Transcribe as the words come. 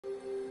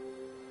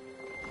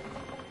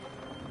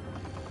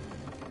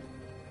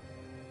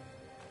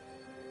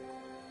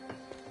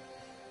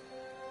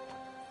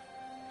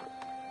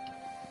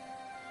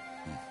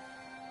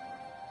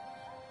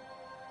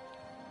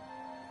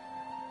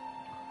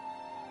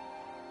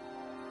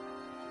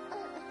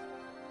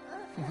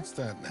What's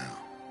that now?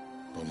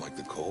 Don't like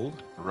the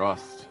cold?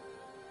 Rust.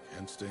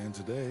 Can't stay in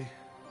today.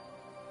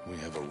 We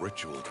have a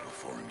ritual to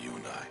perform, you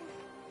and I.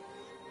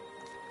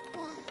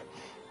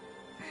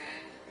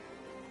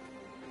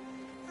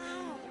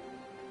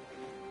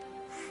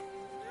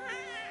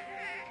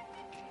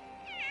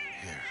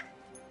 Here.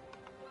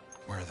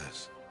 Wear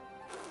this.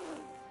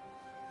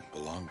 It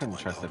belonged to Couldn't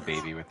my trust a daughters.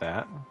 baby with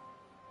that.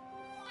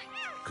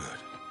 Good.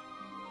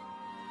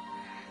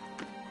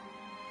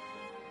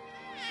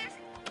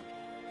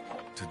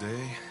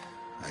 Today,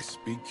 I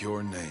speak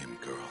your name,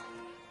 girl.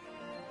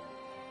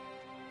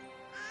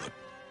 But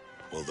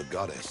will the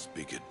goddess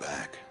speak it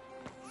back?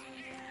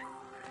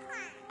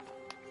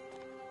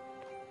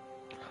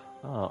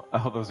 Oh,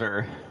 those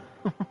are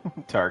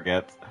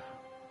targets.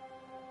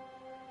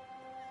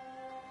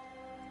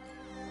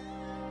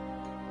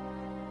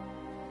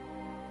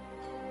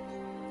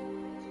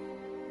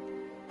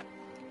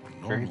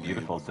 Very Normally,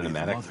 beautiful it would be the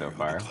cinematic mother so who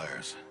far.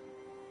 declares,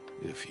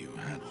 if you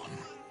had one.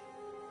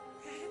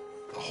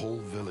 The whole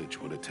village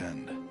would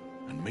attend,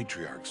 and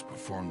matriarchs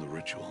perform the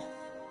ritual.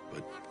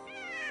 But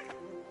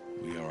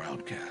we are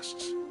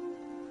outcasts.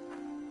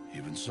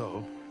 Even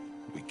so,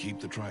 we keep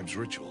the tribe's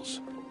rituals.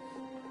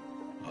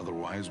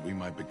 Otherwise, we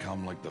might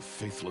become like the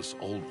faithless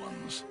old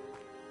ones,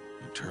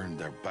 who turned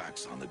their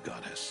backs on the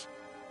goddess.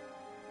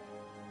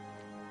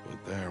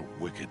 But their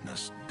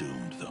wickedness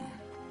doomed them.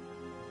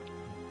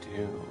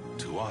 Doomed.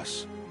 To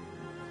us,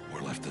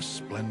 were left the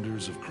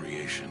splendors of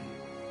creation.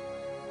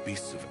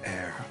 Beasts of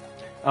air.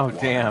 Oh, water,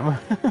 damn.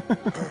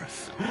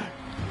 earth.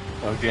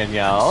 Oh,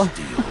 Danielle.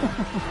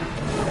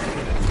 Steel.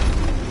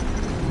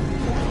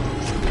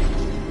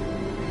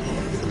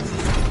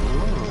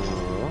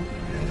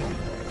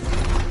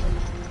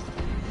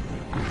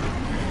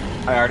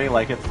 I already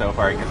like it so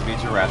far. It gives me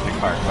Jurassic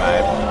Park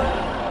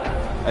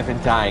vibes. I've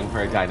been dying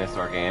for a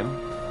dinosaur game.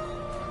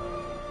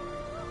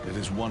 It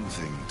is one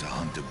thing to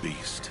hunt a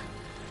beast,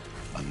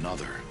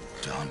 another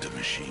to hunt a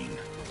machine.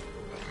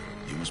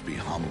 You must be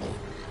humble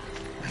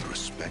and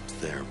respect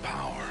their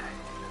power.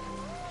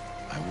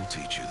 I will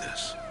teach you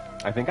this.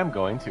 I think I'm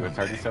going to. It's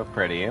already so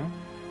pretty.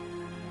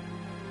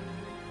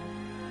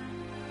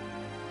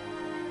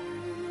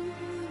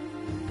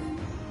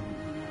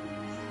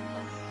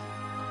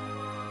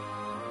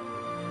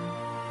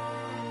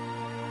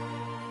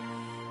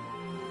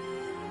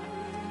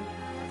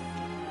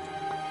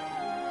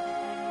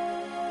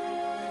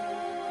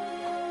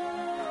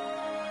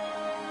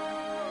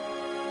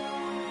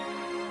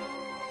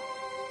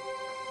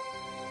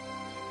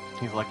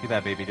 He's lucky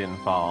that baby didn't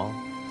fall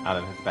out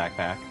of his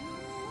backpack.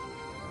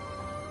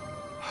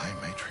 High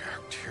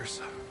Matriarch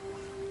Tirsa.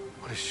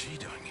 What is she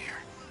doing here?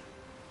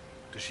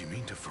 Does she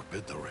mean to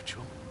forbid the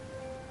ritual?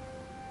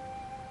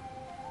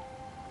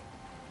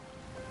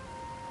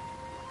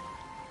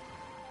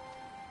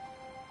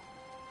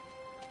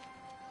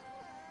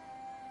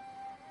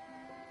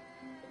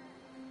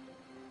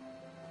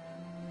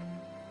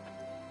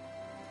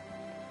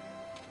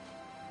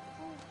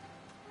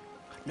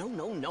 No,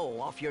 no,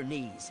 no, off your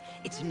knees.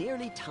 It's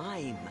nearly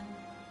time.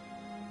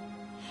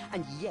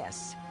 And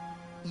yes,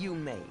 you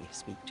may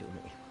speak to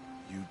me.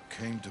 You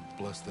came to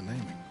bless the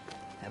naming,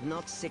 Have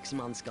not 6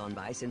 months gone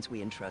by since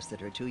we entrusted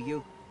her to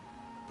you?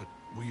 but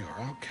we are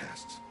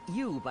outcasts.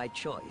 You by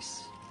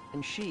choice,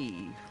 and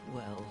she,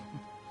 well...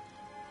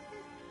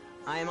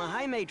 I am a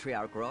High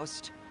Matriarch,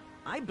 Rost.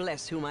 I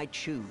bless whom I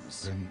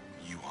choose. Then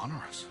you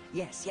honor us.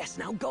 Yes, yes,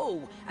 now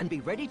go, and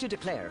be ready to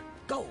declare.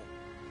 Go!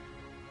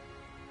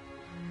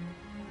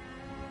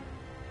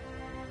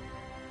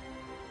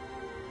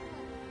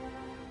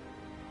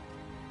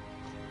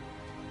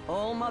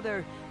 Oh,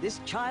 Mother, this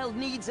child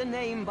needs a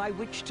name by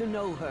which to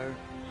know her.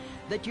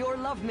 That your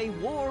love may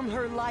warm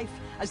her life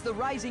as the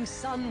rising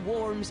sun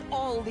warms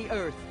all the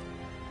earth.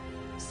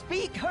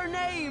 Speak her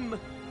name!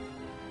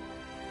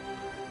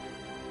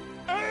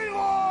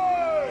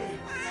 Aloy!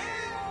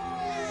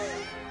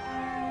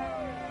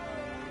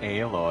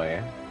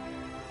 Aloy.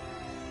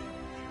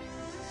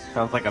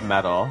 Sounds like a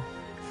medal.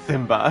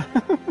 Simba.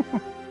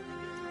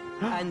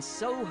 And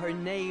so her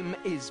name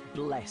is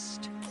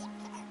blessed.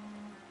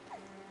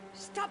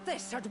 Stop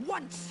this at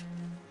once!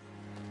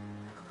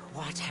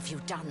 What have you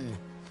done?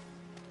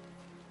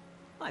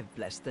 I've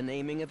blessed the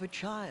naming of a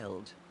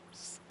child.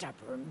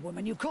 Stubborn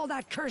woman, you call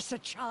that curse a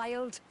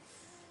child?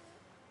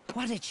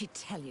 What did she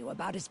tell you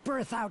about his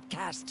birth,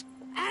 outcast?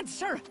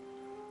 Answer!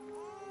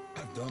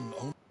 I've done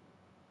only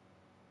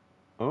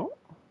Oh?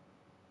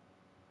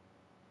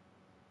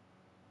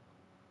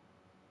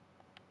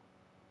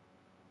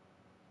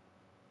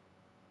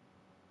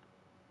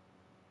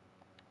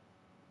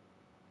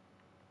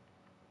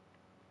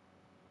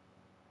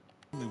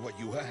 what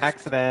you asked.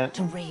 Accident.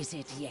 To raise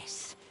it,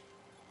 yes.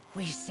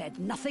 We said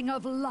nothing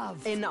of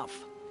love.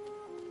 Enough.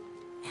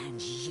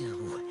 And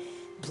you,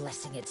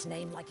 blessing its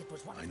name like it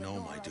was one I of the know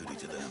Nora, my duty one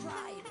of to the them.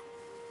 tribe.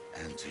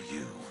 And to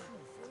you.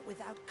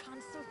 Without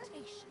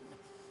consultation.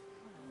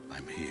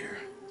 I'm here.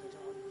 Did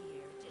all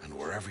year, did And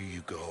wherever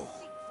you go,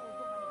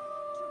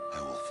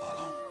 I will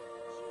follow.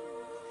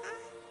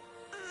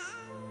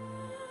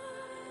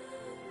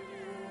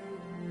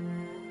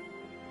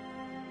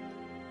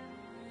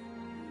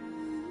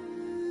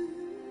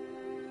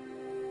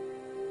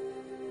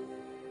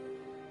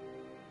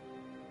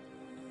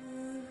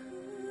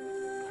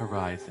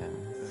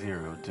 Horizon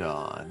Zero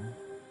Dawn.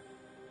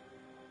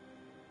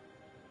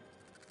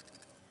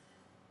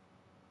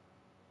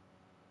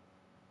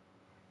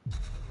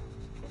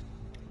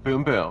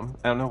 Boom boom.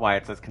 I don't know why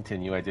it says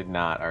continue. I did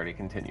not already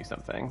continue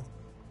something.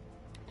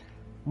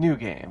 New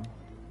game.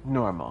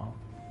 Normal.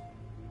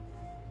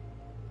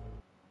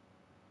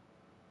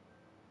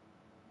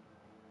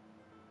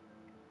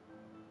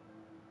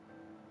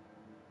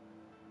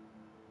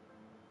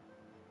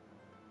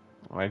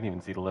 Oh, I didn't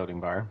even see the loading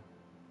bar.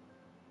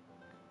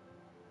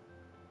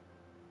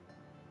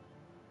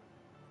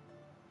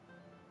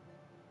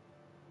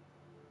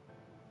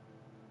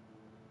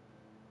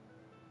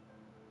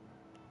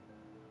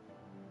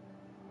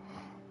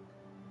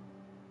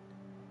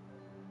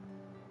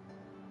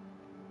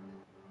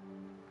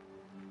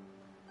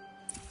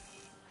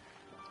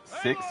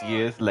 Aloy! 6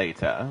 years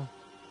later.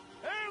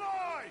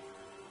 Aloy!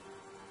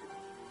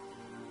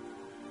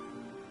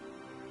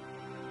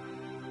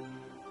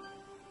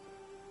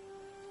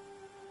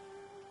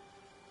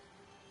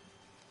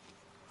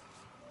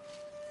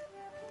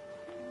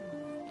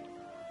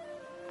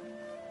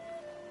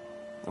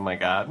 Oh my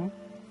god.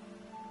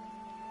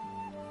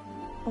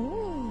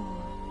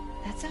 Oh,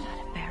 that's a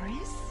lot of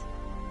berries.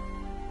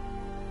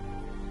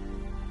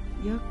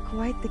 You're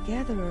quite the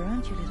gatherer,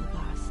 aren't you, little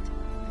Bast?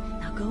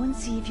 Now go and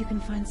see if you can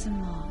find some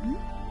more, hmm?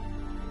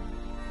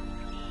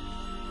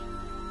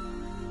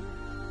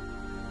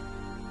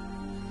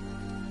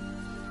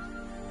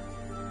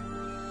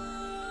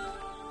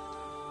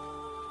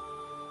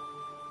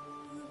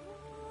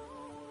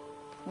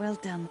 Well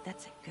done,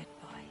 that's a good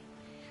boy.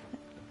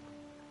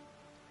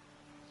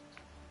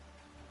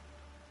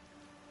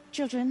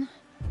 Children,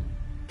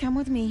 come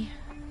with me.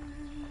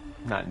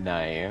 Not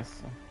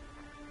nice.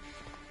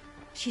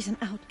 She's an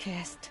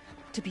outcast,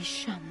 to be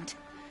shunned.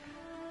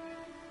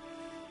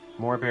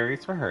 More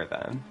berries for her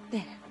then.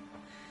 There.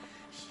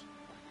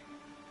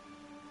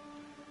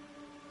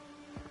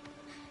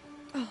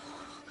 Oh,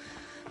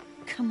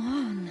 come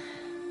on.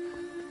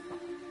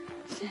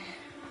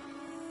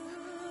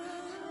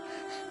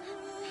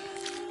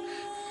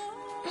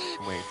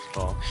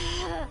 Wasteful.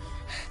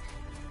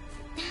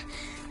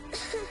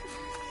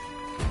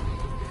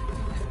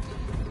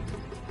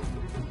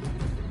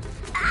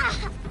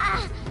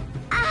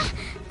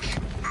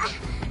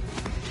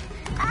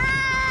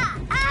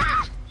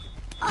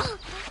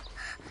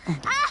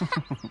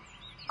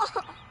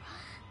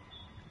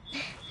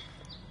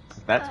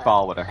 That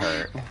fall would have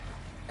hurt.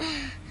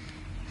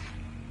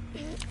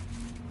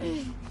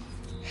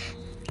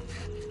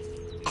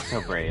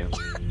 So brave.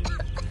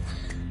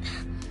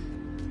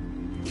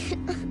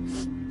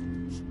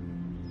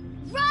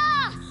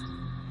 Rost!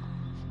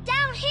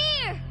 Down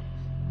here!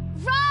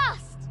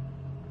 Rost!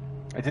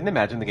 I didn't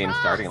imagine the game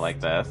starting like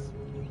this.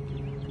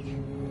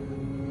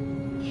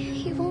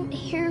 He won't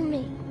hear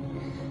me.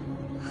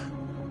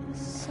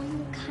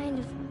 Some kind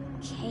of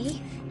cave?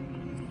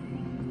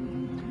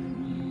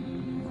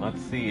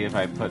 Let's see if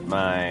I put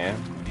my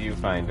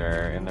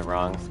viewfinder in the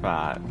wrong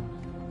spot.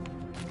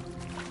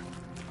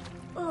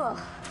 Ugh,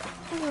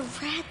 there are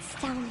rats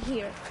down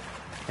here.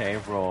 Okay,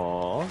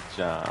 roll,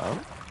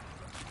 jump.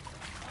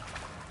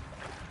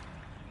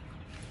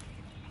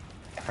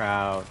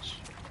 Crouch.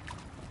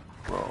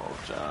 Roll,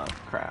 jump,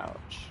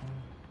 crouch.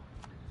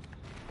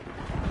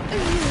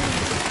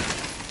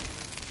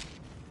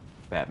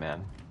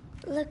 Batman.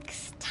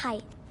 Looks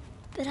tight,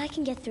 but I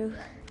can get through.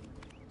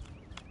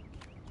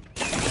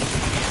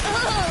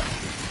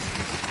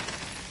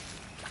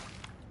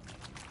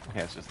 Okay,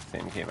 it's just the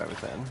same cave I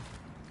was in.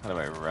 How do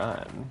I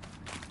run?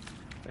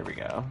 There we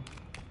go.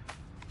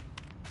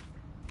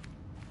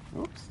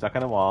 Oops, stuck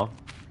on a wall.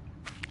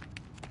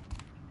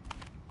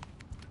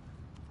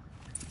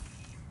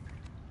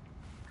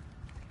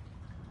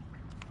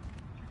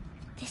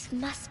 This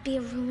must be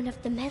a ruin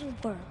of the metal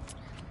world.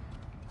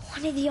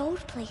 One of the old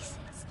places.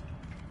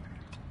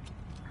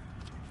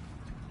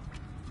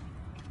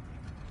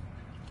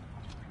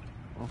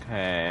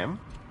 Okay.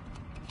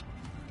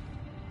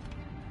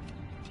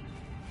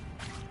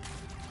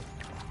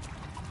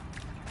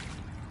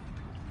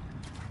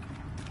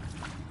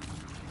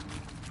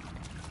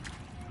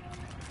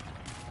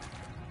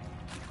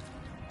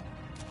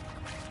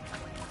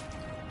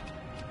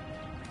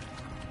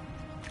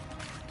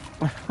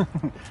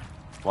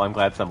 Well, I'm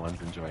glad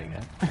someone's enjoying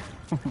it.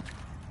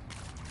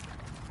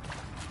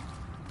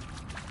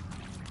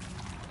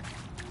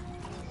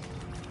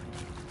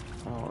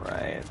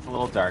 Alright, it's a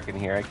little dark in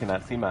here. I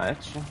cannot see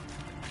much.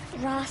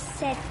 Ross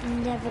said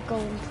never go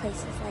in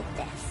places like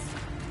this.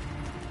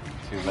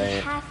 Too I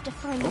late. have to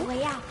find a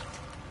way out.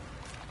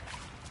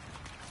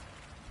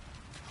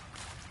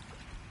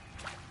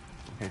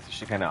 Okay, so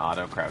she kind of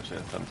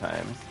auto-crouches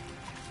sometimes.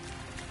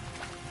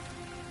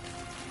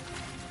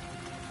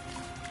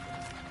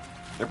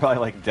 They're probably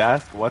like,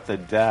 desk? What's a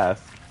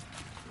desk?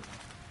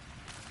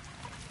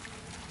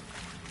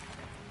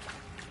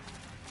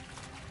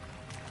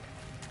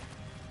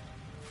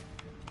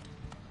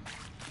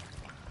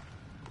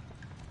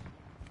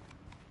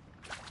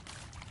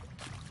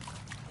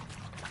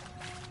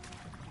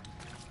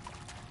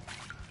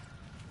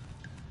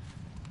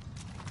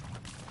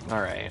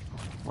 Alright,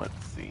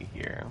 let's see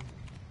here.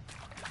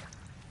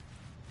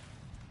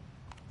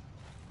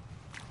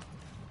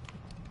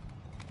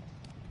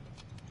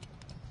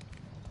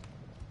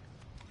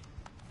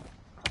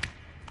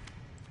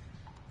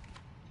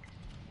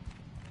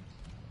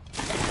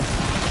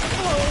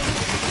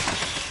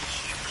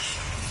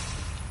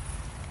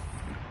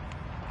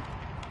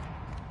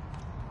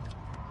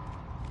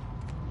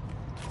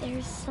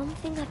 There's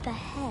something up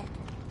ahead.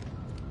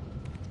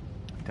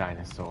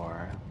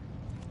 Dinosaur.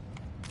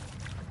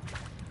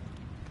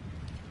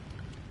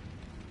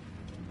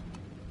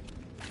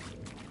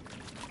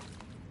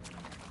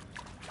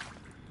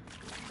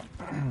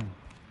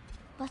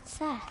 What's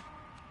that?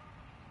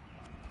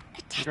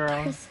 A Girl,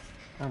 Tetris.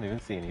 I don't even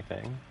see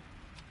anything.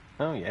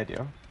 Oh, yeah, I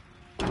do.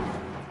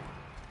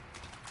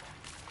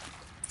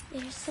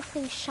 There's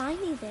something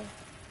shiny there.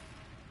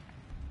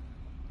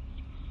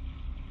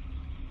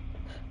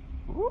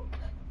 Whoop.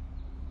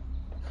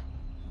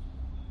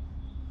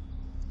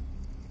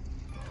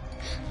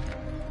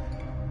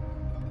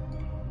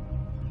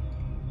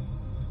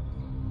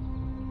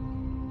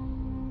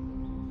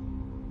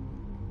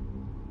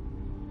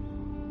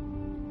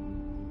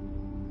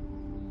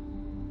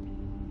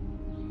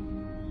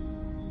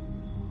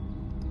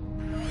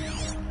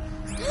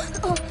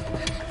 Oh.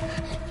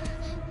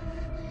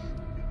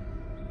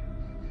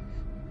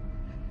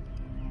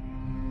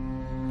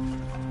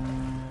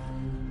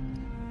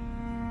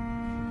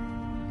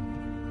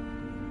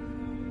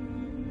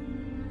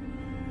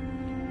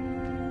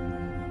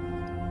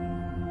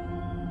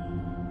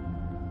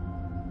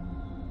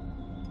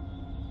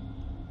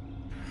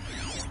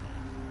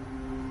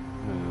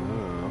 Ooh.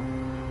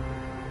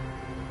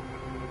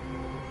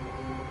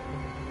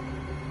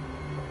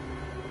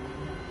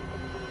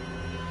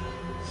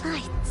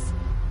 Lights.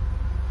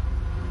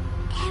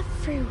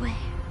 Everywhere.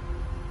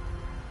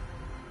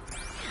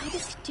 How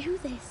does he do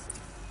this?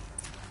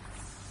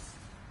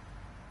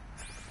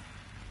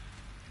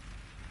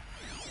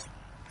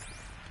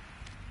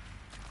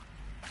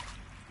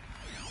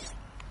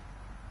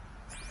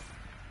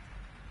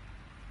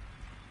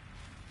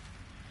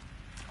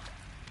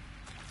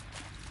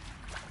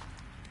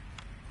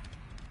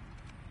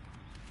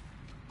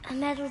 A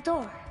metal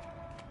door.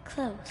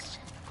 Closed.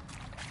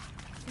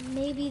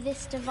 Maybe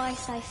this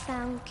device I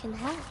found can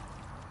help.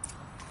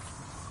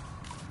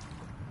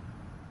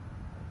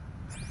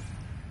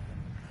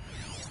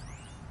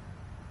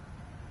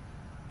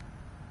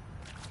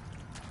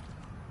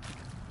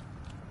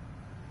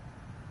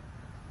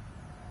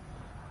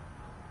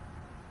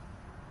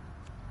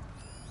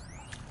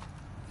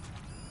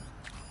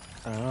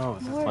 Oh,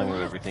 this is More telling me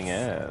what lights. everything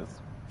is.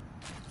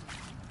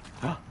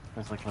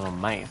 There's like little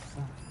mice.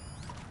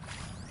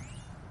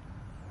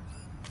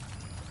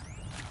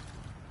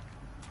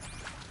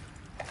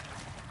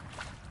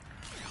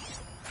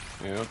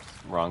 Oops,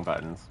 wrong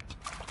buttons.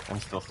 I'm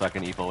still stuck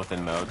in Evil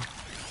Within mode.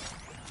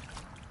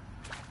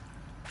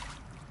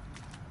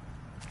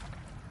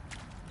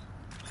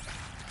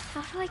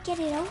 How do I get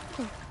it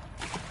open?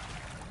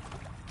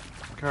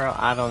 Girl,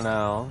 I don't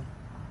know.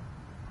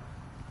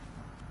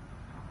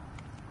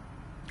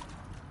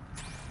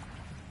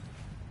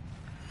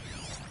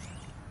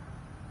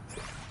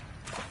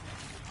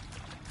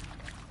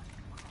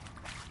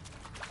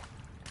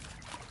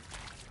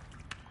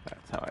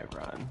 That's how I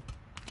run.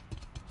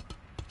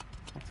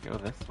 Let's go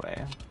this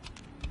way.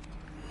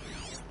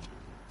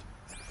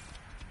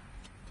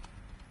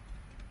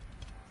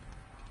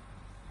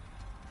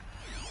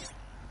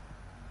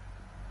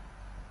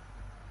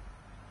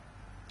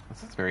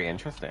 This is very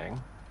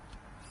interesting.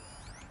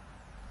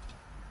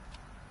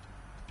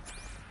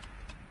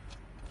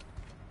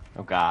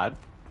 Oh God.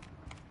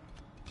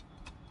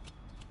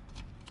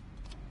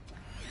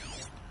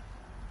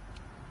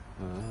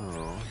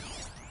 Ooh.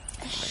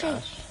 A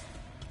shape.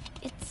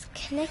 It's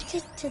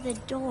connected to the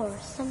door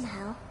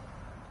somehow.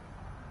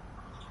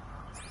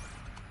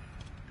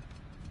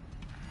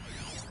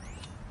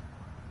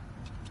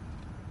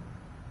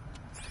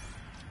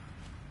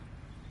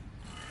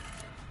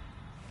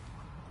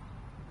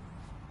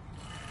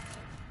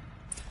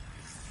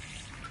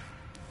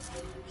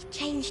 It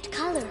changed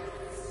color.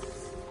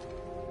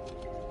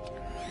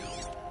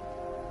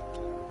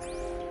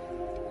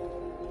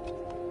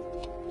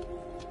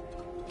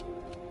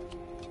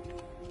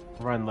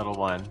 Run, little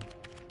one.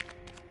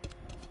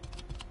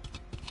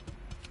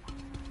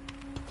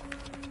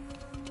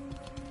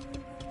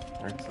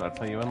 Alright, so that's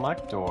how you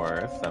unlock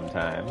doors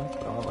sometimes.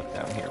 But I'm gonna look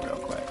down here real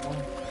quick.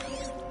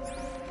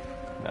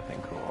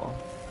 Nothing cool.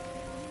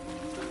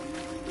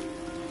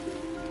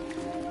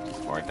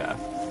 Just more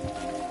desks.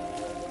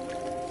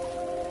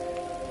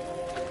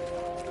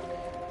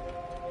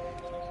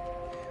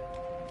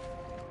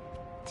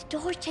 The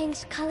door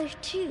changed color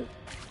too.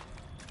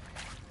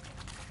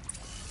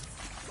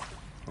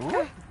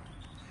 Ooh. It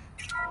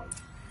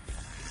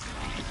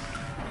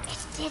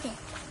did it.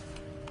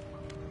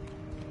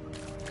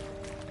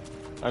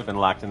 I've been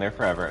locked in there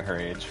forever at her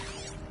age.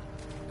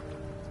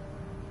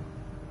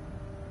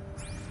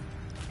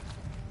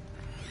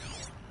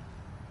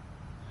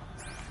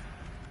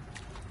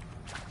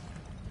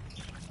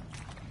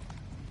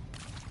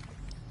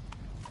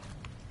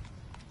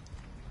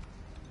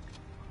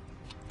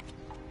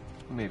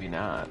 Maybe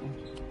not.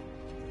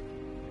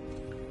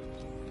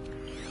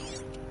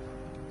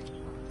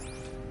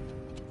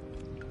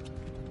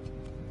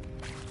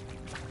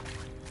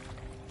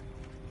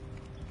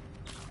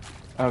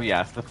 Oh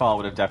yes, the fall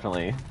would have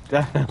definitely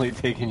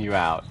taken you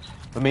out.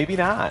 But maybe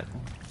not.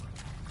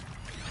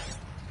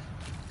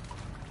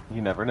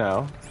 You never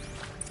know.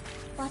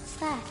 What's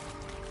that?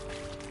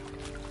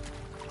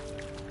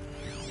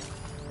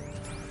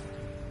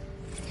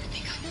 You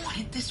think I want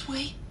it this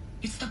way?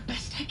 It's the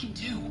best I can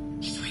do.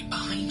 He's right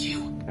behind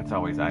you. It's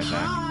always Isaac.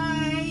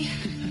 Hi!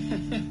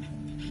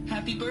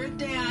 Happy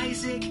birthday,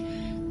 Isaac.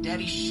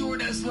 Daddy sure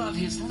does love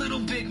his little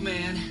big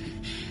man.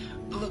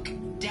 Look,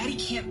 Daddy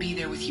can't be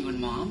there with you and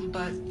Mom,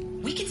 but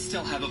we can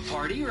still have a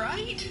party,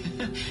 right?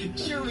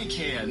 Sure we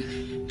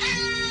can.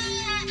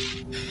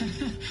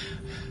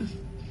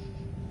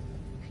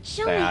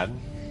 Show Sad.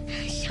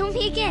 me. Show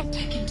me again.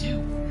 I can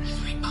do. He's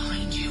right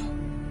behind you.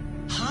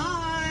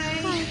 Hi!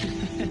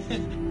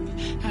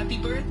 Happy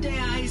birthday,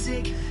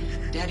 Isaac.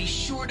 Daddy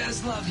sure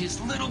does love his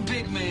little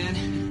big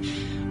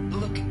man.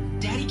 Look,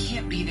 Daddy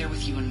can't be there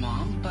with you and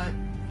Mom, but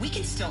we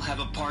can still have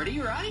a party,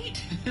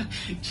 right?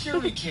 Sure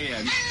we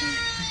can.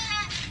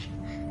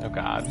 Oh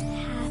God.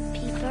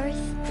 Happy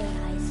birthday,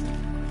 Isaac.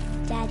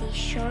 Daddy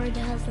sure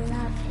does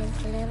love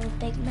his little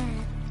big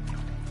man.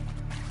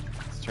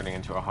 It's turning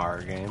into a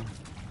horror game.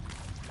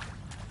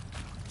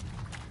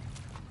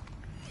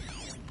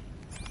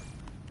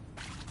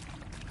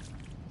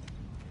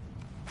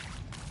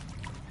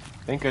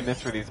 Thank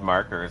goodness for these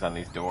markers on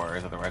these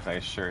doors, otherwise I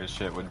sure as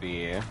shit would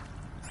be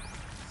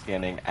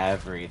scanning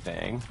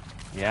everything.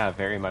 Yeah,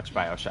 very much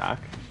Bioshock.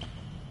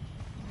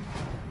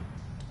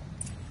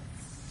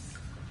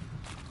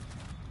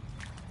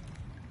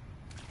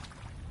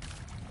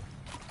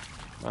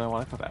 I don't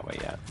want to go that way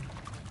yet.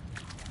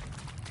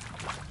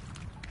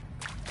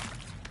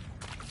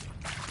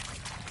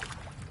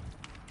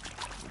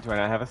 Do I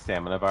not have a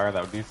stamina bar?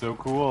 That would be so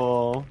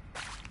cool.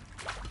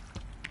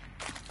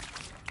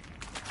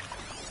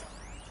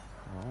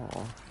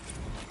 Oh.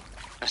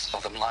 I saw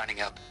them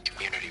lining up in the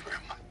community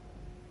room.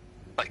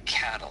 Like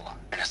cattle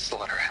in a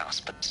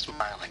slaughterhouse, but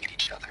smiling at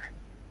each other.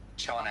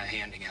 Shauna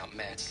handing out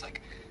meds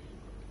like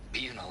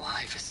being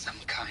alive is some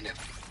kind of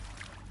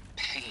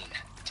pain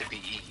to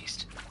be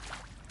eased.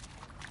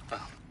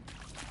 Well,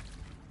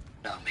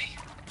 not me.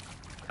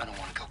 I don't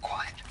want to go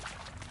quiet.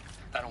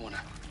 I don't want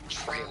to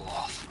trail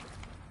off.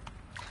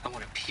 I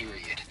want a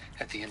period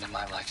at the end of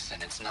my life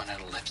sentence, not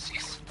an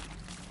ellipses.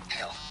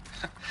 Hell,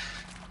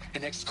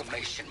 an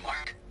exclamation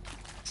mark.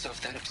 So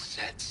if that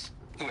upsets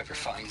whoever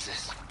finds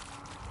this,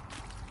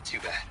 too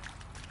bad.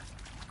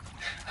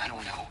 I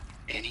don't know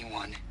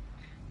anyone,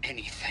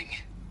 anything,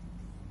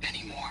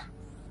 anymore.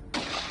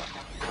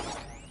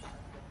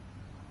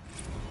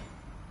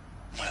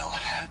 Well,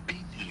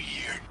 happy New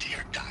Year,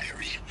 dear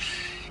diary.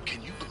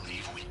 Can you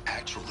believe we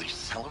actually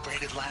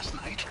celebrated last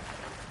night?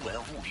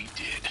 Well, we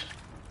did.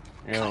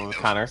 You know,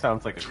 Connor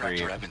sounds like a creep.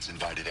 Director Evans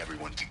invited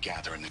everyone to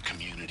gather in the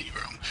community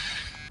room.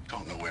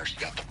 Don't know where she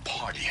got the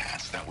party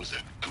hats. That was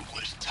a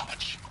ghoulish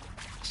touch.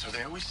 So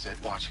there we sit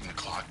watching the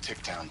clock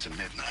tick down to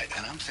midnight,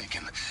 and I'm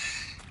thinking,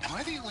 am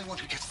I the only one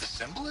who gets the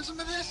symbolism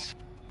of this?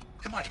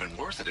 It might have been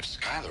worth it if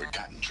Skylar had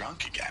gotten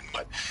drunk again,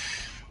 but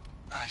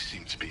I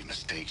seem to be a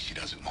mistake she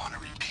doesn't want to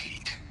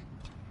repeat.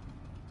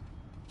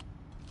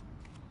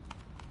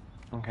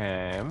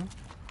 Okay.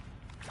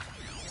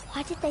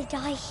 Why did they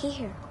die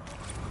here?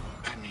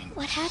 I mean,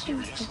 What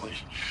happened? seriously,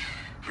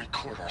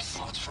 record our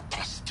thoughts for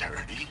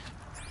posterity.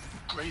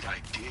 Great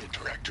idea,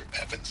 Director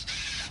Evans.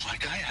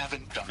 Like I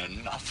haven't done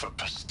enough for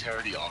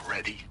posterity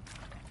already.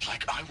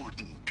 Like I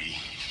wouldn't be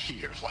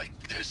here like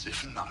this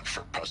if not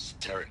for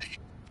posterity.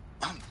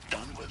 I'm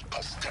done with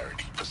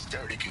posterity.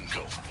 Posterity can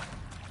go.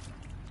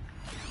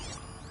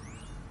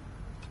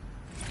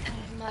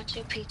 And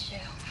Machu Picchu.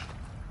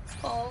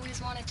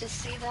 Always wanted to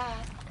see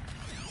that.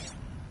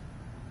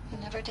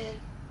 Never did.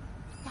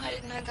 Why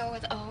didn't I go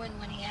with Owen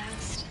when he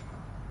asked?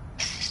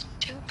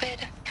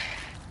 Stupid.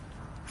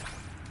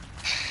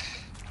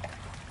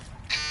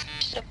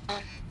 Should have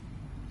gone.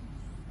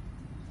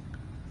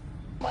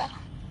 Well.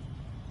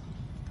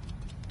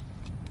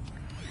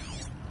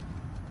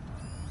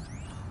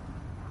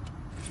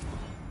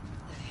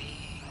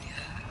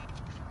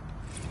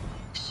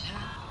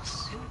 Shall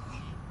soon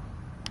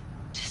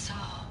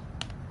dissolve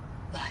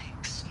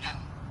like snow.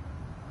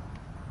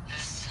 The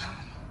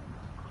sun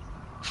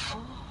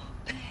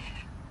forbear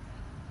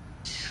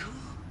to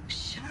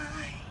shine,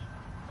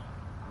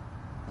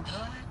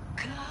 but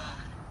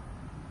God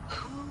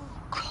who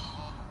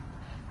called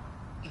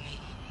me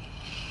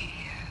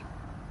here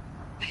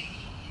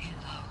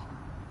below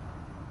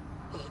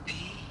will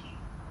be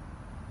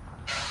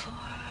forever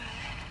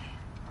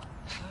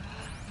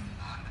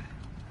mine.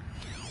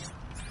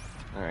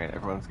 Alright,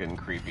 everyone's getting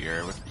creepier.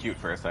 It was cute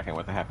for a second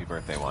with the happy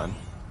birthday one.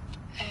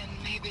 And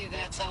maybe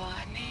that's all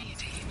I need,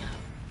 you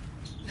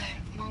know?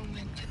 That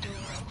moment the door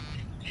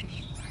opened and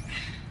you were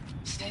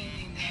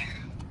standing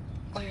there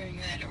wearing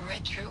that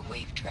retro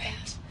weave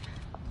dress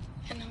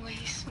and the way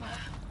you smiled.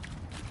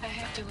 I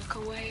had to look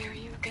away or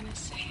you were gonna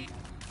say,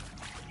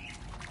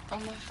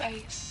 on my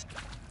face.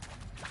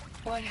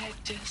 What had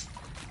just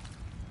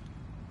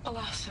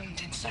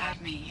blossomed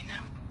inside me, you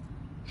know?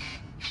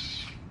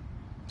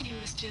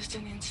 It was just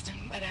an instant,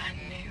 but I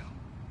knew.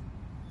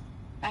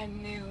 I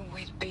knew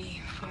we'd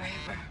be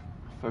forever.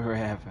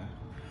 Forever.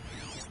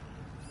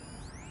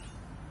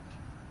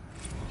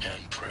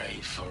 And pray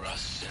for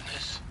us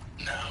sinners,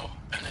 now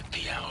and at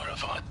the hour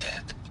of our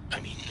death.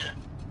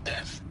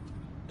 Death.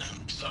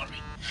 I'm sorry.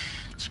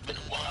 It's been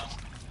a while.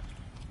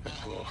 And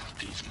whoa,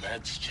 these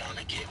meds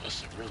Johnny gave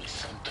us are really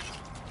something.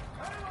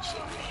 So,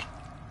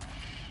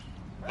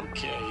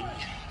 okay,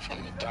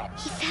 from the top.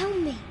 He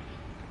found me.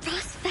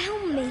 Ross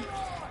found me.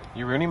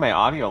 You're ruining my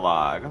audio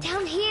log.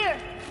 Down here.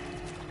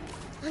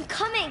 I'm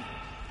coming.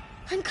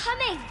 I'm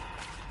coming.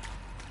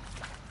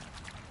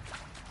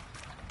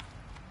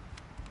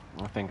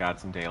 Oh, thank God,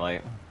 some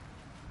daylight.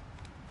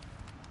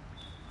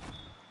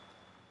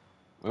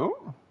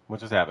 Ooh, what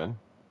just happened?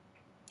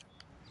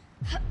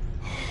 Oh,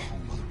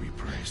 Mother be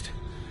praised.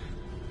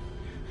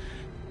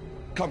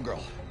 Come,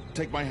 girl.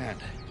 Take my hand.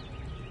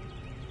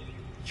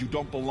 You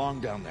don't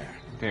belong down there.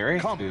 Very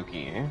Come.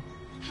 spooky.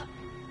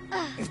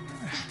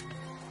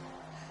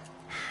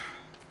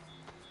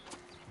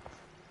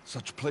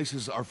 Such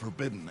places are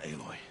forbidden,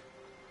 Aloy.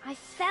 I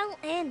fell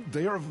in.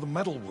 They are of the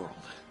metal world.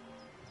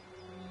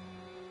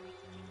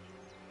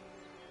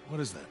 What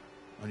is that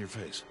on your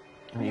face?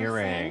 An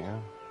earring.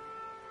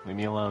 Leave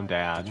me alone,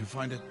 Dad. Did you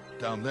find it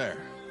down there?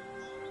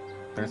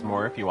 There's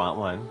more if you want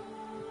one.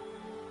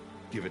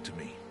 Give it to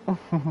me.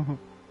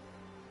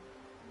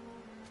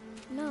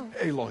 No.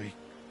 Aloy,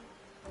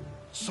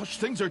 such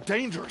things are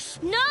dangerous.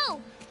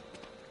 No!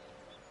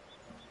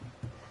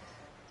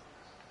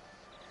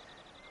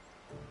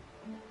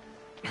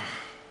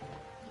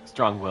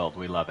 Strong-willed,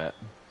 we love it.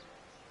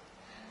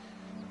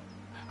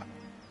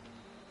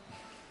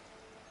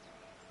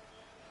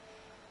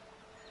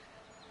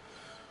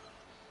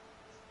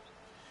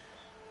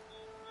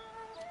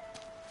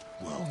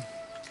 Well,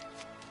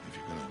 if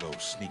you're gonna go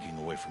sneaking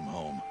away from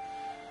home,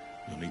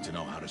 you'll need to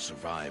know how to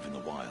survive in the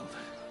wild.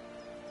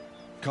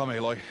 Come,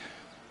 Aloy.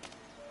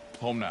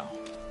 Home now.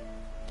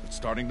 But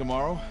starting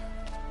tomorrow,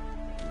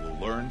 you will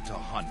learn to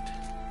hunt.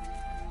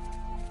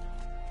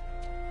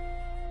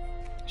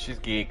 She's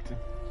geeked.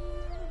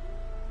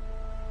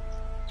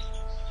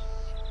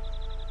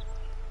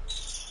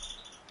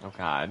 Oh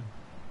God.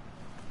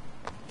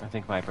 I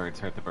think my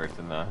birds hurt the birds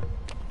in the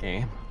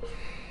game.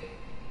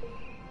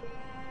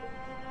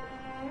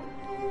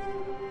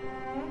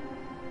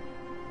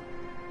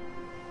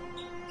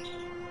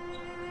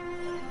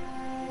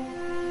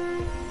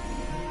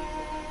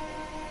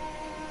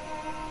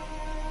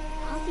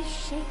 All these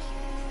shapes.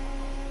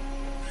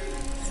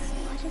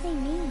 What do they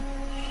mean?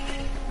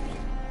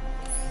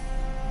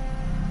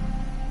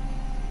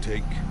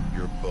 Take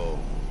your bow.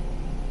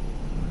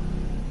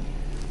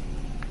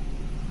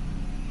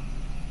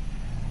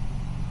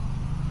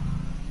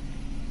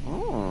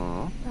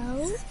 Ooh.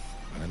 Bow?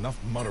 And enough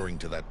muttering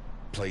to that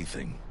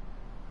plaything.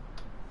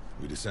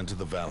 We descend to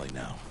the valley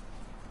now.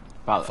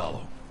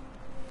 Follow.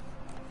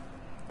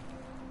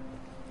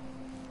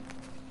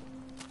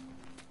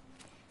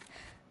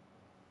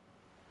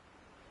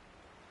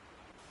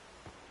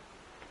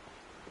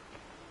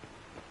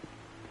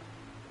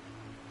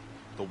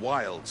 The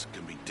wilds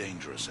can be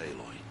dangerous,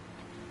 Aloy.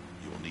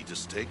 You will need to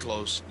stay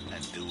close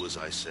and do as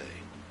I say.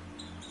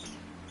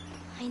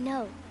 I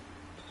know.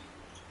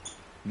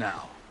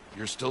 Now,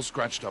 you're still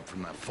scratched up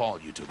from that fall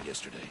you took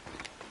yesterday.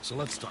 So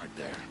let's start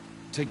there.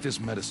 Take this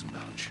medicine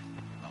pouch.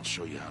 I'll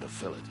show you how to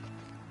fill it.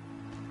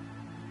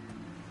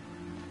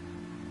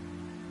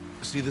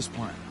 See this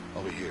plant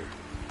over here?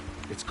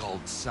 It's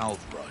called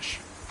salve brush.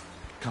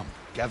 Come,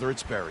 gather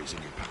its berries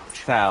in your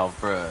pouch. Salve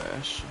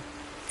brush.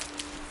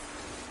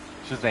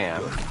 Shazam.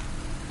 Good.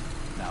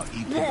 Now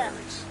eat the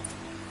berries.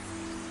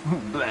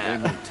 They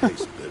may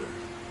taste bitter,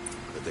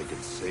 but they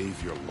can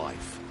save your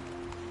life.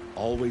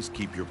 Always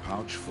keep your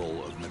pouch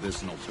full of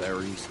medicinal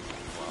berries and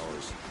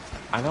flowers.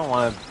 I don't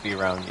want to be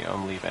around you.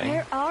 I'm leaving.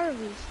 Where are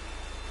we?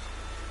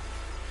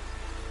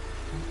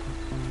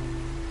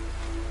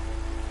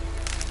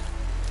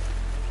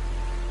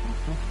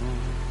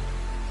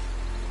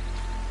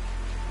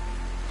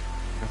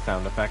 The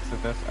sound effects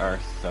of this are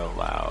so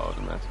loud.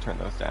 I'm gonna have to turn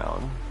those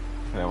down.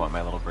 And I want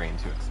my little brain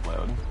to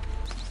explode.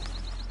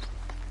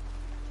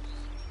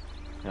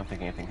 I don't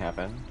think anything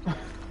happened.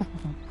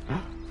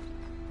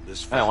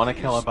 This I don't want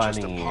to valley kill a is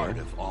just bunny. a part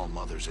of All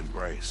Mother's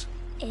embrace.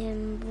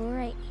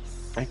 Embrace.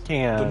 I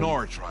can't. The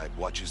Nora tribe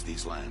watches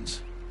these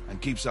lands and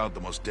keeps out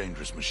the most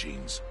dangerous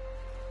machines.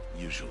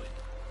 Usually.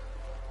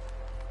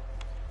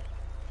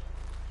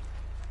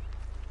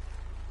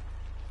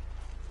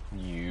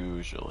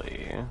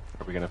 Usually.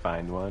 Are we gonna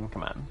find one?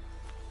 Come on.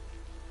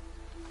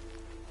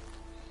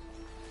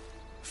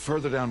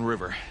 Further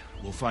downriver,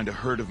 we'll find a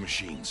herd of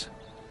machines,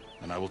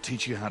 and I will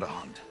teach you how to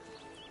hunt.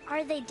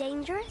 Are they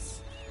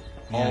dangerous?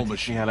 Yeah, All teach me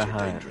machines how to are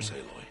hunt. dangerous,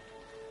 Aloy.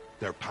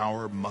 Their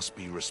power must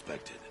be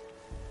respected.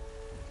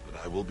 But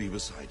I will be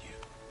beside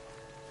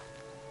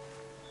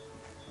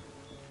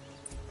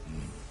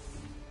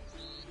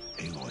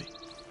you. Aloy,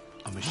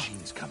 a A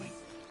machine's coming.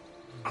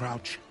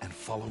 Crouch and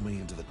follow me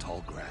into the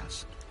tall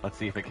grass. Let's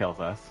see if it kills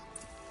us.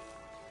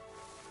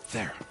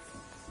 There.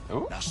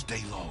 Ooh. Now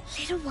stay low.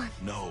 Little one.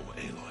 No,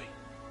 Aloy.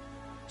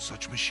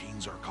 Such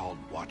machines are called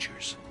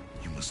Watchers.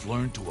 You must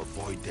learn to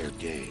avoid their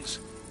gaze.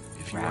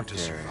 If you are to Raptors.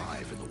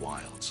 survive in the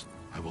wilds,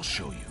 I will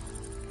show you.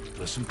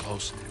 Listen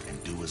close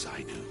and do as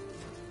I do.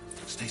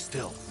 Stay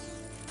still.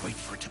 Wait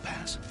for it to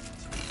pass.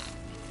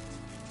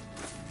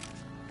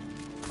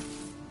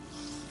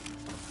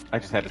 I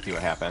just had to see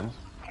what happened.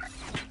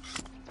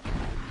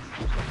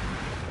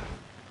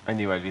 I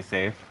knew I'd be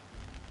safe.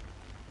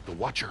 The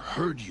Watcher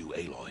heard you,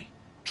 Aloy.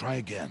 Try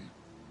again.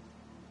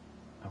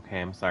 Okay,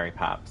 I'm sorry,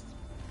 Pops.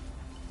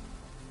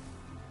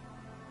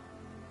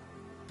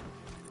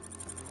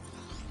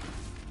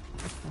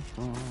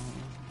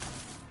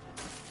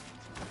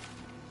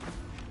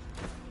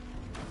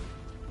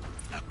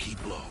 Now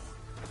keep low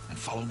and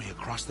follow me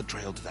across the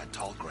trail to that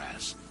tall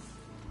grass.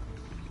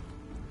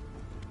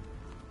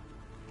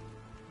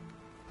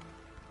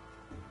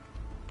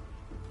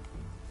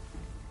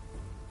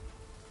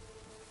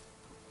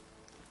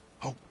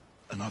 Oh,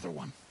 another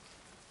one.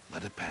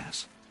 Let it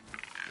pass.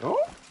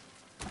 Oh!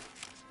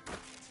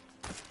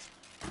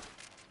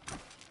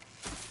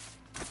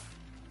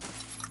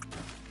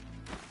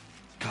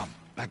 Come,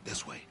 back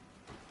this way.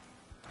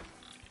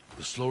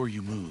 The slower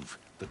you move,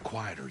 the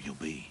quieter you'll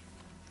be.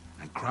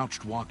 And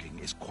crouched walking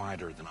is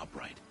quieter than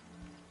upright.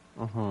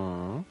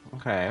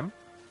 Okay.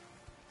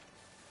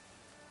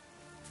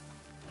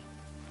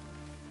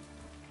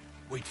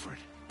 Wait for it.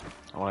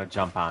 I want to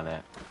jump on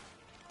it.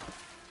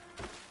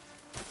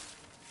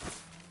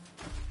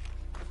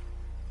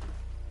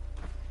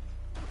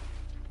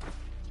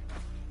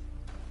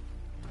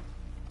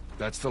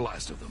 That's the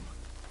last of them.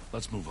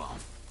 Let's move on.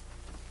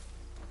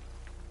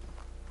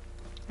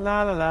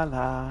 La la la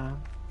la.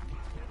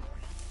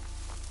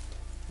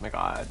 Oh my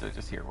god, did I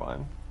just hear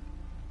one?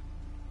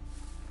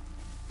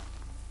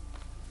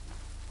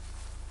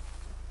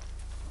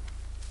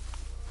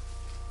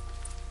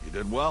 You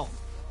did well.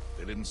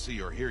 They didn't see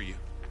or hear you.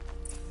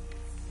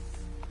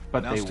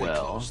 But Now they stay will.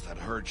 close. That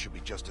herd should be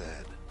just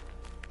ahead.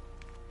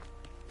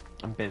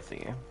 I'm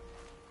busy.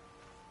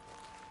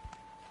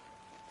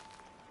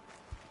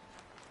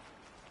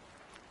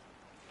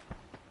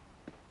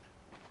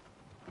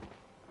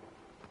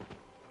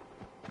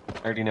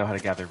 I already know how to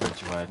gather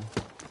ridgewood.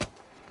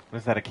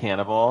 Was that a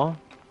cannibal?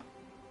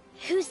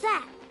 Who's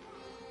that?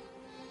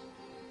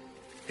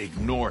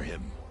 Ignore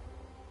him.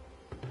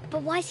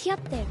 But why's he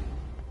up there?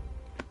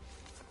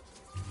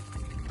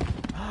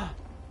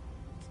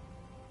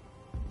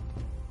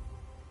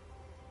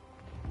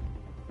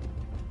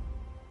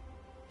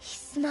 He's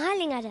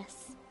smiling at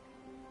us.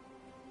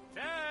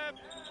 Deb!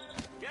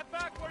 Get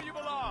back where you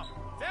belong!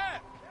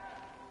 Deb!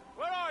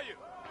 Where are you?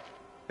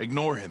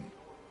 Ignore him.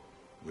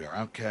 We are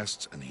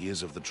outcasts, and he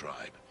is of the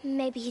tribe.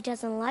 Maybe he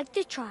doesn't like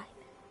the tribe.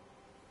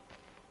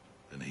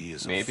 And he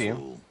is Maybe. a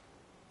fool.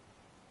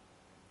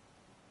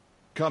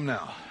 Come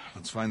now.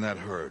 Let's find that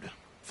herd.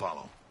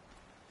 Follow.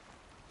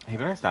 He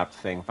better stop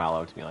saying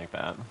follow to me like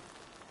that.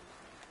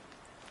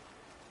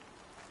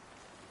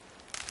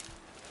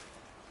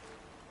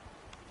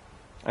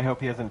 I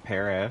hope he doesn't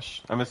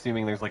perish. I'm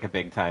assuming there's like a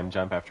big time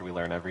jump after we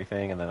learn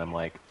everything, and then I'm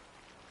like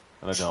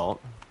an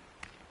adult.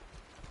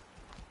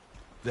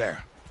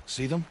 There.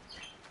 See them?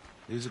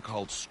 These are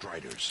called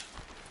striders.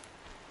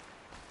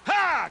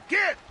 Ha!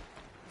 Get!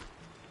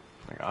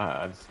 Oh my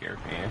god, scared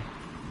me.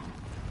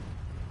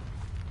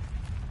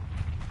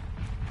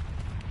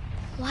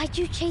 Why'd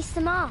you chase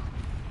them off?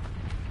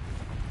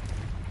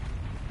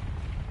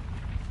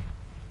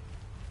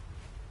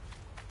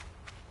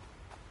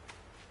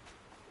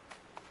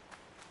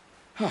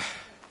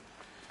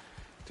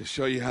 To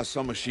show you how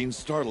some machines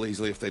startle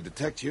easily if they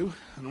detect you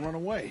and run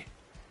away.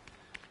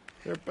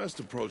 They're best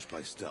approached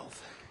by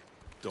stealth.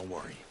 Don't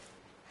worry.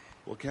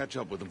 We'll catch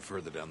up with them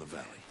further down the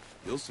valley.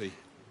 You'll see.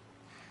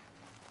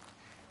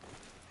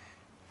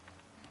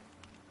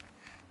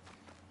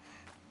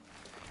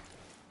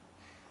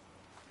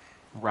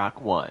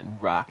 Rock 1,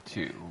 Rock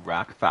 2,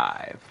 Rock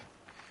 5.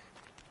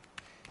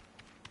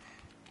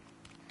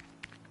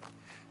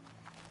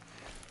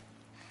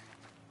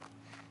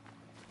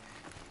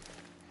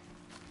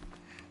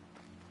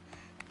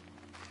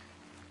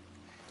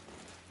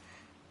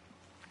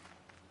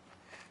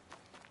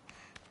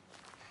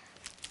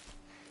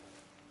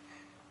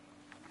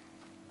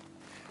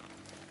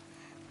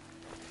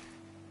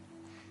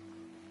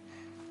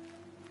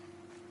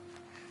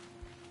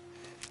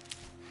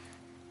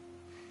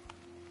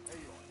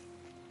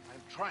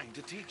 I'm trying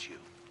to teach you.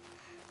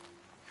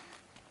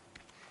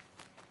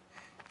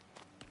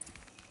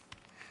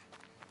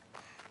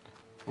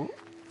 Ooh.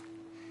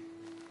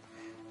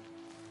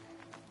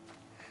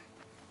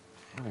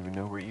 I don't even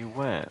know where you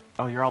went.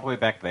 Oh, you're all the way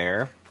back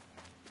there?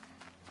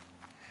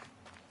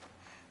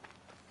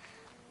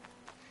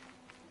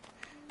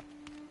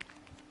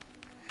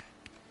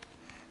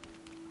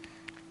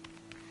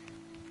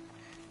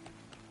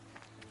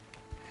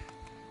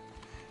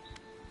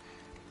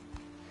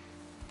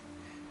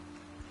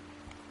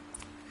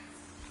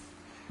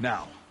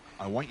 Now,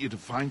 I want you to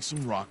find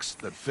some rocks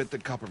that fit the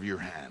cup of your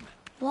hand.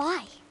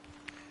 Why?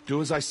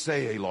 Do as I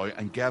say, Aloy,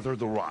 and gather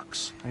the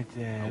rocks. I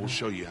did. I will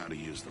show you how to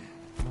use them.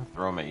 I'll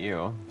throw them at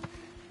you.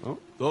 Ooh.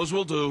 Those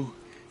will do.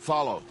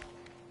 Follow.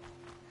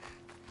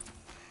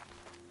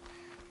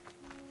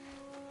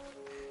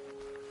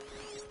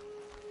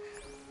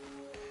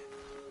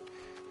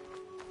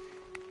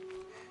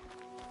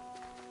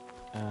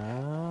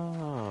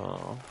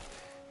 Oh.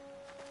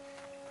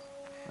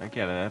 I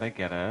get it, I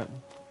get it.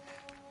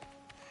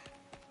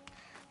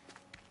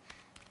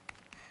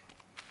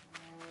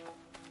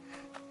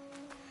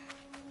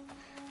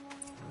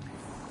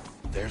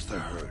 There's the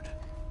herd.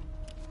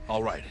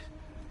 All right.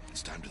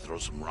 It's time to throw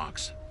some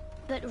rocks.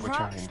 But We're rocks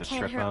trying to can't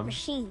trip hurt 'em.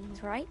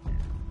 machines, right?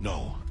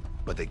 No,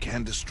 but they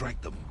can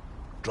distract them.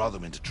 Draw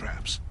them into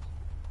traps.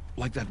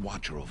 Like that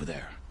watcher over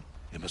there.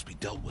 It must be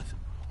dealt with,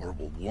 or it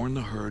will warn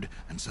the herd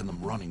and send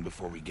them running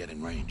before we get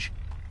in range.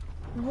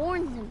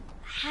 Warn them.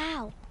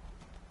 How?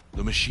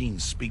 The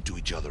machines speak to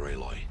each other,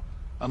 Aloy.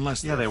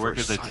 Unless Yeah, they're they work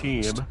first as a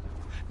silenced. team.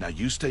 Now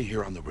you stay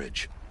here on the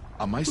ridge.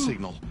 On my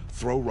signal,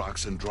 throw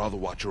rocks and draw the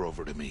watcher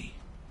over to me.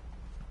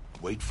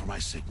 Wait for my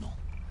signal.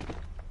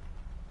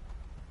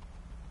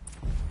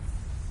 I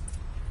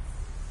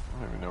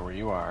don't even know where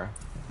you are.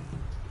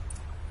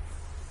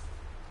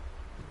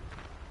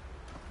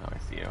 Oh, I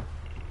see you.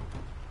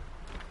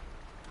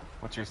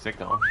 What's your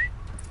signal?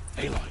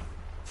 Aloy,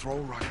 throw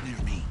a rock near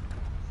me.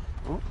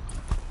 Ooh.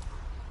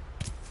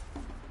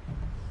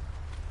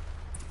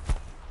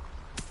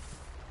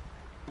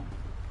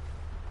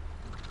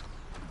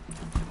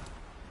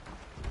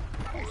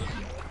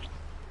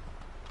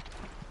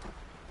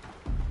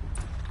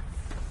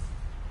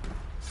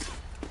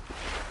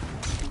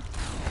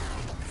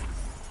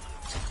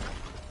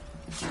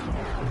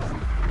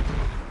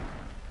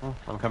 Oh,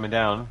 I'm coming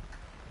down.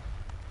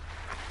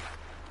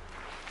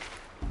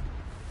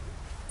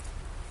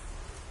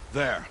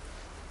 There.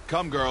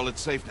 Come, girl,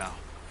 it's safe now.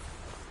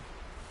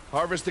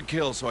 Harvest a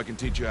kill so I can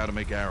teach you how to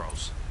make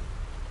arrows.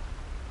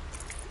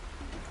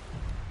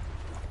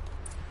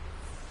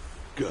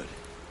 Good.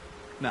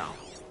 Now,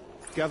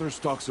 gather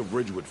stalks of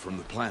ridgewood from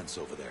the plants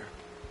over there.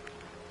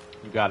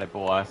 You got it,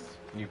 boss.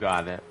 You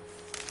got it.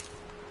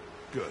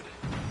 Good.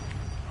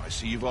 I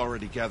see you've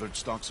already gathered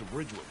stalks of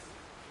ridgewood.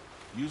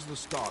 Use the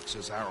stalks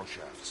as arrow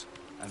shafts,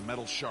 and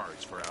metal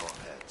shards for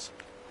arrowheads.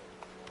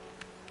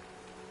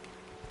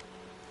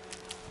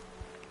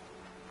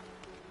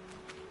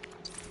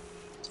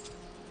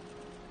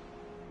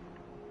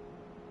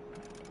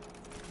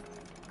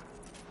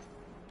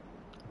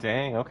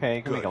 Dang, okay,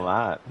 you can make Good. a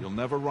lot. You'll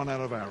never run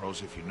out of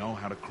arrows if you know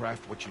how to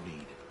craft what you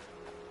need.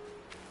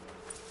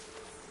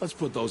 Let's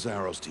put those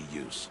arrows to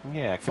use.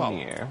 Yeah, come Follow.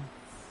 here.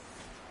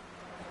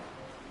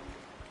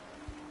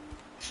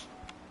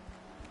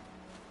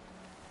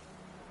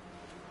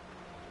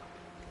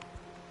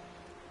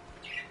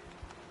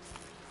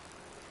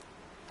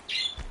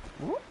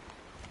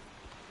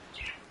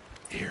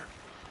 Here,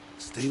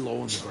 stay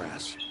low in the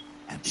grass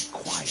and be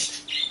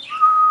quiet.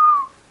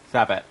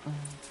 Stop it.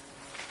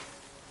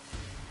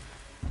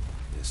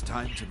 It's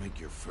time to make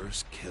your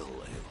first kill,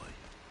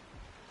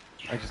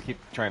 Aloy. I just keep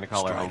trying to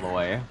call her Strider.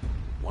 Aloy.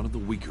 One of the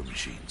weaker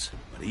machines,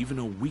 but even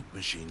a weak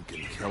machine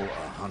can kill a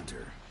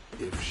hunter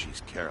if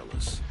she's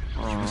careless.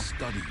 You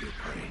study your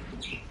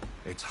prey.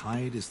 Its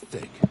hide is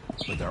thick,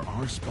 but there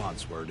are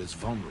spots where it is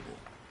vulnerable,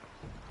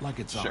 like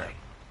its Sure. eye.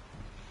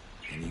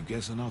 Can you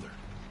guess another?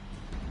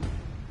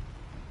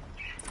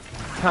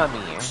 Come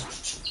here.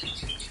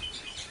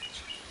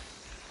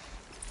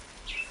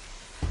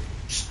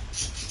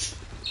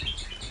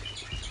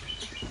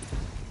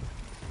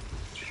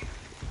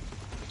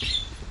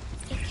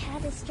 A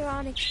canister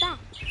on its back.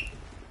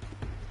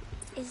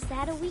 Is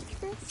that a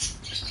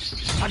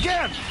weakness?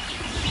 Again!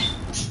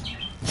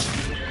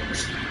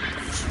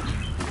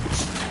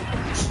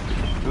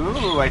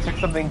 Ooh, I took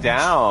something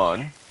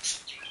down.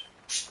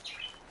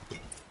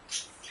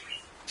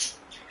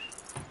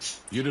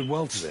 You did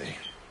well today,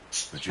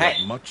 but you Hey,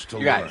 have much to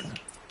you guys. learn.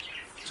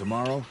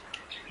 Tomorrow,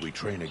 we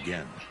train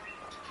again.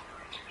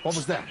 What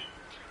was that?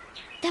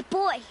 That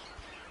boy!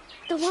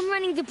 The one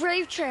running the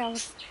brave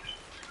trails.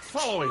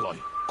 Follow Aloy,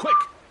 quick!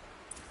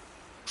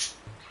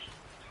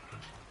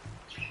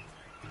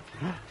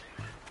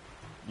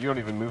 You don't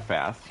even move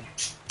fast.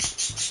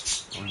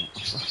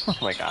 Oh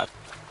my god.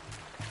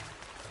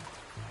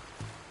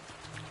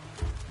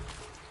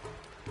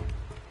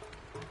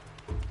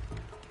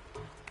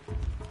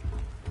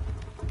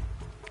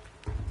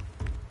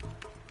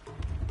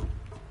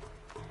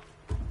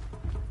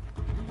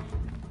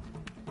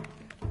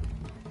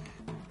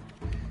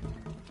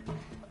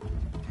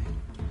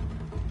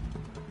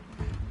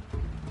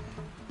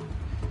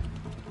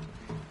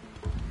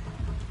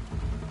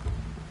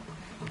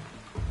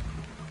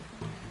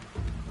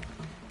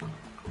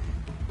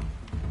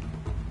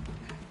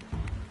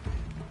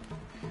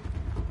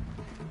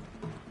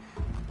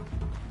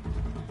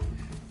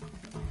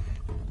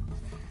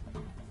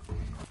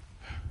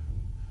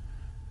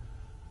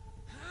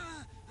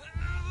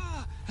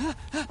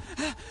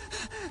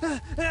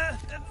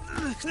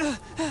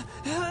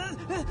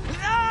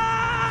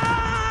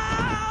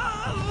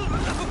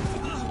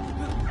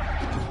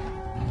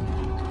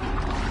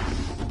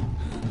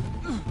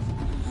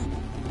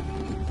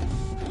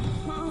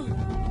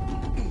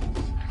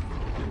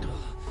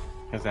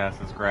 His ass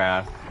is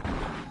grass.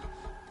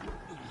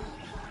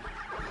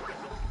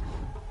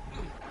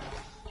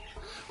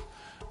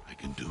 I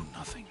can do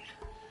nothing.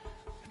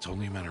 It's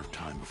only a matter of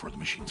time before the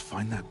machines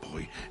find that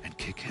boy and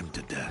kick him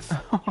to death.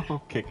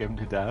 Kick him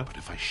to death? But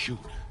if I shoot,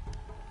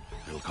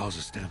 it'll cause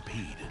a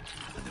stampede,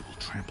 and they will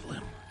trample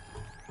him.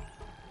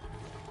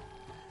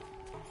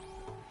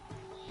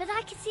 But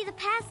I can see the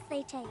paths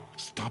they take.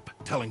 Stop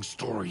telling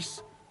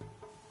stories.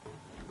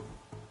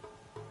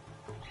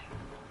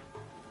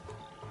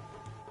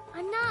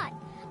 I'm not.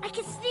 I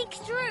can sneak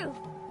through.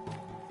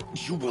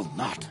 You will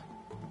not.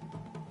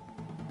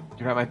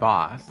 You're not my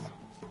boss.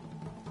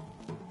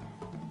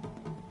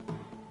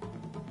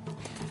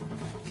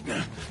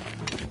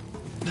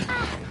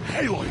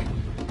 Aloy!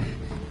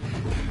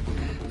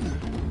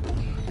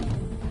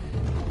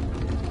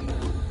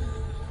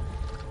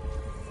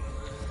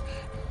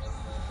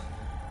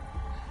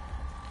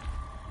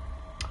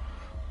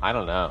 I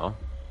don't know.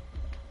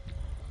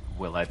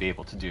 Will I be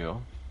able to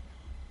do?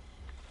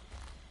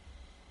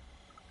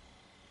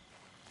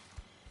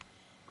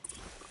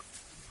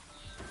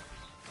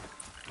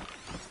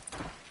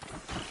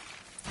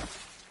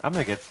 I'm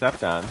gonna get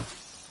stepped on.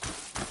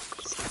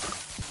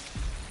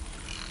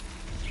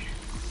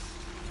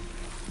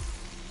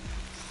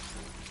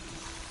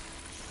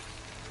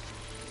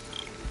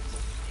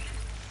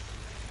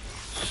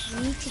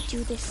 We need to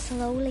do this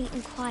slowly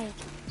and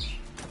quietly.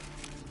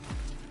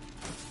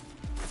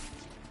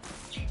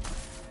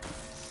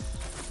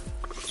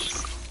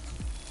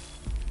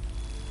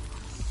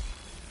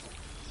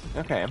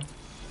 Okay.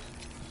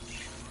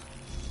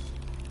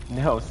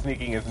 No,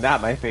 sneaking is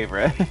not my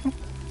favorite.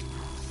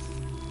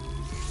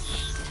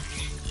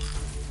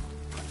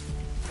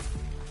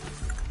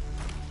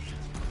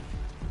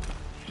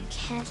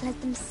 Can't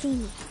let them see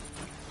me.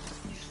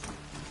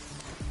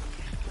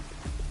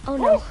 Oh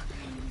no.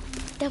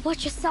 The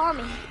Watcher saw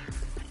me.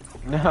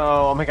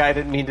 No, oh my god, I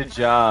didn't mean to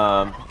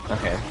jump.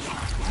 Okay.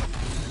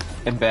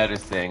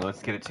 Embarrassing.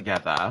 Let's get it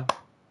together.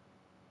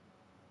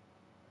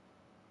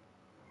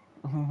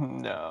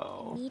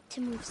 No. I need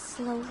to move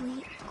slowly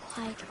and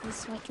quietly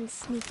so I can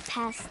sneak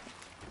past them.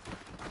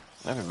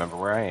 I remember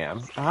where I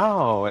am.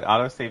 Oh, it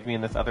auto-saved me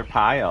in this other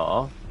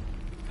pile.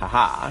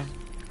 Haha.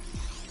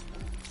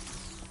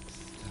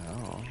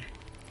 Oh.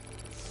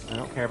 I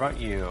don't care about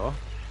you.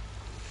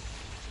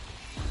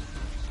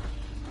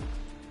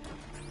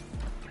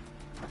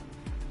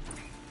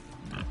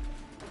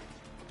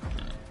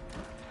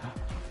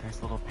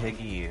 There's little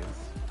piggies.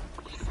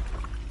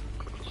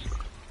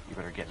 You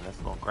better get in this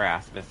little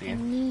grass, Missy. I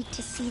need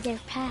to see their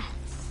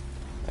paths.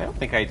 I don't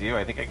think I do.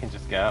 I think I can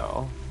just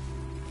go.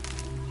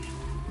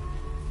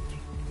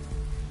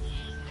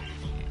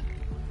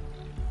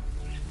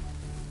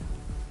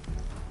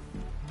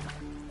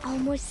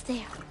 Almost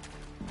there.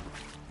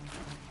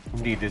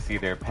 Need to see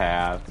their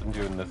paths. I'm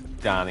doing this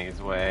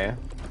Donnie's way.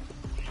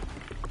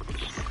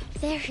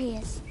 There he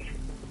is.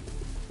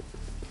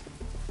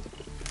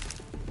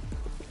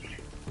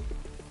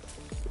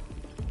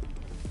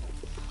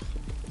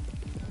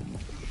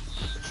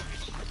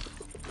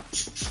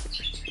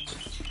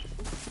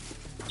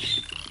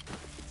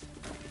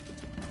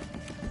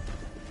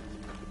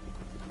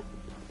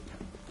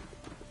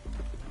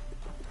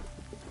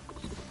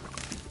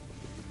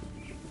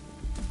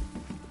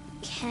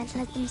 Can't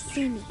let them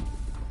see me.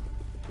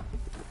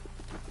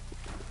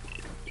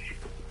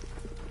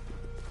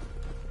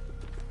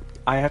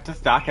 I have to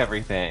stock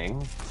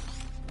everything.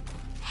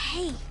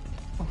 Hey.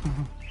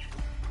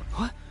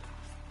 What?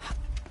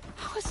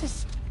 How is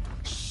this?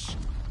 Shh.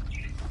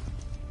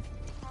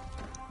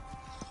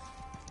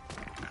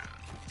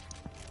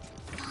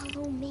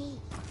 Follow me.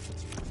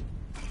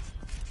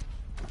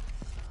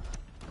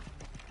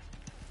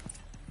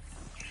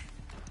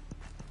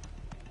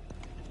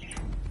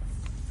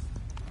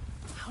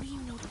 How do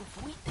you know to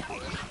avoid them?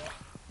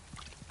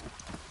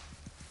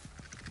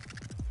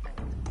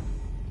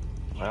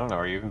 I don't know.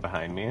 Are you even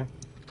behind me?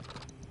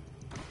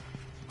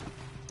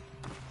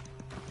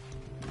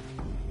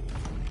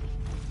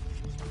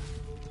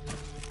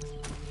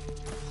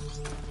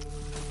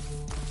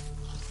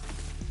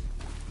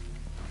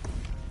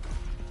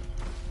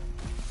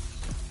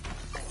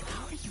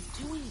 How are you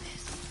doing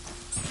this?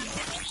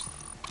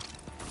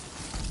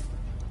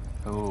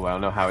 Ooh, I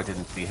don't know how it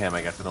didn't see him.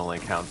 I guess it only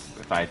counts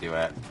if I do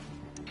it.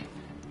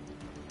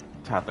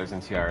 Toddlers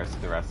and tiaras to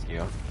the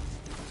rescue.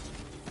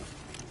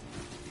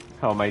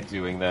 How am I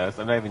doing this?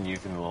 I'm not even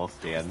using the little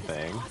stand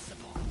thing.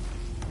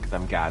 Because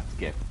I'm God's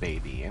gift,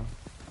 baby.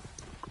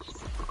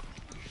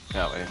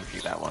 Oh, I didn't see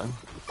that one.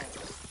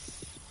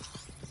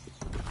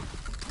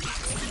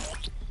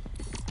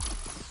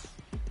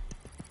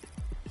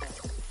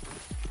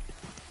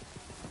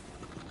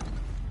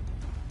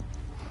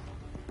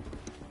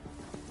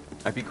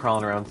 I'd be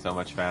crawling around so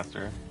much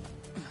faster.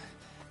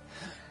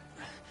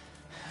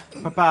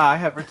 Papa, I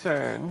have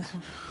returned.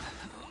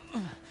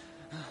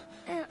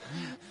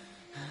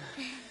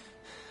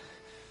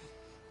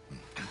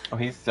 Oh,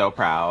 he's so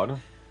proud.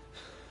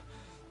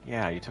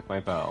 Yeah, you took my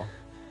bow.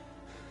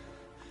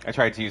 I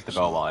tried to use the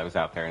bow while I was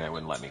out there and it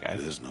wouldn't let me,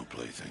 guys. It is no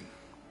plaything.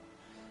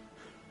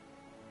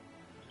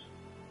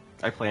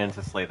 I planned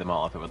to slay them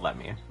all if it would let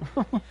me.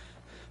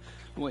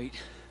 Wait.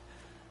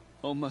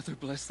 Oh, Mother,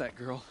 bless that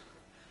girl.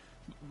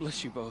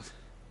 Bless you both.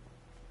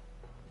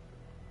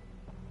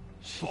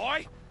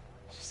 Boy!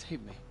 She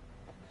saved me.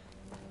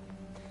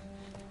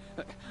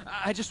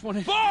 I just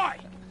wanted... Boy!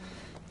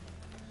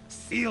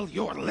 Seal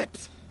your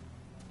lips.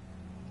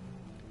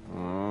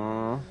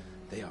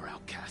 They are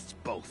outcasts,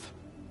 both.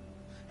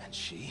 And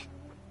she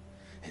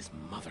is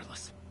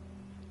motherless.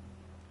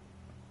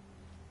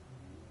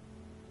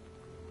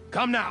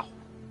 Come now.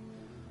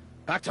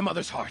 Back to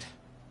Mother's heart.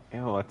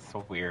 Ew, that's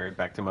so weird.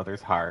 Back to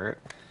Mother's heart.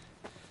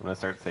 I'm gonna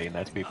start saying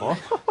that to people.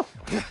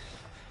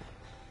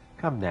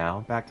 Come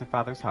now, back to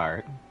Father's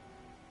heart.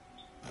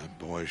 That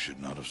boy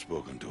should not have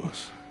spoken to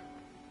us.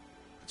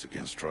 It's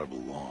against tribal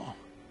law.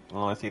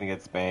 Unless he's gonna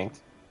get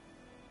spanked.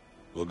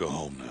 We'll go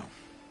home now.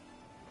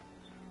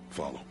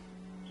 Follow.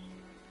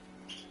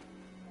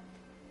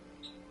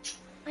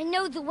 I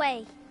know the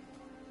way.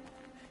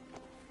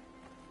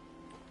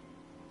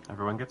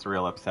 Everyone gets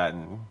real upset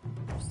in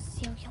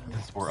Seal your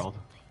lips. this world.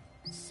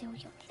 Seal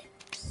your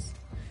lips.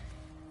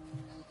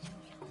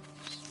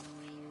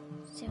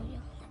 Seal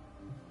your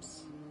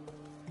lips.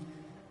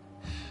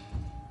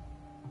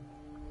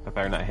 But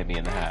better not hit me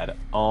in the head.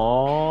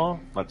 Oh,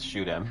 let's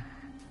shoot him.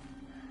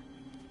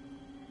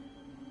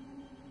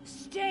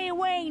 Stay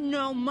away,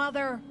 no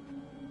mother.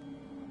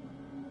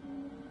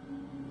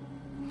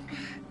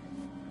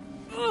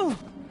 Ugh.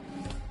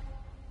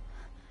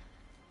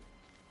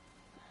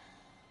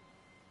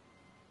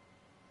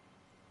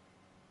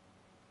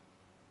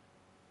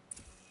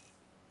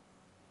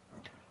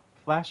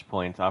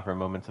 Flashpoints offer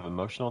moments of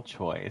emotional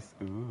choice.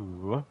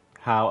 Ooh.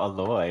 How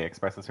Aloy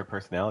expresses her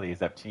personality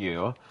is up to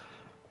you.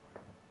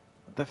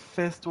 The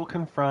fist will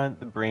confront,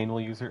 the brain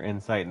will use her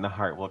insight, and the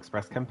heart will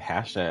express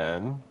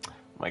compassion. Oh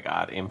my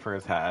god, aim for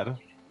his head.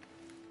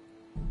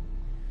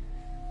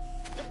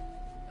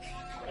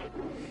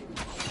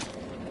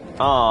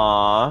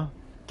 Aww.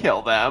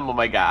 Kill them, oh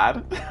my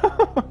god.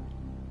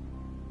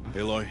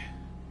 Aloy,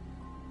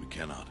 we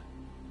cannot.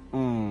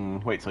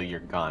 Wait till you're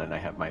gone and I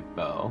have my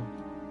bow.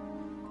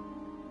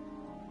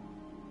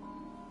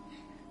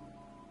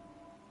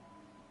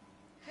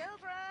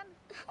 Children,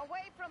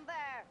 away from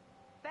there.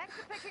 Back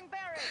to picking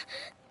berries.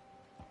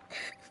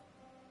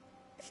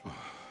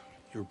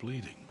 You're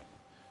bleeding.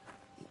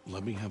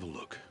 Let me have a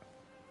look.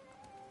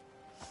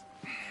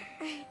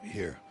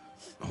 Here,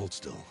 hold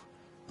still.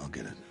 I'll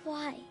get it.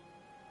 Why?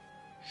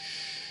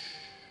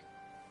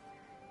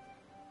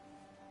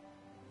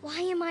 Why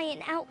am I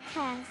an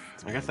outcast?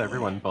 I guess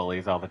everyone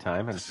bullies all the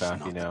time and This is stuff,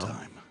 not you know. the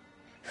time.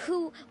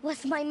 Who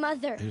was my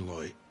mother?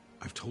 Aloy,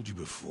 I've told you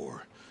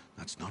before,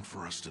 that's not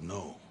for us to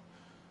know.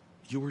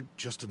 You were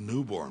just a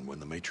newborn when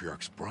the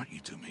matriarchs brought you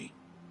to me.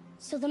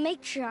 So the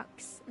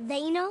matriarchs,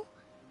 they know?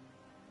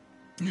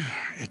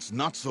 It's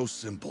not so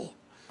simple.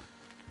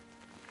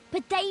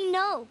 But they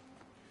know.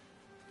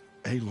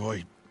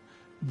 Aloy,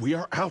 we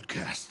are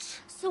outcasts.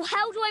 So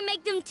how do I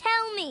make them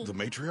tell me? The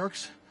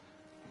matriarchs?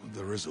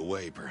 There is a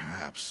way,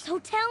 perhaps. So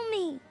tell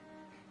me.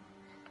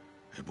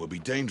 It would be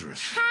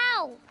dangerous.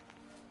 How?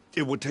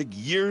 It would take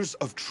years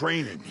of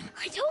training.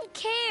 I don't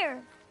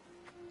care.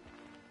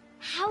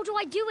 How do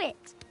I do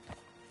it?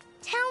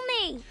 Tell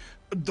me.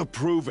 The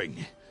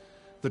proving.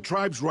 The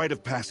tribe's rite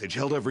of passage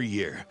held every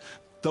year.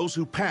 Those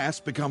who pass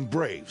become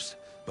braves.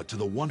 But to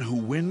the one who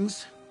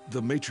wins,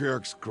 the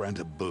matriarchs grant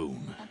a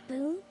boon. A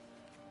boon?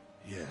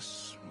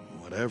 Yes,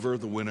 whatever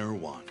the winner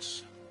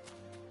wants.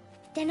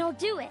 Then I'll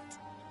do it.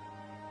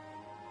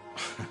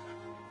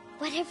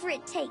 Whatever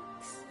it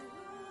takes.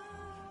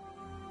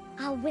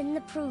 I'll win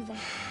the proving.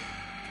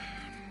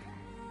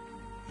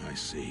 I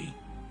see.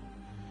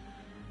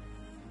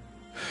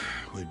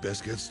 We'd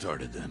best get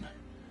started then.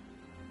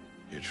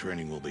 Your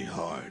training will be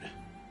hard.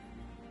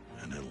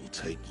 And it'll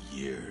take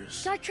years.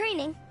 Start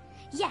training?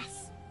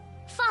 Yes.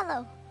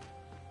 Follow.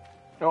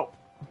 Oh.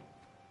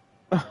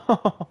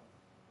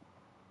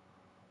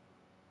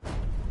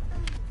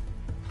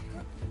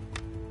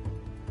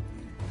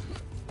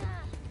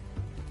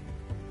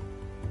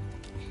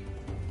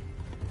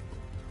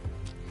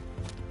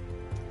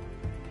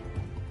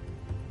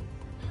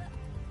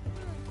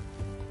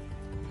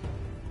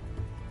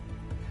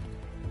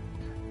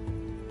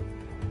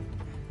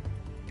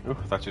 Ooh,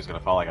 I thought she was gonna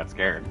fall. I got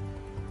scared.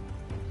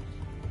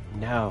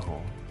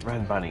 No.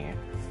 Run, bunny.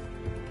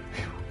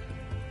 Phew.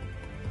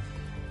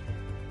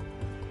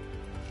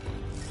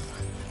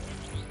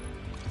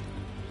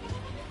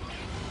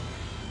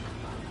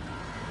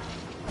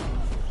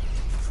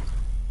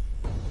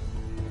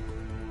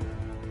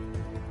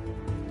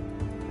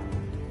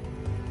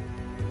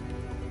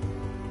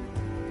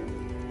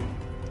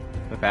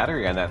 The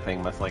battery on that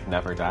thing must, like,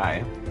 never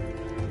die.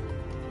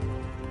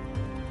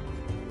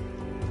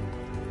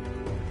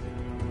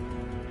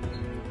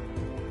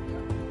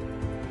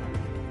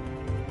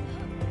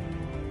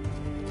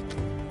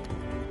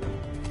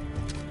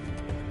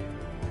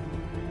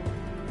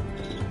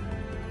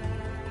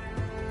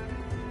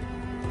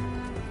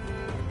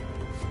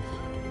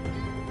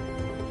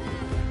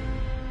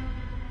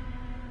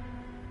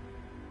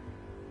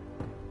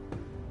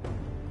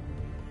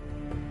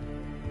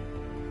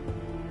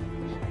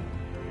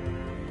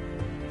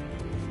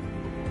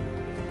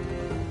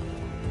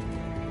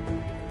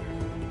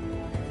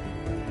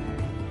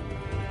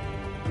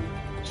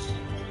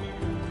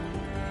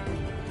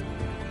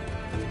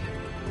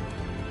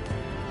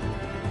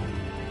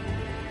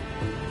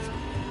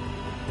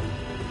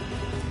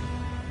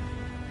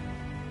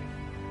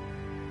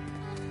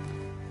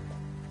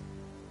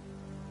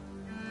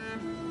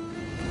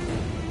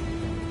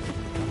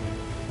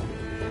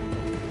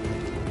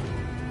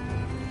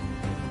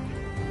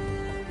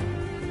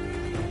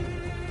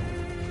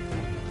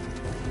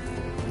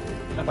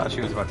 Thought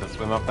she was about to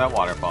swim up that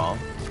waterfall.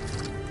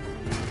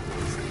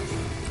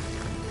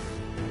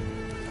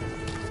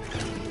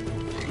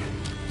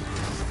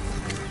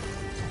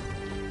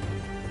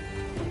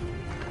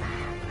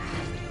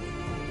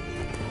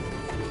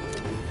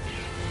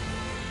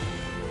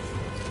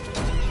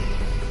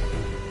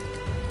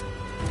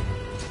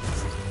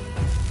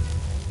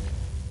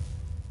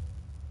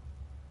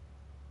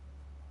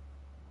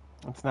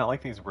 It's not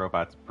like these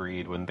robots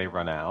breed when they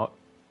run out.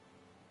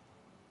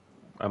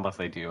 Unless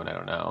they do, and I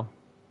don't know.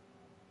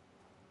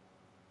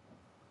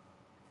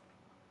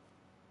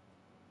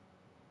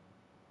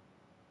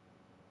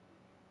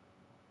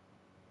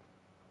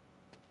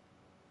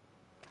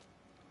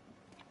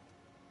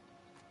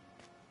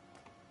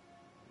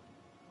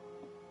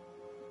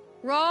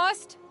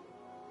 Rost?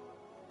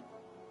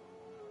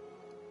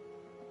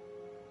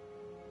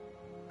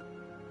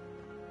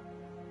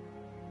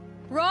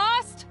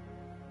 Rost?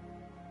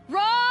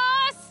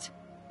 Rost?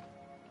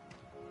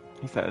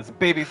 He says,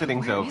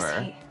 babysitting's Where is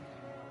over. he?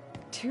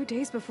 2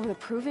 days before the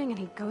proving and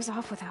he goes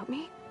off without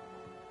me?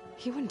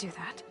 He wouldn't do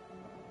that.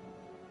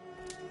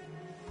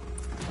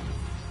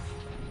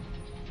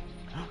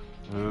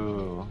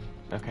 Ooh,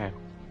 okay.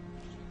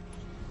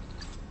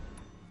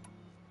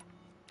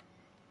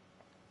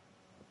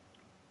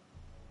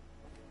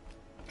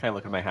 Can I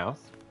look at my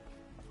house?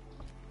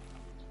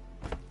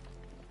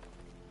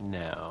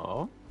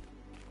 No.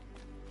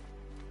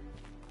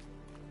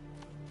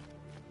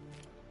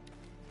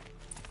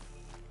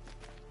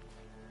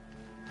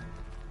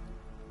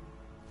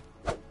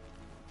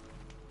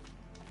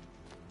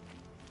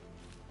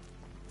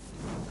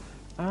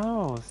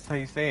 Oh, that's how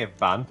you say it.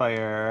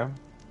 Bonfire.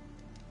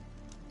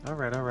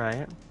 Alright,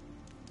 alright.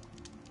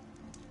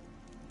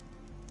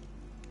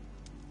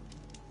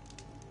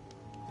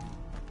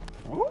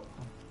 Whoop.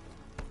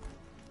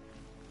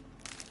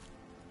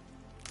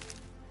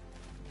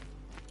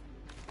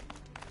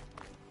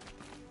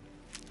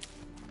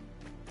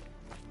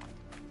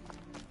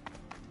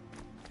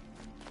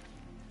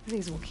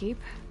 These will keep.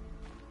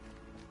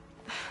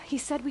 He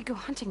said we'd go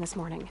hunting this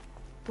morning.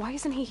 Why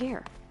isn't he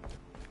here?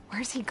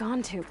 Where's he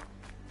gone to?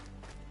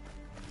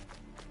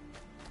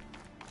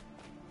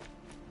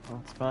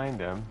 Let's find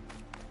him.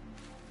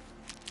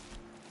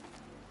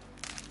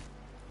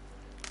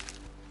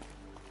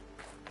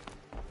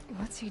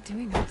 What's he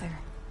doing up there?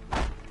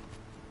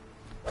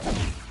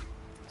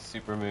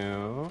 Super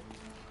move.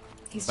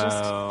 He's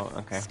Bow. just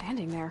Okay.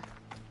 standing there.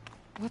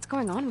 What's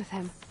going on with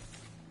him?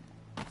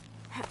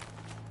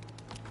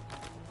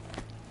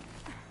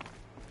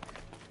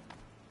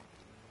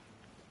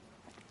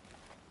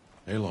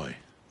 Aloy,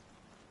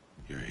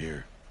 you're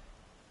here.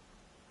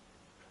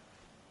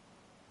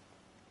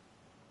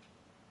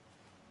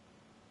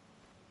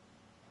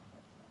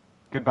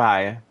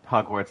 Goodbye,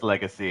 Hogwarts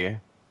Legacy.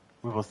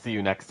 We will see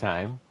you next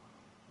time.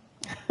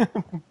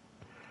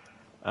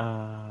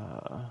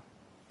 I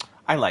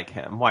like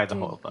him. Why the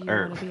Do whole... you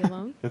want to be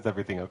alone? Is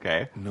everything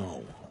okay?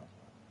 No.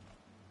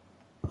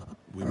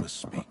 We must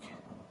speak.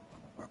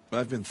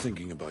 I've been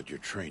thinking about your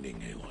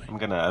training, Aloy. I'm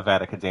gonna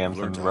Avada Kedavra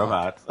Learn some to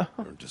robots. hunt,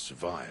 learn to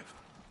survive.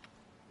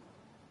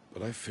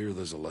 But I fear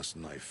there's a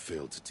lesson I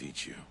failed to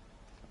teach you.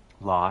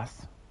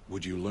 Loss.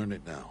 Would you learn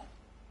it now?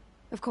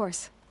 Of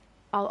course.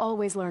 I'll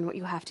always learn what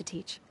you have to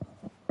teach.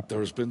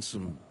 There has been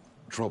some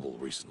trouble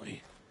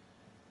recently.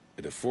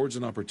 It affords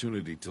an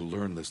opportunity to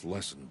learn this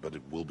lesson, but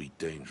it will be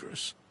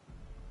dangerous.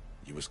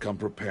 You must come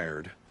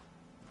prepared,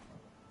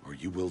 or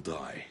you will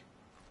die.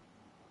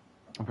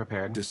 I'm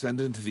prepared. Descend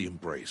into the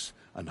Embrace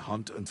and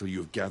hunt until you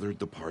have gathered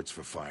the parts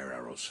for fire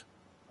arrows.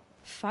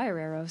 Fire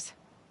arrows?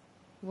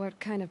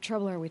 What kind of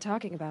trouble are we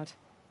talking about?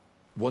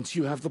 Once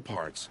you have the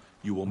parts,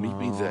 you will meet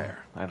me there.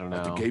 I don't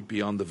at the know. gate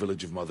beyond the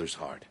village of Mother's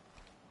Heart.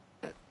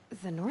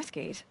 The North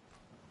Gate?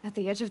 At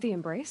the edge of the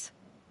Embrace?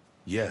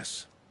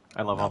 Yes.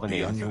 I love Now all the be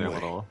names on for your their way.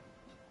 little...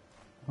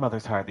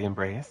 Mother's Heart, the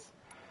Embrace.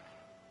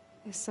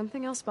 Is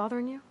something else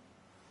bothering you?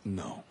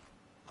 No,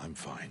 I'm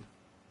fine.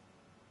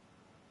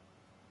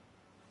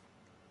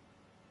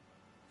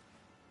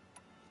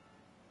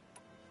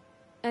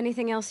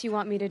 Anything else you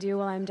want me to do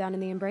while I'm down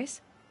in the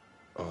Embrace?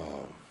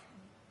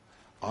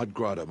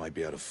 Oddgrada might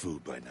be out of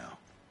food by now.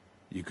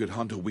 You could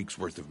hunt a week's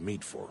worth of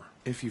meat for her,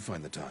 if you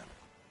find the time.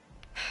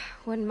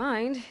 Wouldn't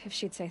mind if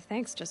she'd say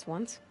thanks just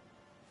once.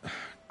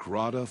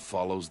 Grada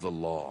follows the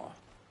law.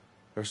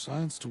 Her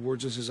science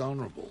towards us is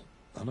honorable,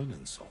 not an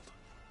insult.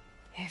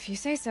 If you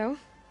say so.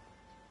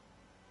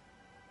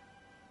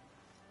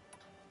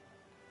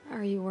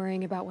 Are you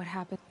worrying about what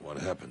happened? What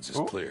happens is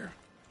clear.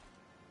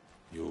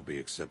 You will be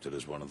accepted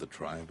as one of the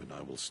tribe, and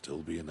I will still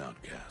be an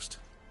outcast.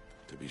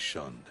 To be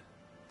shunned.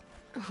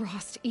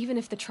 Rost, even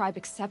if the tribe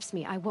accepts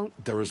me, I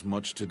won't... There is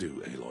much to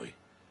do, Aloy.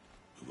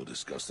 We will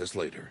discuss this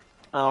later.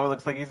 Oh, it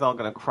looks like he's all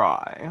gonna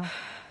cry.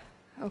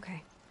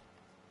 Okay.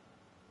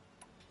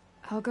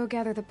 I'll go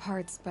gather the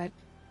parts, but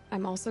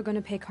I'm also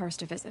gonna pay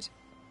Karst a visit.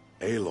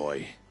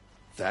 Aloy,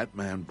 that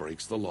man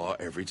breaks the law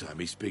every time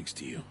he speaks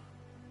to you.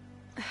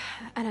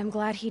 And I'm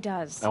glad he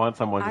does. I want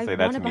someone to say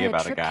that to me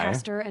about a guy. I want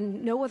to buy a tripcaster,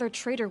 and no other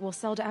trader will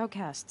sell to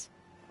outcasts.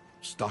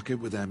 Stock it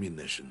with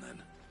ammunition,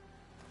 then.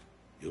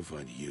 You'll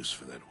find use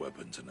for that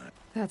weapon tonight.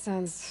 That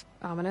sounds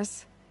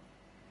ominous.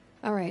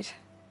 All right.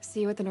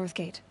 See you at the North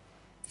Gate.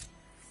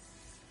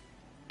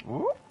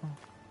 Ooh.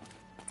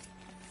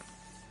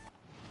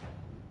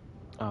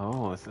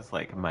 Oh, this is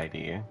like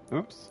mighty.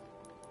 Oops.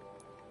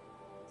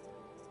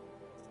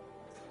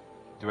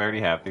 Do I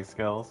already have these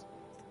skills?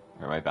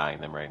 Or am I buying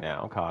them right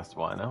now? Cost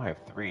 1. Oh, I have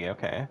 3.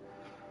 Okay.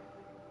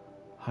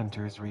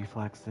 Hunter's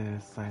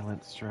reflexes,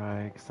 silent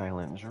strike,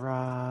 silent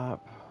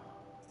drop.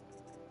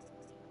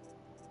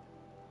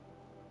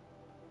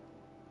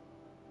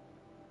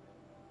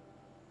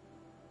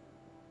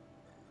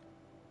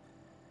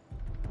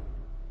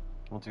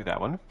 We'll do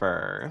that one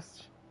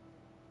first.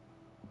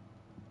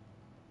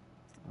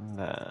 And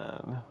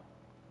then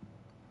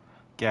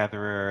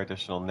Gatherer,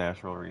 additional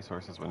natural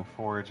resources when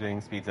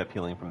foraging, speeds up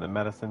healing from the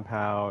medicine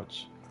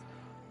pouch.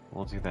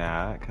 We'll do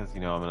that, because,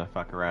 you know, I'm going to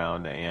fuck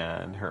around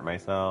and hurt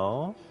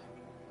myself.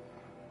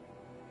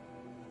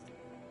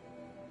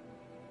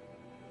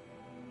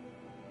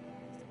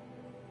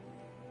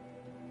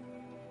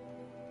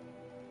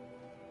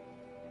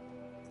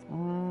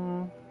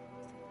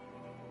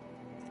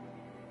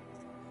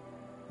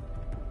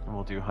 And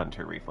we'll do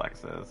Hunter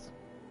reflexes.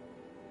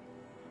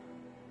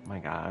 My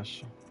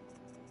gosh.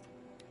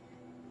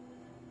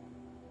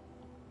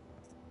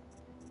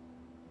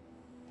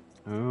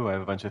 Ooh, I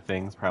have a bunch of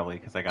things probably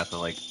because I got the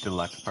like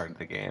deluxe part of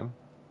the game.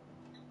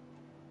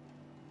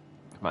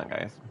 Come on,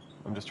 guys.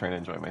 I'm just trying to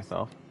enjoy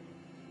myself.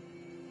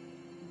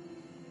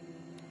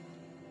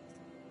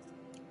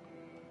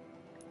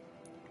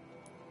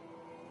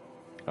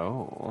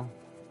 Oh.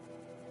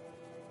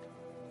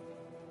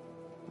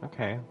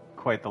 Okay,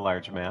 quite the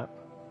large map.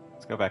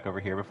 Let's go back over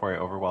here before I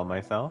overwhelm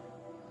myself.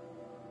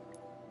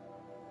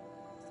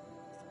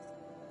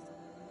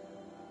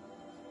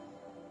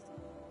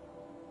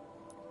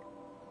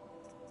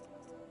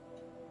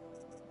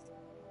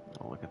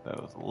 I'll look at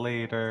those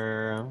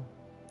later.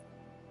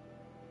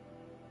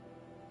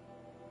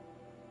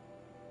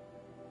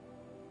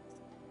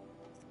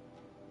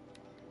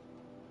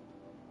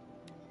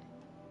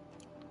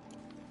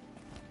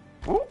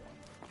 Ooh.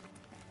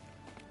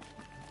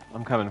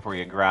 I'm coming for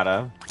you,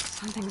 Grata.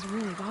 Something's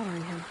really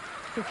bothering him.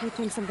 If he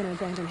thinks I'm gonna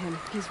abandon him,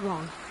 he's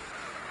wrong.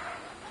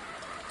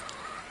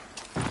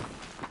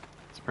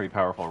 It's a pretty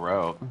powerful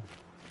rope.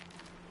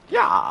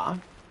 Yeah.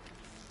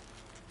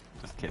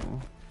 Just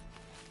kidding.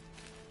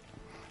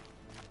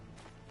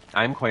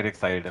 I'm quite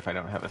excited if I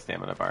don't have a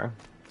stamina bar.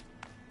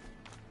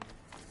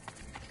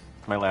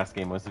 My last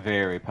game was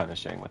very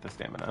punishing with the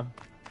stamina.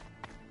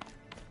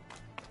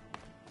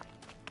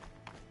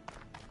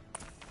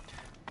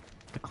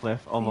 The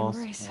cliff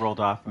almost rolled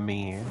off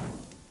me.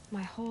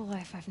 My whole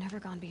life, I've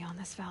never gone beyond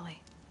this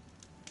valley.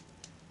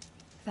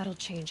 That'll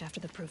change after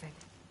the proving.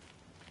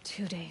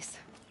 2 days.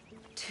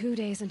 2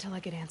 days until I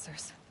get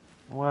answers.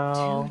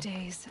 Well... 2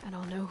 days, and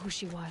I'll know who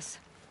she was.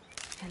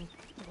 And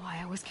why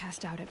I was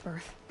cast out at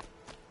birth.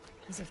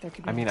 As if there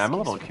could be I mean, an I'm a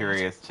excuse little for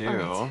curious, that. too.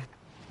 All right.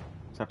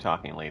 Stop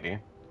talking, lady.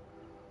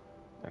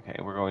 Okay,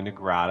 we're going to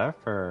Grata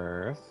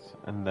first,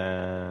 and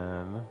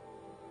then...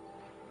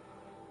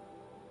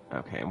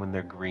 Okay, when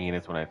they're green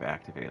is when I've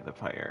activated the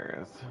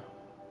fires.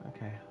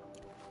 Okay.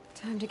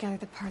 Time to gather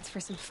the parts for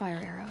some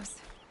fire arrows.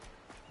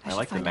 I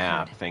like the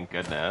map, thank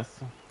goodness.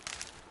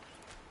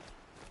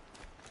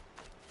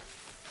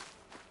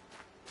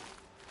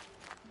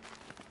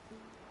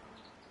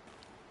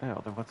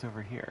 Oh, then what's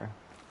over here?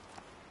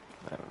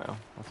 I don't know.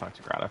 We'll talk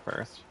to Grata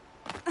first.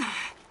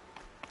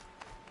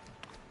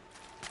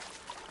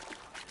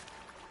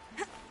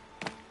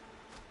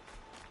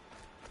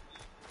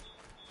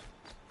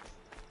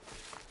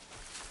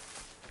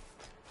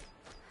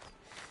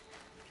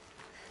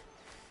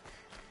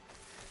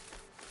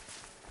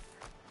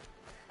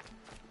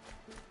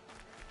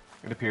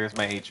 It appears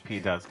my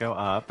HP does go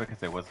up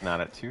because it was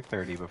not at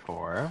 230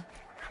 before.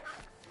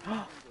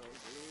 Oh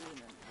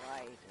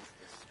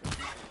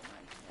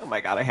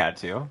my god, I had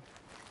to.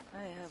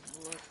 I have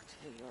looked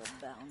for your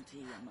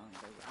bounty among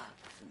the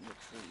rocks and the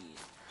trees,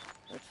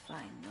 but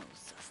find no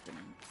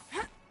sustenance.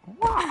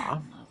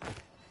 Wow. Mother,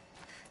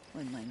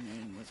 when my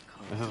name was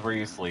called, This is where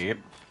you sleep.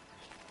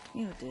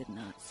 You did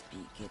not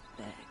speak it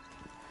back.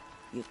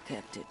 You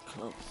kept it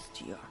close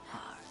to your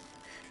heart.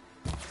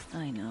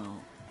 I know.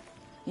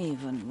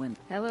 Even when...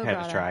 Hello,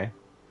 had to try.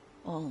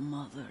 Oh,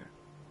 Mother,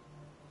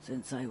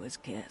 since I was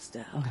cast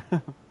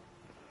out,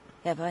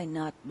 have I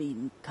not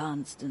been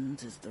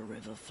constant as the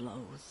river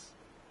flows?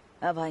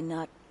 Have I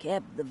not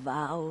kept the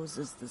vows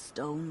as the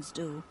stones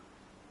do?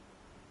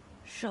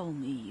 Show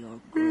me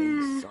your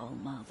grace, All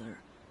Mother,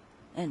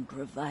 and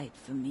provide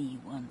for me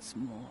once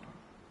more.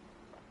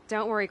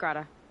 Don't worry,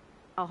 Grata.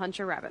 I'll hunt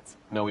your rabbits.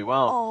 No, we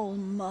won't. All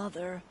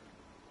Mother,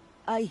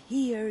 I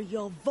hear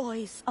your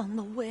voice on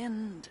the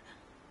wind.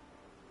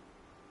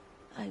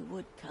 I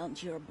would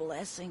count your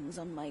blessings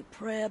on my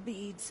prayer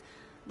beads,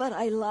 but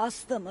I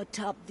lost them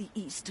atop the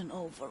eastern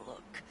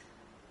overlook.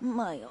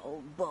 My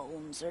old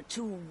bones are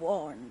too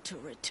worn to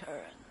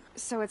return.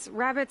 So it's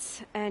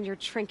rabbits and your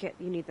trinket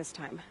you need this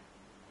time.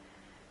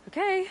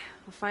 Okay,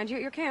 I'll find you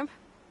at your camp.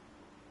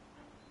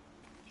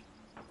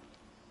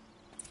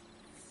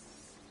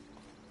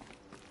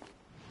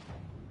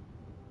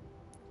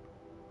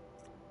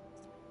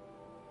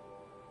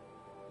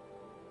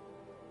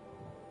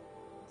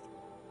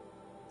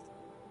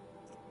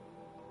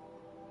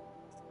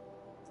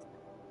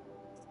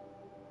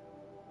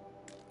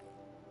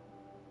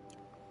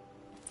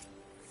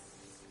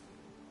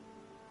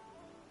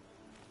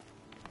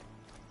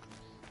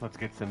 Let's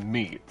get some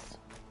meat.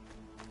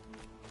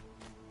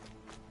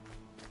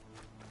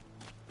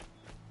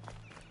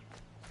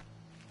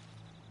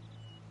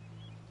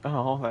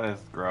 Oh, that is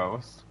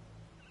gross.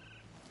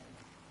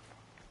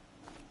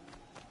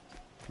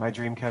 My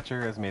dream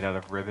catcher is made out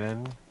of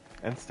ribbon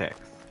and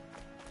sticks.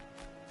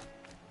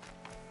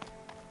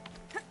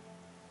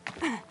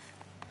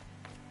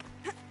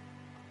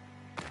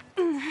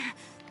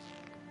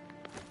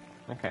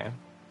 Okay.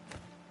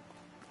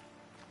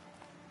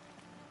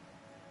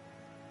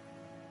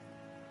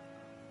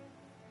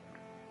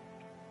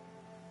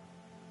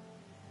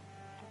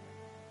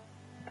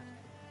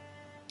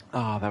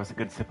 Oh, that was a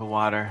good sip of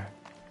water.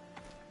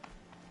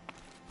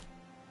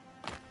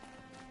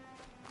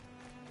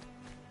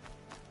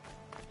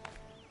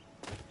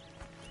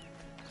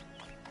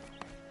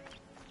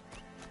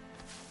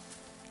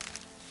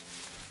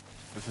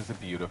 This is a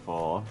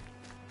beautiful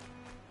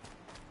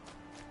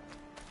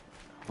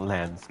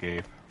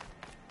landscape.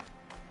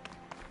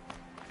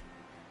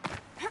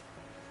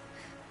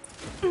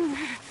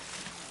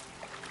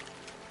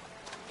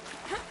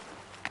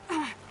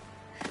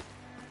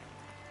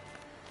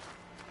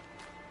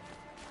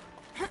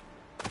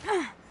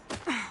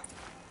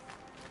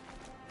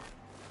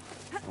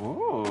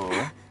 Ooh.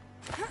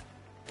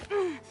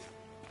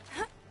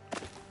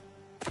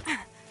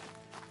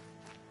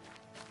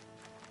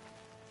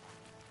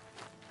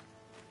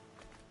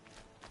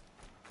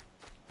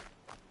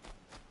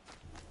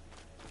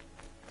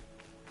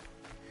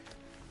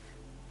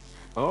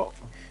 Oh.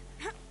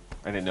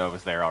 I didn't know it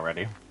was there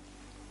already.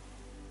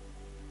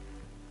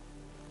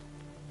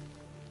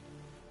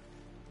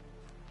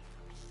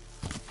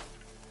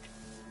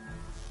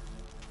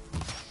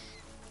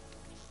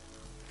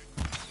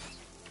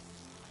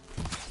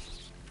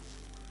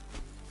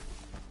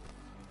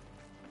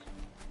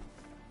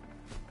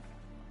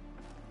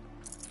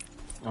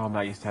 Oh, I'm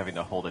not used to having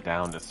to hold it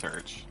down to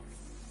search.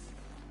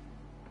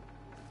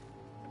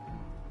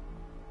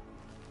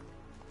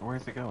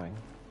 Where's it going?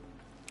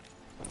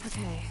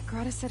 Okay,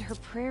 Grata said her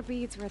prayer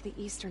beads were at the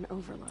eastern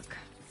overlook.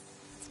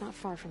 It's not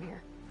far from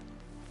here.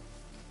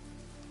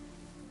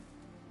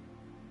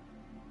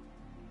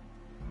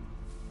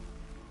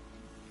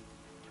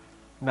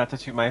 Not to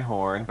toot my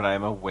horn, but I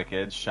am a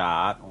wicked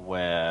shot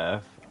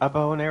with a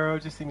bow and arrow.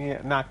 Did you see me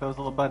knock those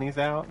little bunnies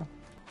out?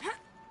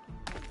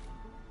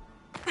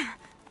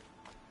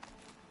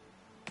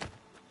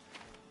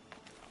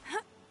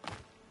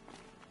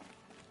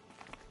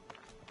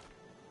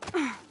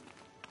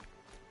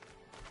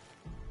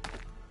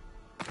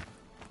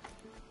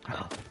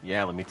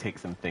 Yeah, let me take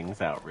some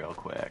things out real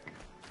quick.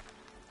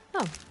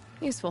 Oh,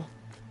 useful.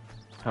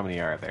 How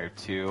many are there?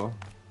 2?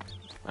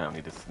 I don't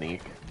need to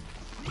sneak.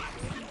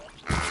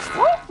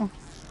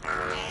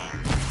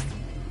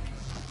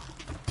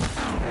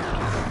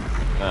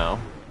 Oh.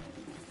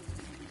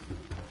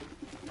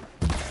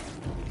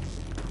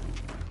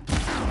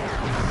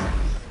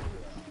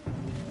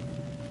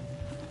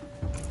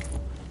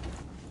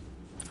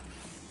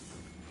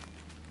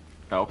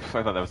 Oh,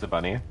 I thought that was a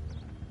bunny.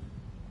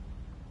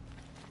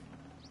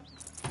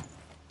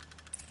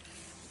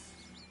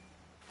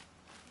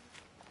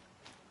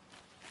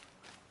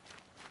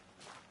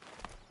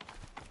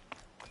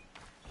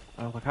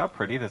 Oh, look how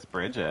pretty this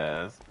bridge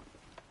is.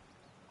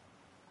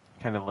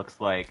 Kind of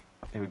looks like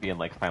it would be in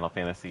like Final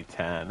Fantasy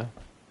X.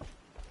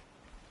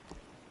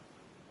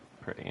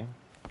 Pretty.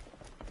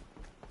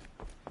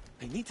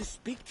 I need to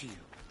speak to you.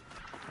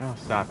 Oh,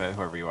 stop it,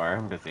 whoever you are.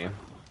 I'm busy.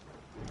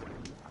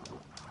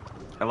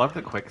 I love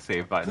the quick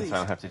save button, so I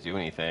don't have to do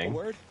anything. A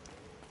word?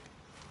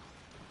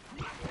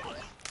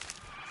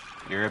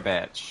 You're a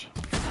bitch.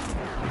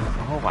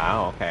 Oh,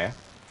 wow, okay.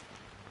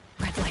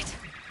 Red light.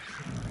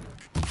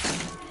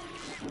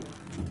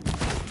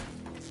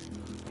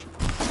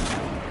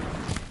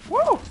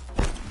 Woo!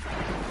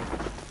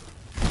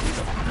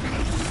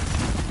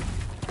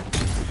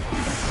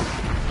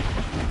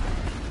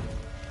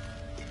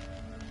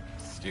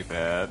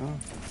 Stupid.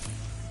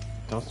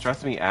 Don't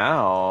stress me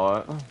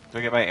out. Do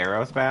I get my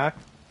arrows back?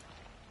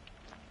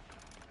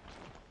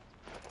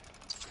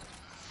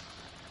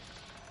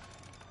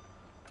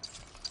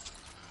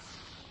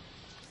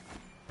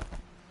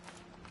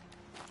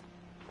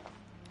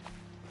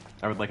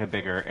 I would like a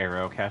bigger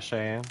arrow cache.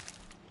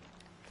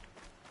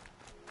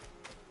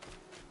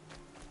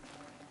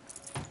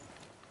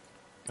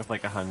 Of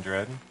like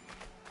 100.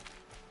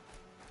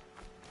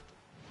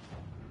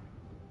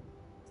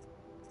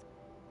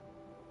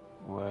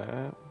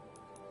 What?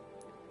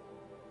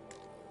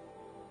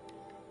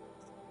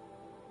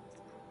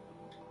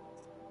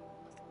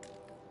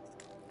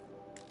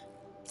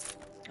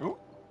 Ooh.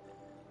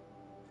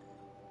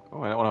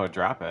 Oh, I don't want to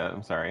drop it.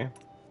 I'm sorry.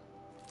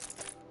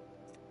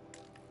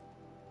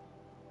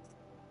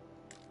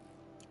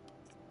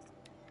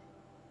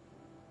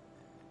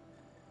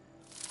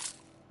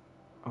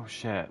 Oh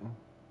shit.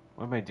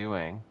 What am I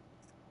doing?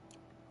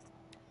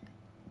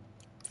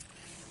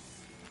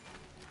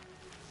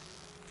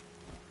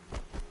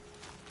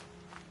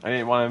 I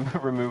didn't want to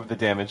remove the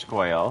damage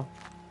coil.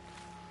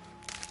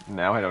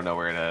 Now I don't know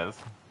where it is.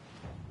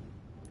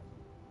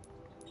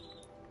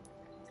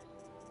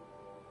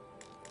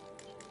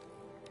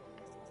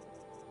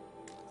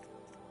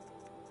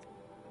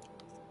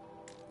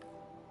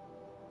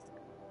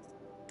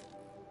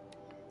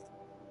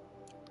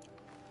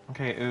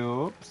 Okay,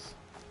 oops.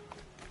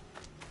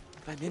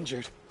 I'm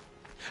injured.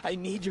 I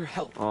need your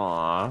help.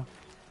 Aww.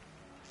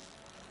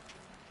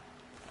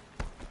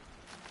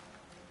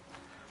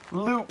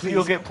 Loop, Please,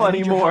 you'll get I plenty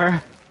need your more.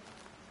 help.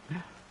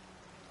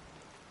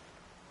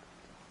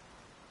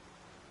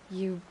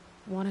 You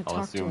want to I'll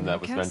talk to assume an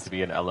that was meant outcast? to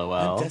be an LOL.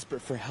 I'm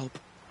desperate for help.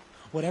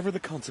 Whatever the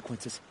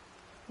consequences.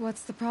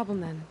 What's the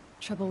problem then?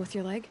 Trouble with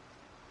your leg?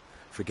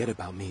 Forget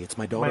about me. It's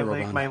my daughter,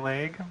 Arana. My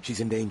leg.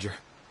 She's in danger.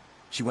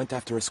 She went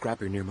after a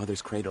scrapper near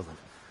Mother's cradle, and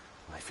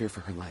I fear for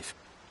her life.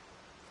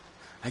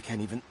 I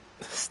can't even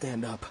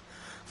stand up,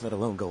 let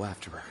alone go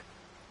after her.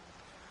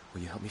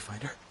 Will you help me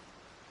find her?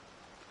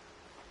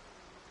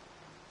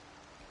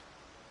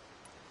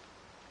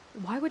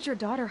 Why would your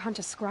daughter hunt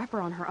a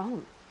scrapper on her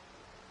own?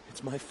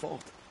 It's my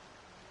fault.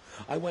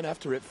 I went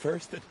after it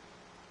first, and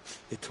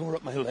it tore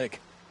up my leg.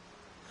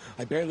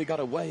 I barely got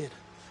away, and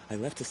I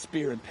left a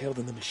spear impaled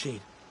in the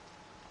machine.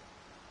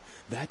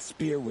 That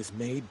spear was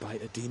made by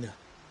Adina,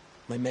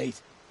 my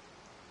mate,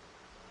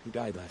 who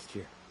died last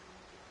year.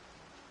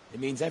 It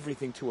means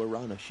everything to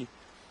Arana.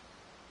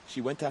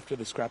 She went after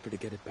the scrapper to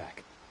get it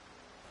back.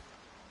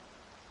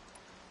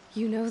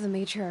 You know the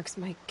matriarchs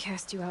might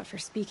cast you out for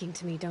speaking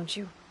to me, don't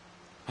you?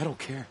 I don't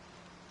care.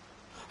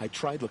 I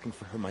tried looking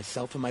for her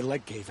myself, and my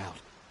leg gave out.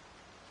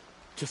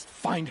 Just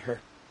find her.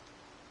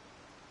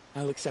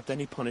 I'll accept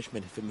any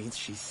punishment if it means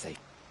she's safe.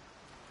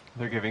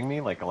 They're giving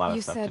me, like, a lot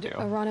of stuff to do. You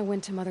said Arana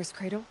went to Mother's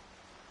cradle?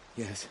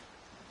 Yes.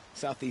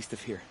 Southeast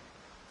of here.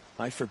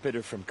 I forbid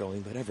her from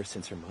going, but ever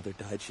since her mother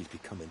died, she's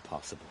become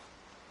impossible.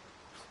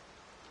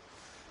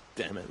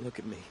 Damn it, look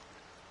at me.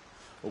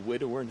 A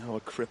widower, now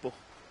a cripple.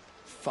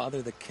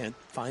 Father that can't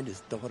find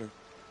his daughter.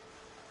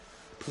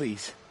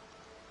 Please,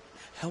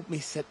 help me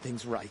set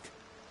things right.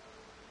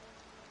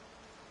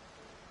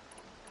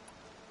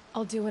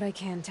 I'll do what I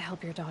can to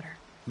help your daughter.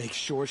 Make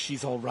sure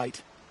she's all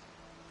right.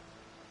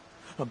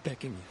 I'm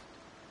begging you.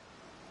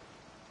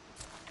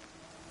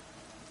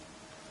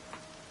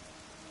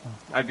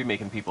 I'd be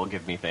making people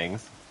give me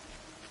things.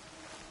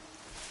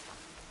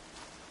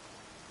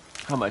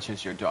 How much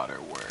is your daughter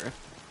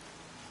worth?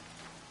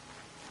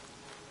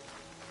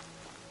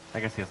 I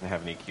guess he doesn't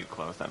have any cute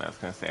clothes on. I was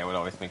going to say I would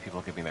always make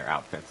people give me their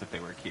outfits if they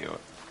were cute.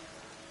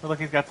 But look,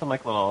 he's got some,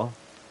 like, little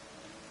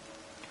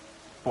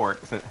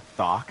forks.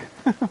 Thok.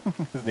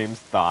 His name's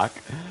Thok.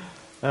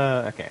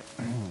 Okay.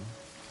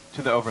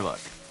 To the Overlook.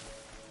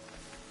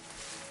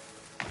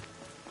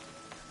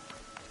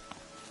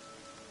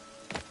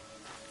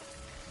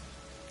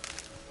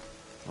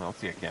 I don't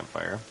see a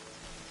campfire.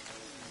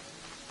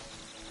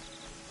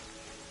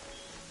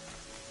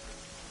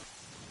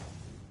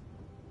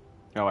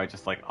 Oh, I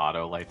just, like,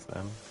 auto lights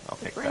them. I'll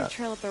take The brave that.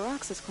 trail up the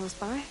rocks is close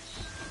by.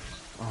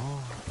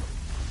 Oh.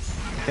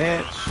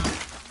 Bitch.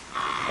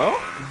 Oh.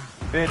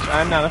 Bitch,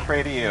 I'm not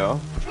afraid of you.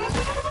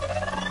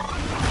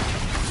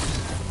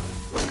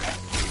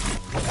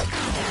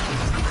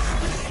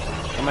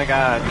 Oh my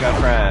god, you got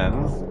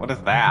friends. What is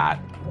that?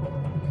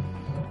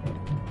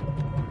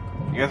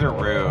 You guys are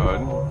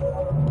rude.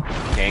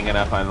 Ganging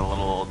up on the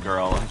little old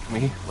girl.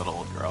 Me? Little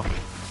old girl.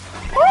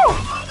 Woo!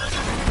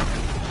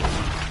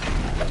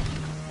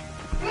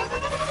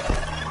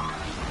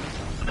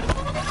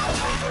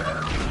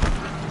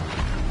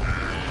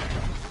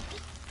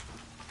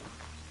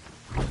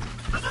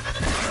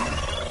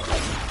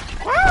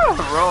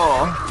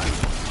 Roll.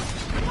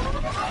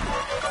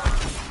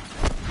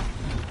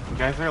 You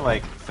guys are,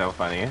 like, so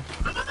funny.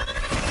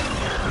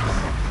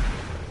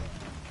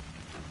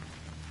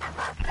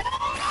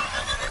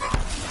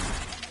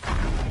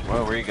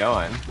 Whoa, where are you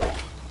going?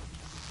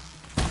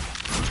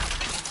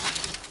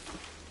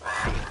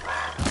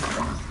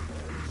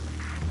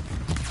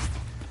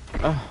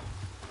 Oh.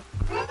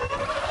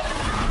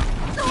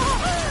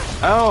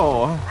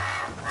 Oh.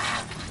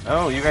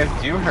 Oh, you guys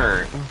do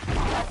hurt.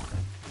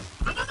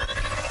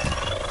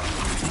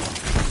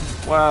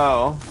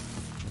 Whoa.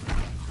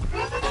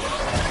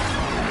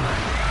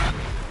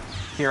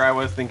 Here I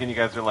was thinking you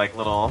guys are like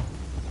little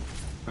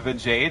the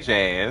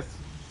JJs.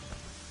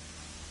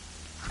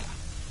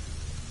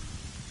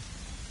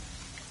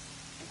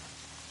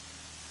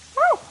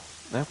 Woo!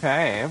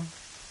 Okay.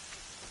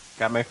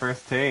 Got my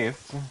first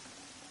taste. I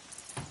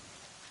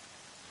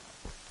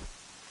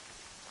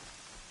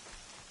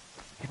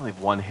can't believe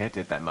one hit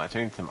did that much.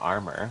 I need some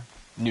armor.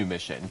 New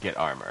mission, get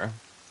armor.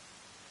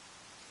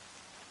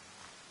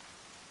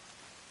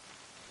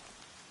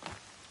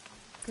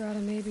 Grata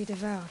may be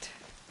devout,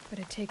 but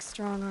it takes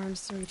strong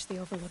arms to reach the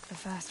Overlook the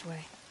fast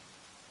way.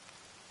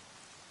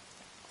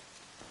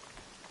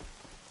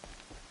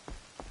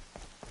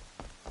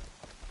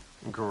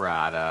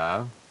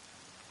 Grata.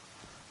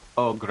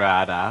 Oh,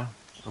 Grata.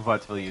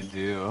 What will you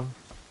do?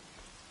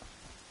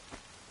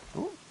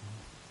 Ooh.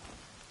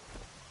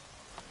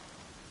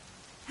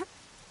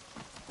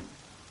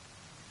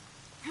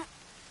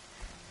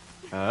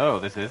 Oh,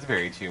 this is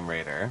very Tomb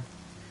Raider.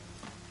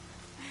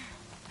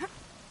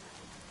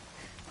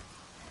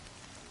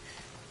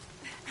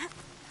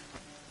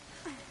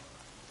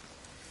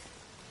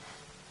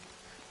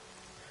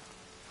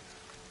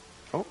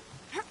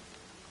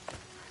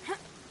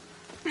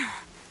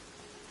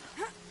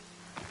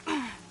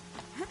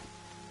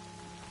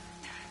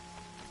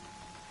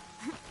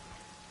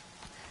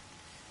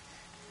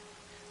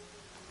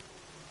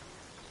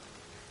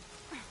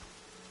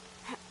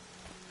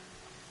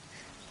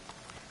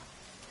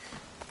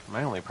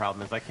 My only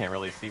problem is I can't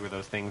really see where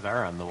those things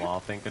are on the wall.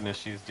 Thank goodness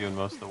she's doing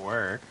most of the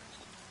work.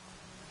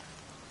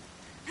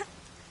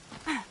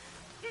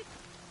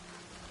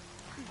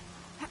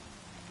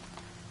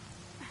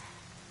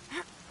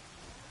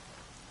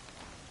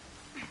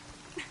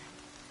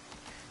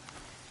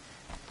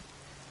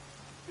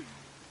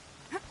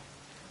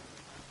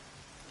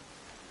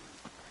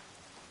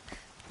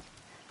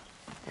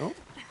 Oh.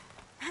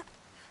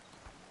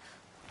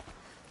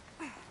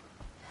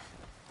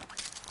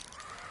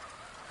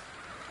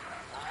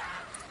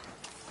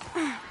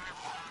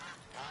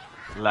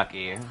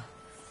 Lucky.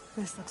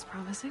 This looks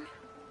promising.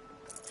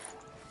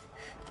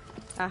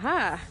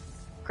 Aha!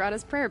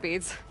 Grata's prayer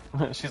beads.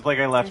 She's like,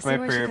 I left my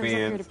prayer up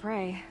here beads to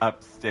pray.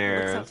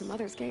 upstairs Looks out to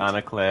Mother's Gate. on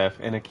a cliff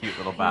in a cute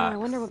little You box. know,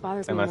 I wonder what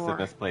bothers I me must more. have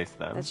misplaced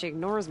them. That she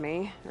ignores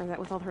me, or that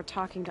with all her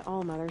talking to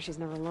All Mother, she's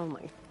never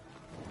lonely.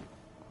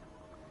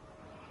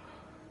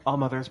 All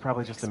Mother's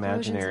probably just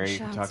Explosions and imaginary. You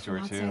can talk shouts to her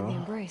from outside too. the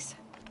embrace.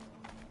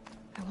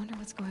 I wonder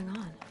what's going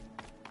on.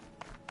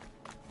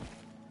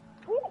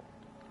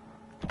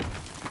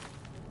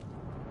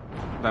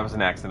 That was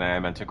an accident. I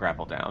meant to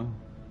grapple down.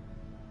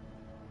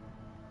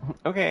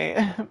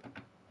 Okay.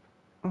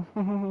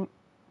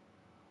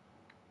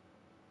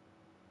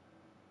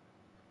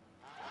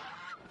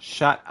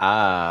 Shut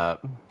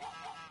up.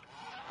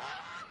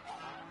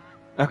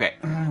 Okay.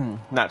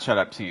 Not shut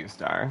up to you,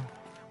 Star.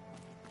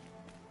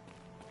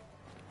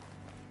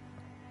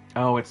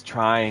 Oh, it's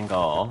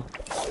triangle.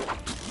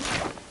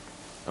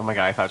 Oh my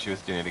god, I thought she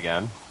was doing it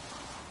again.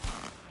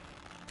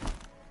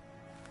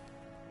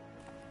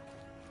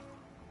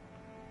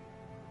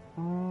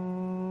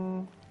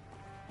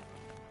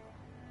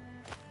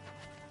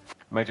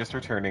 Am I just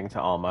returning to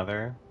All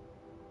Mother?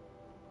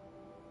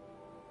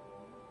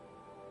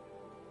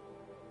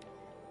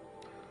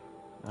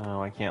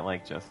 Oh, I can't,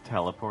 like, just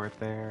teleport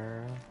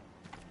there.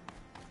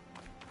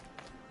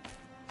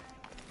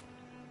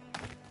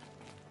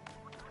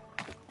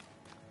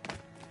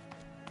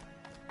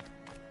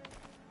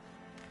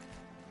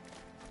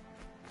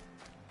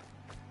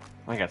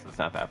 I guess it's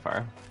not that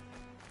far.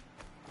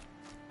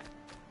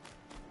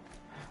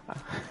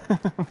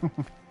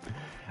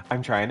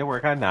 I'm trying to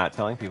work on not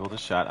telling people to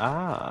shut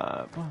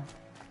up.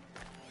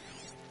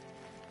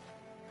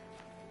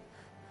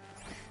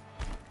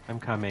 I'm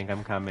coming,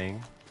 I'm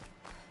coming.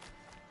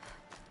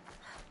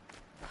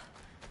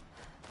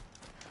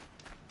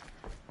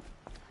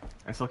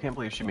 I still can't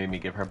believe she made me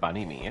give her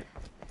bunny meat.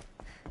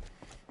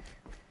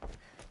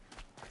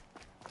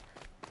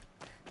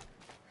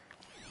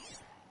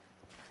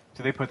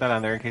 Do they put that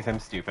on there in case I'm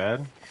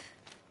stupid?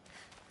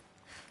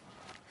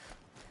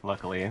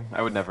 Luckily,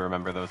 I would never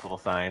remember those little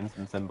signs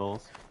and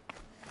symbols.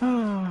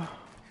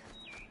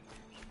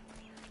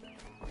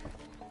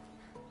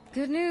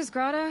 Good news,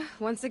 Grata.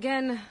 Once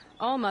again,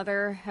 All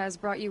Mother has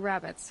brought you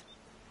rabbits.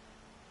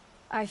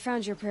 I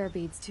found your prayer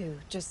beads too.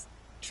 Just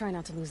try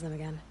not to lose them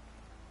again.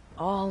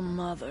 All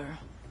Mother.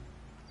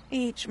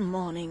 Each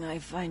morning I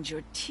find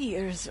your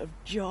tears of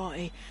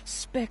joy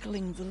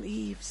speckling the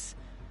leaves.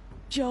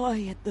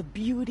 Joy at the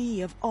beauty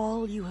of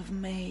all you have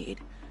made.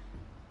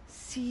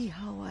 See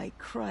how I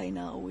cry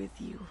now with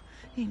you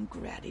in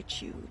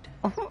gratitude.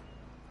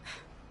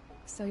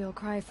 So you'll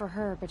cry for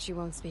her, but you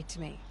won't speak to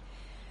me.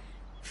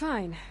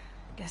 Fine.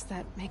 Guess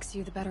that makes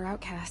you the better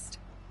outcast.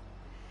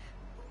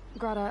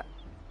 Grata,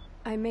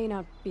 I may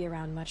not be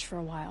around much for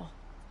a while.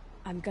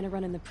 I'm gonna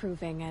run in the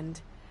proving,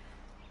 and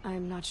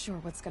I'm not sure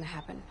what's gonna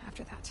happen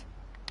after that.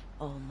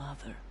 All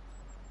Mother,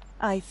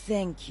 I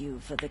thank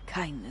you for the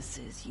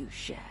kindnesses you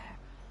share.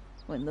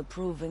 When the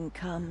proving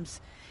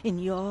comes, in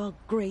your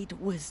great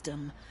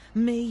wisdom,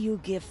 may you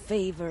give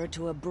favor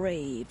to a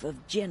brave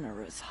of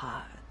generous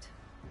heart.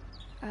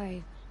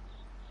 I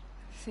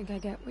think I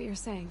get what you're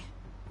saying.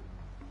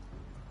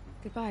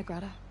 Goodbye,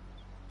 Grata.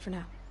 For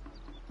now.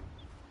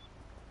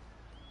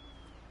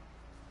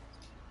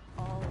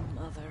 All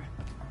Mother,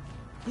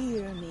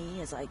 hear me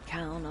as I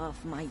count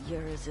off my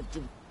years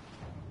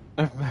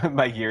of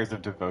My years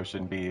of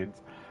devotion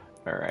beads.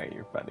 Alright,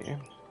 you're funny.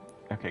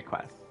 Okay,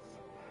 quests.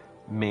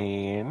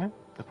 Main,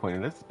 the point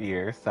of the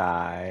spear,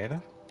 side.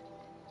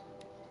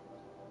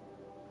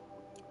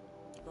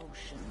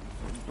 devotion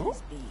from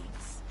these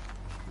beads.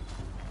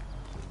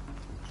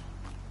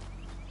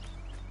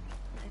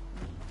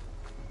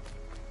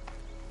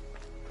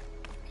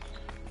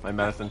 My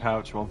medicine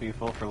pouch won't be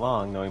full for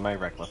long, knowing my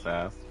reckless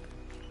ass.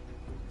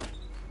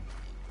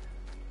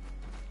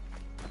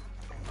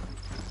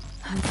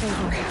 Hunt's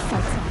over. Fight's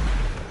on.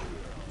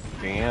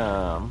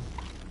 Damn.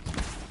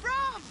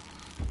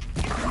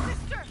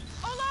 Sister!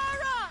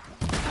 Alara!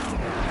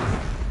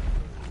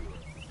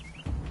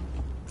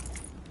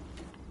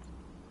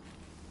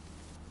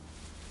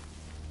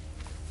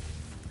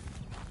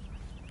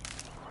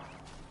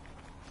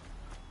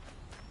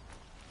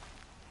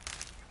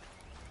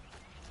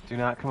 Do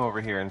not come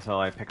over here until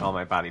I pick all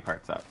my body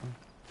parts up.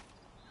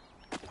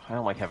 I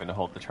don't like having to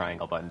hold the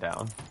triangle button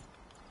down.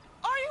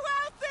 Are you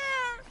out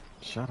there?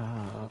 Shut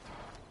up.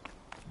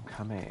 I'm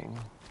coming.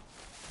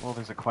 Well,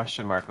 there's a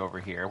question mark over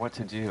here. What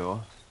to do?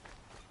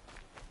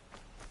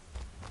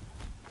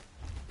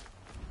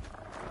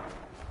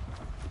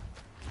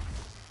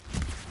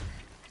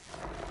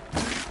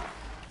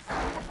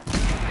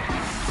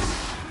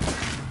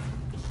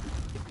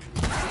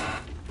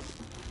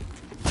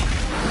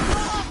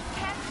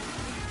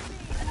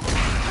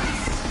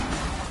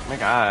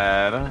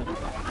 god.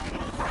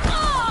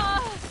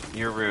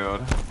 You're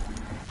rude.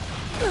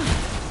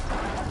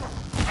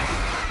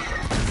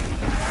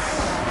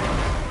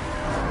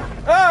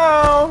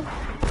 Oh!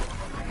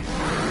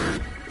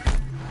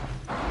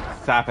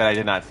 Stop it, I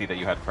did not see that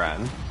you had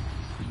friends.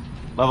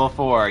 Level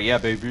 4, yeah,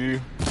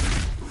 baby.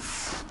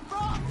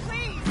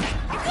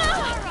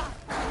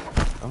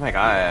 Oh my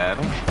god.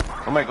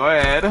 Oh my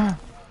god.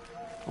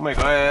 Oh my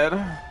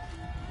god.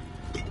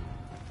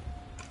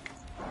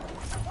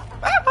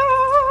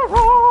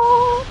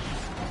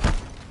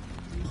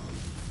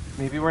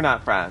 Maybe we're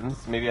not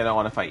friends. Maybe I don't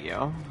want to fight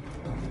you.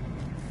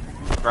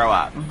 Grow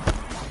up.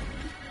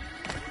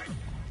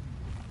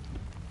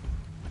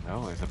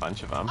 Oh, there's a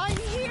bunch of them. I'm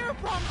here,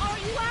 Brom. Are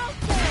you out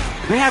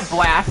there? They have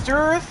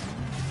blasters?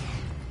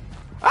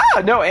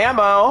 Ah, no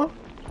ammo.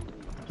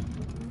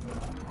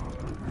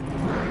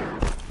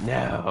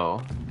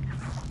 No.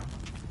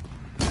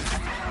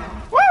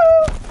 Woo!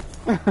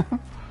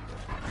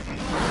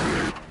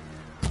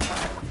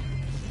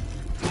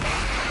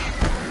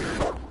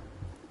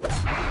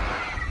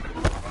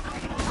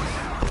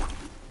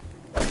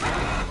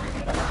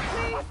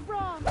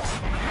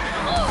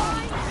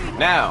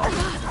 No.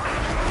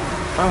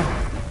 Oh.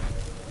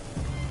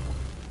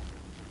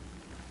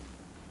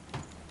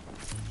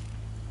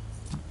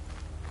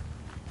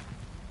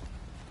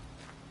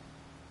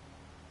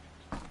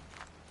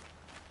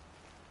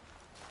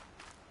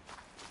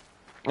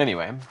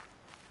 Anyway, I'm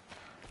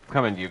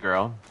coming to you,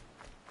 girl.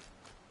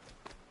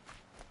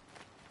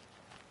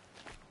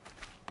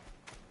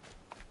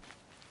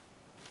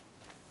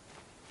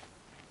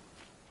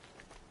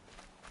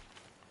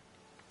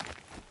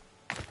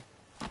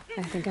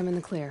 I think I'm in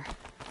the clear.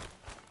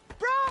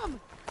 Brom!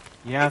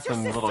 Yeah, It's your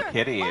some little sister,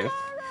 kitties. Alara!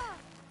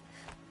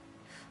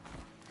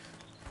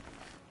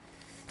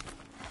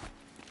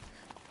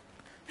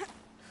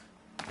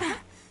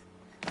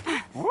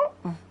 Whoop.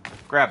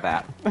 Grab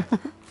that.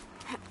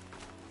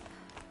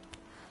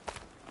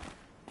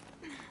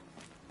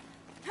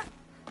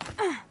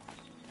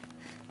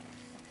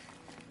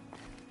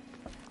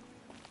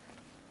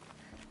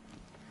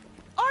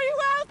 Are you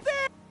out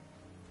there?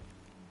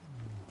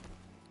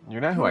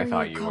 You're not who I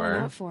thought you calling were.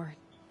 out for?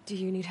 Do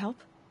you need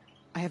help?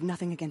 I have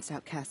nothing against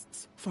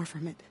outcasts. Far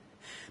from it.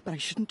 But I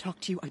shouldn't talk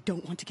to you. I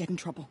don't want to get in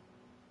trouble.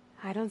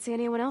 I don't see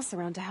anyone else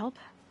around to help.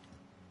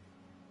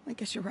 I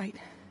guess you're right.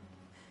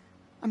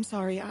 I'm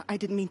sorry. I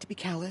didn't mean to be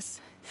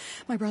callous.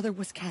 My brother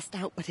was cast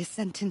out, but his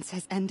sentence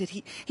has ended.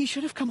 He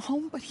should have come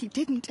home, but he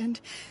didn't, and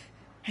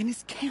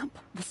his camp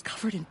was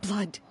covered in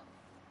blood.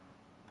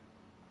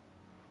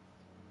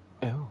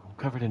 Oh,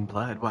 covered in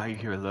blood. Why are you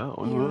here alone?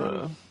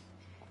 Whoa.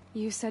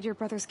 You said your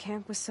brother's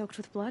camp was soaked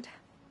with blood?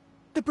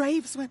 The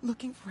Braves went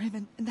looking for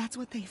him, and that's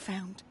what they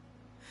found.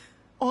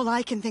 All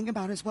I can think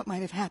about is what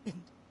might have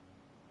happened.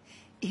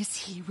 Is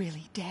he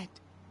really dead?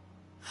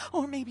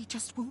 Or maybe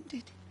just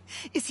wounded?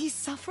 Is he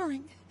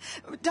suffering?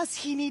 Does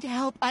he need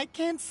help? I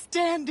can't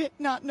stand it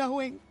not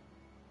knowing.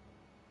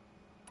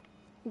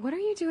 What are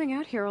you doing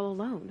out here all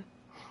alone?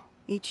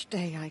 Each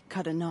day I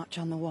cut a notch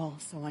on the wall,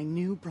 so I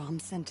knew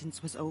Brom's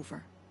sentence was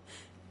over.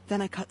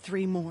 Then I cut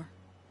 3 more.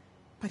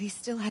 But he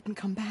still hadn't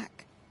come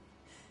back.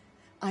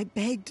 I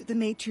begged the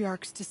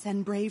matriarchs to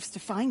send Braves to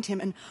find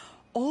him, and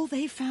all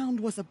they found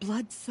was a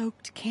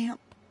blood-soaked camp.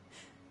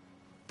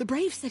 The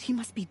Braves said he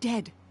must be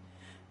dead,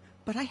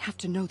 but I have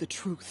to know the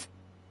truth.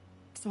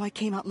 So I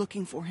came out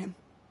looking for him.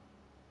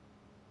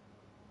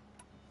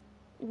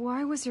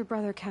 Why was your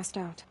brother cast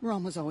out?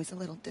 Rom was always a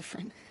little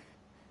different.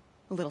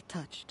 A little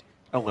touched.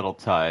 A little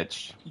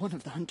touched. One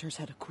of the hunters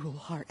had a cruel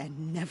heart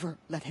and never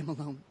let him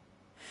alone.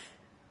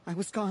 I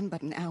was gone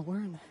but an hour,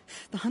 and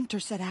the hunter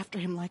set after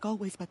him like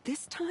always, but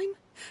this time,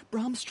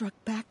 Brom struck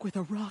back with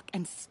a rock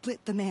and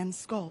split the man's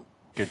skull.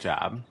 Good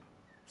job.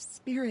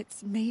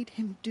 Spirits made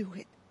him do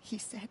it, he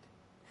said.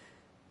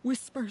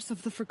 Whispers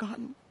of the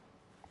forgotten.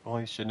 Well,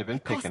 he shouldn't have been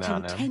picking Cost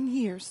on him him. 10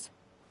 years.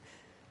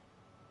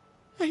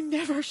 I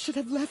never should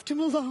have left him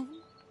alone.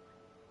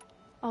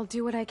 I'll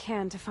do what I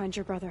can to find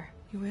your brother.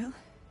 You will?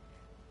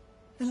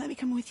 Then let me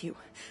come with you.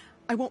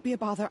 I won't be a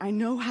bother. I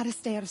know how to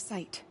stay out of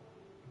sight.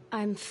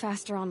 I'm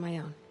faster on my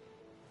own.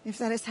 If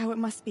that is how it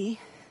must be,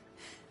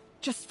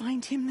 just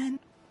find him then.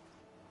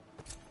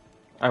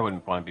 I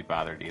wouldn't want to be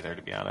bothered either,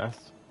 to be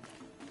honest.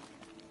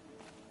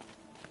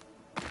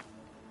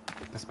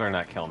 This better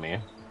not kill me.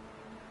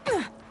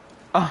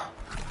 Oh.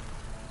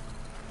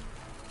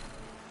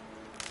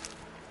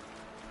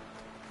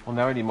 Well,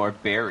 now I need more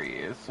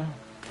berries. Oh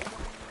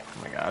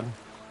my god.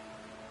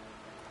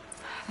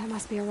 That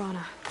must be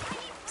Arana.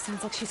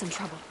 Sounds like she's in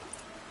trouble.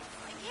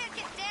 I can't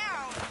get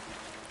down.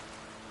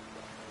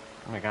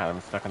 Oh my god,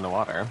 I'm stuck in the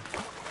water.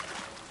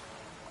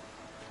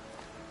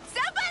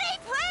 Somebody,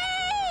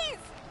 please!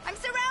 I'm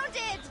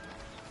surrounded.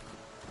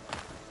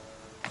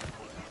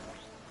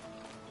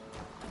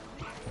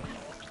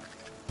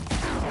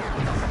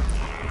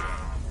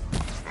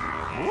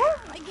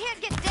 I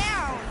can't get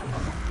down.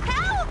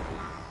 Help!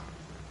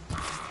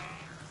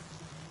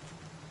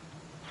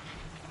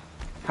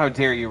 How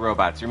dare you,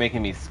 robots? You're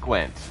making me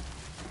squint.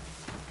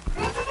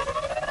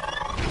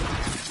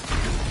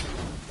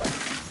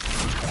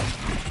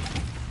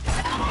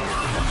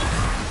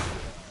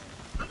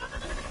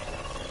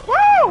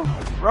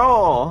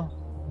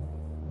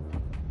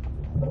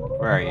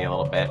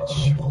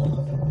 bitch.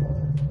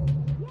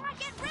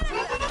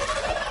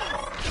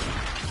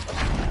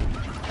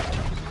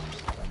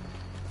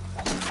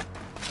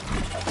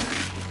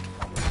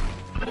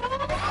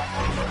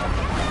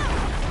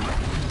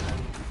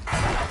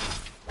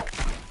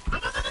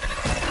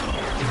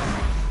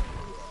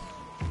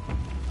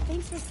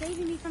 Thanks for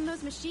saving me from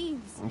those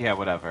machines. Yeah,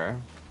 whatever.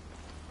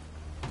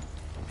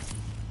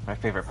 My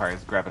favorite part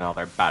is grabbing all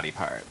their body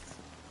parts.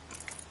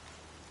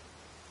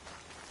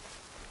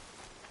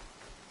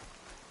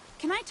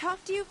 Can I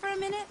talk to you for a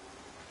minute?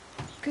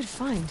 Good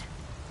find.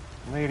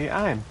 Lady,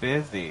 I'm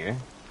busy.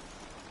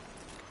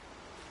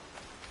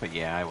 But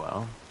yeah, I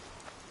will.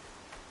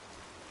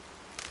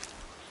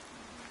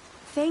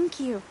 Thank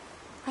you.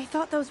 I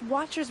thought those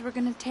Watchers were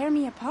gonna tear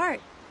me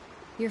apart.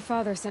 Your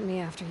father sent me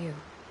after you.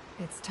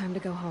 It's time to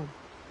go home.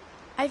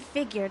 I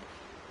figured.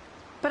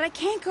 But I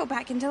can't go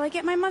back until I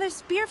get my mother's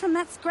spear from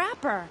that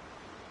scrapper.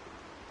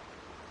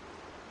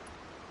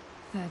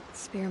 That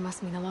spear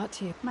must mean a lot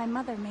to you. My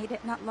mother made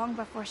it not long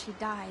before she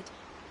died.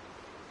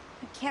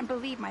 I can't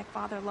believe my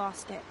father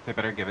lost it. They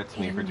better give it to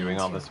He me for didn't doing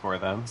mean all to. this for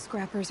them.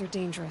 Scrappers are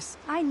dangerous.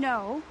 I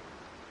know.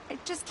 I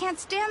just can't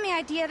stand the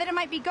idea that it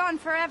might be gone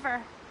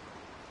forever.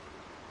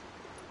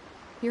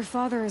 Your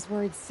father is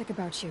worried sick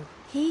about you.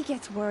 He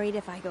gets worried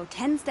if I go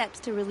 10 steps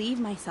to relieve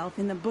myself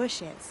in the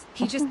bushes.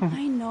 He just...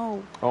 I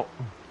know. Oh.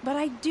 But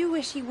I do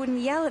wish he wouldn't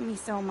yell at me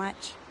so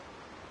much.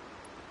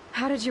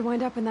 How did you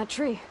wind up in that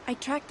tree? I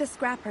tracked the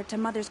scrapper to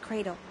Mother's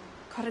cradle.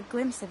 Caught a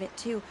glimpse of it,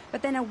 too.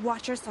 But then a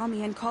Watcher saw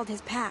me and called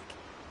his pack.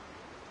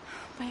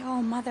 By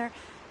all, Mother,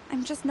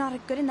 I'm just not a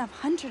good enough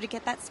hunter to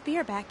get that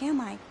spear back, am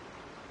I?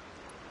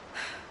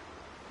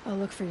 I'll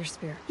look for your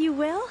spear. You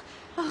will?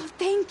 Oh,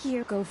 thank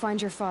you. Go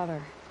find your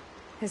father.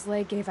 His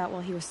leg gave out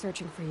while he was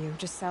searching for you,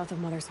 just south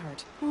of Mother's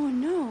Heart. Oh,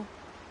 no.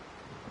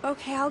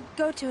 Okay, I'll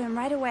go to him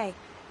right away.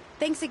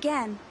 Thanks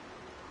again.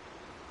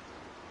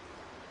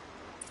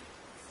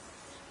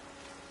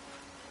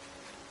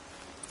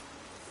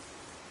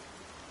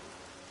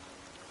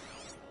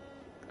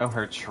 Oh,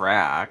 her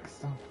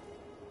tracks.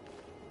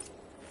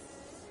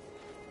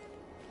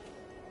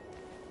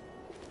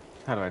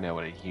 How do I know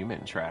what a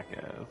human track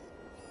is?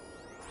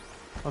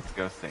 Let's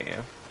go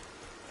save.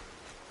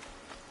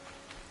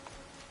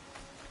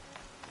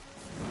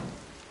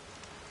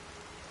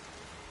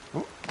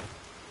 Ooh.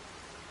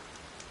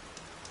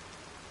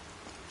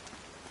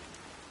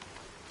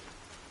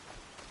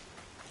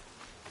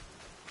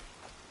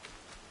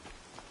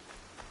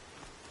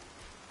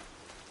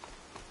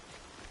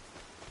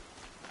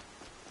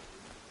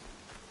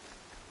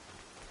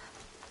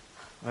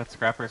 That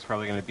scrapper's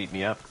probably going to beat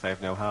me up because I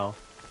have no health.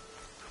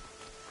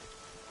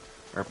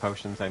 Or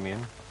potions, I mean.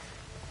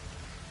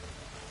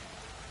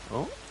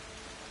 Oh.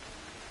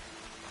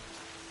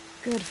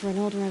 Good for an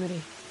old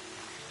remedy.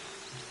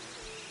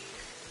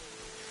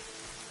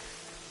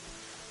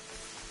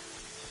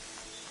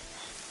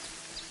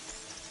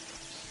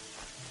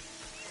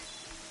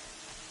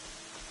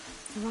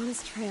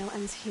 Serana's trail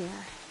ends here.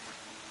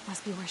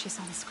 Must be where she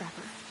saw the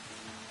scrapper.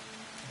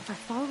 If I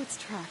follow its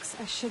tracks,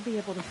 I should be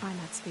able to find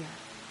that spear.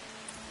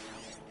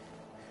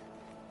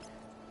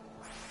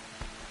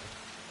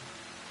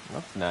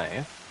 That's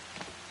nice.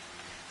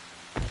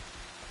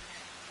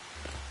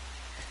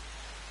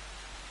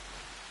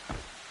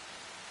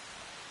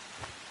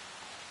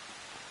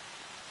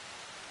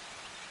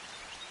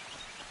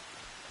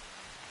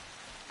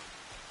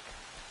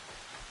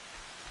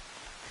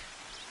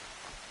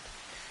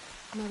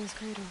 Mother's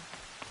cradle.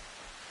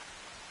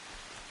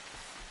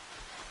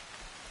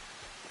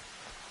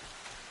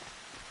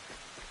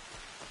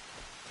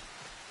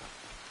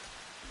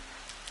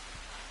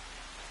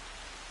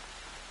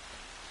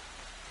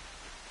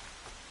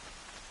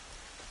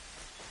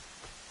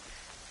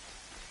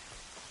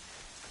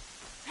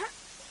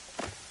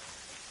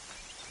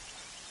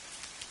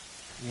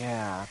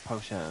 Yeah,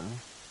 potion.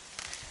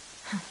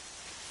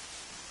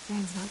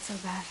 Rain's not so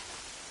bad.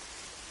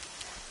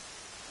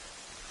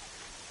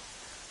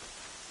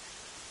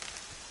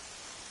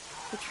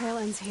 The trail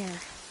ends here.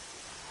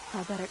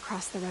 I'll bet it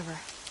crossed the river.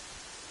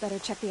 Better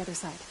check the other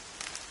side.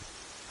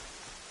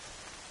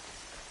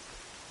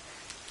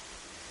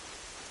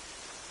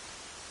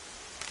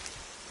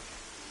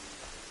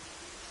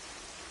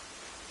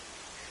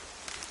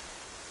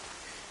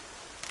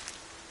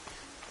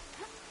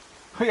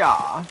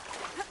 Hoo-yah!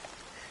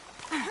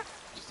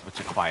 Just a bunch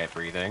of quiet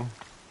breathing.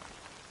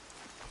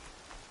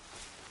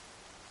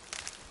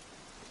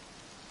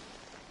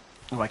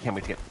 Oh, I can't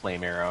wait to get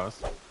flame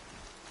arrows.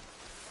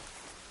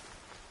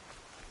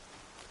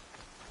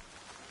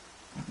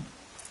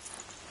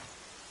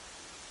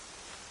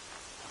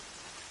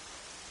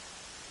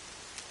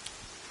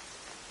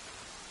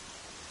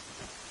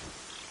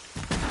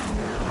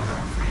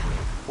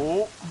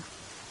 Oh!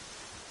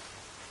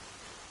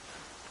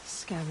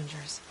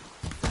 Scavengers.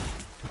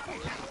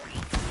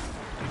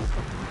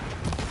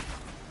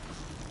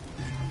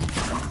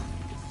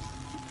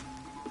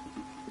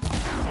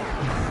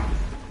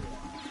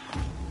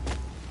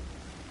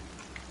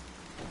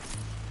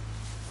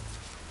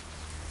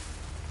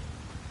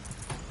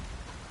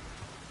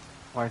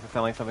 Why does it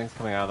sound like something's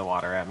coming out of the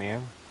water at me?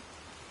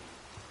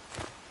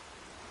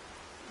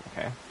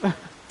 Okay.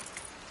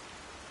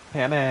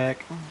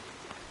 Panic.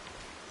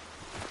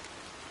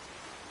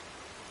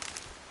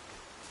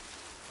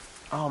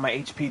 Oh, my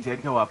HP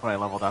did go up when I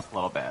leveled up a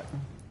little bit.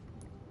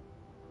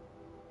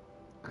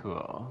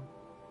 Cool.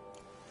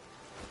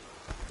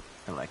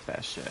 I like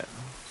that shit.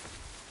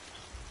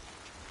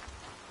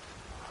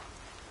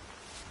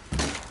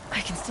 I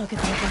can still get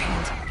the upper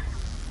hand.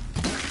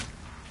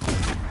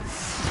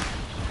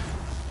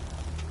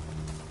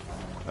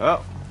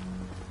 Oh.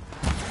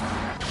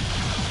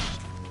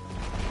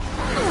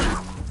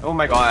 Oh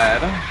my god.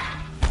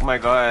 Oh my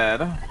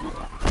god.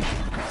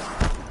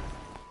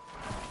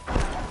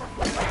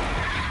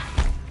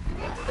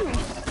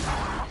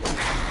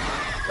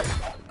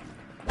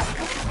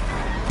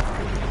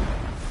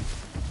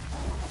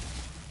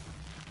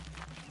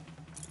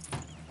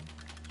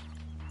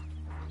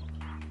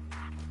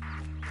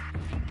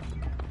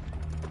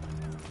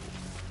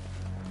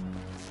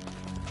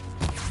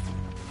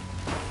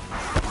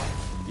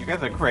 You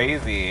guys are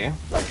crazy.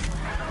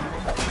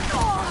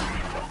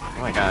 Oh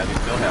my god, you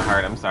still hit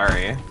hard, I'm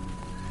sorry.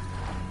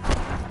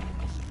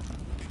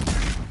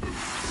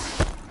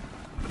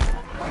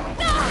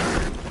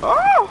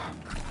 Oh!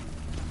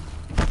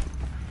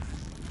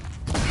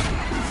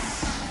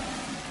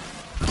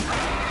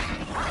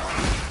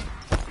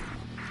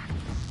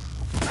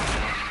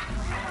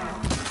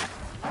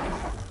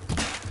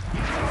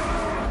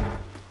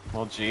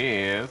 Well,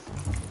 jeez.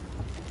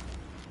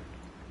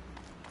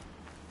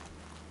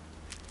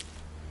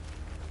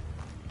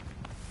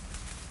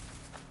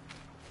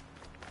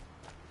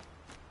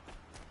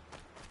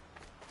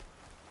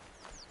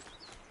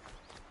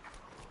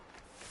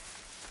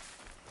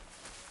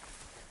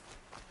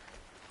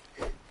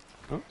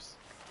 Oops.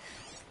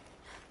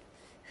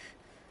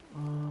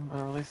 I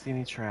don't really see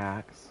any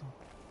tracks.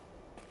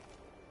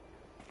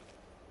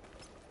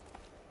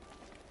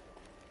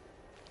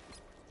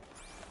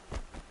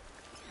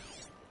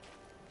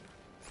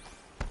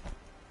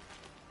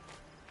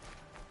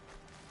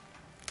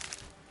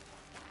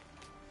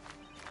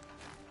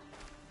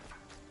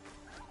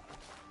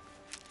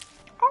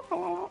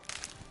 Oh.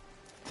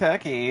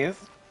 Turkeys.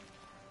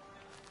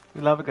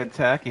 We love a good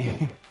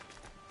turkey.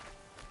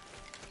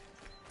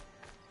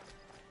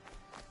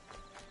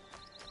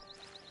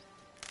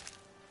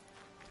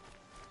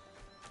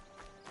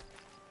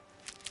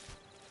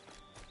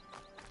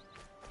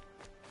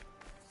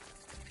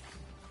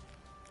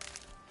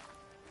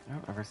 I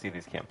don't ever see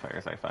these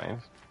campfires, I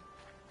find.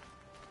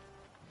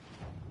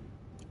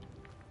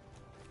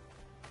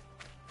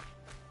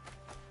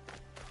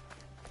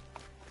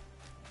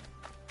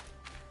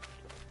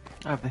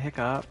 I have the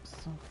hiccups.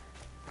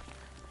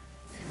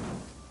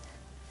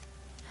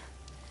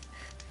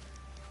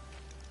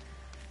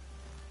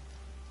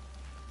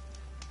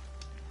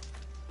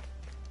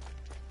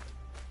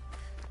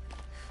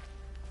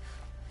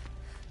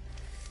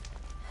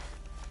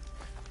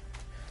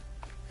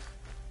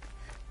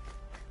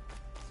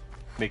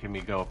 Making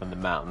me go up in the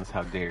mountains,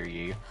 how dare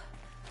ye.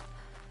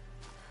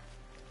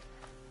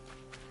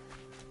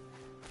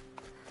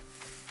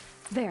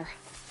 There.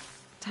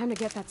 Time to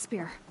get that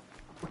spear.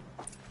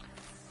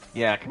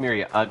 Yeah, come here,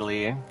 you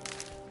ugly.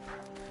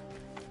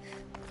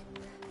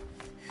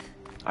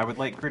 I would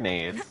like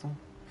grenades.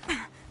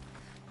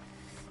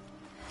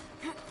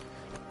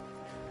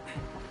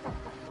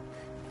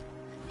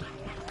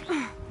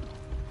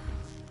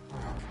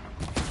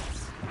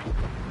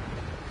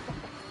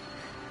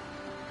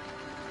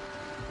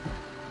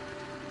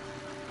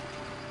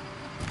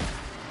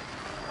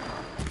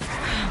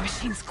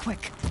 Machine's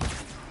quick.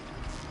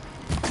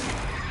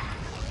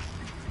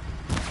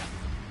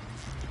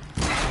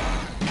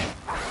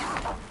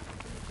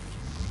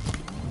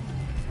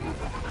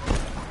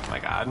 Oh my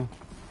god.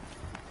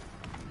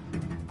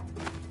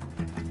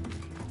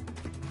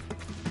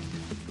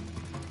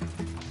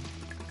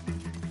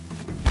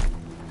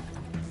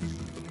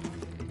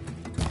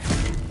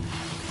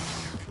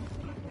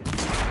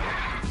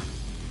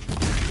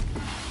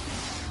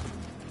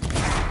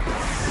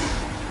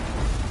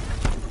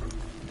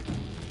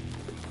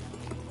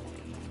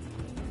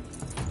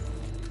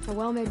 A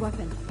well-made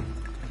weapon.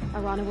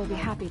 Arana will be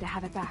happy to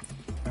have it back.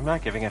 I'm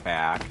not giving it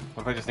back.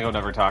 What if I just go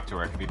never talk to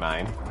her? It could be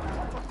mine.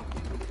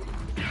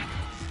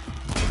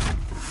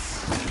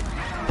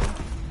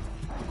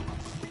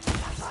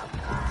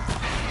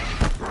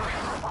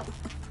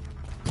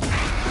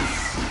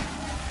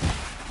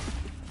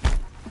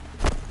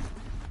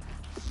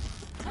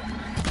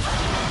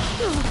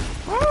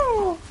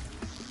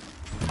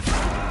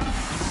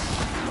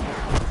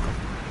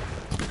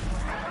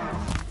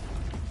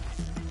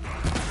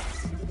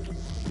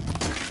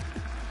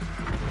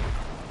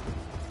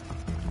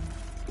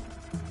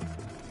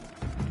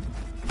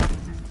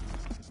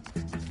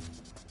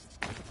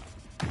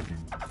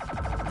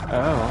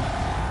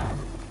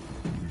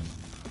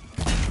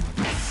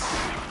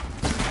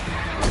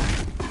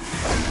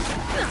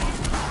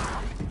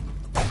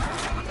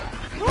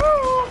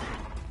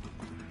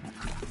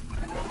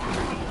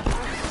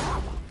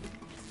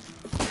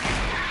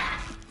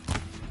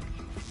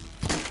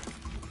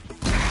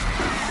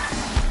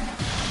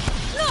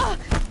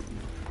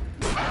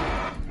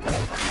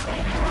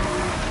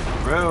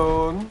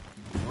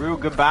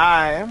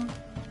 goodbye.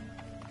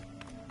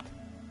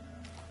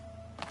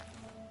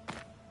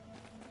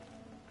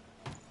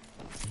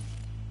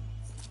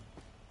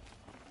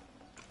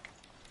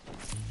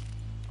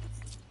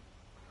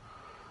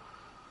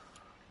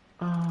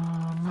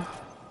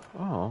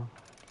 Oh.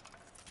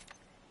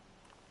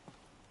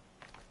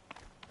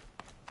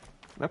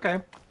 Okay.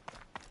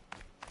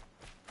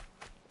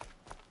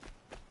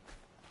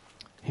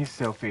 He's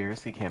so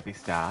fierce, he can't be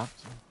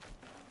stopped.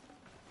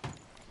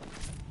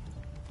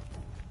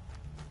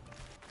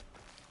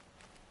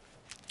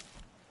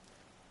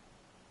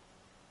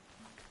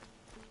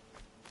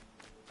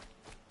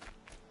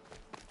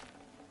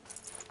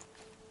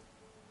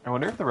 I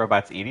wonder if the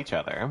robots eat each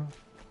other.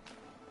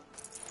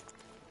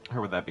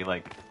 Or would that be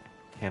like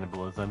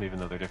cannibalism, even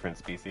though they're different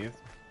species?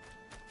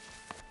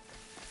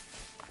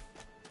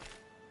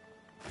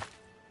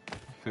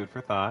 Food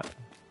for thought.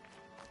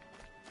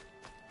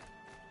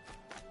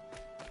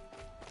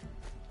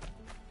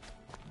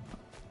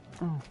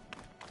 Mm.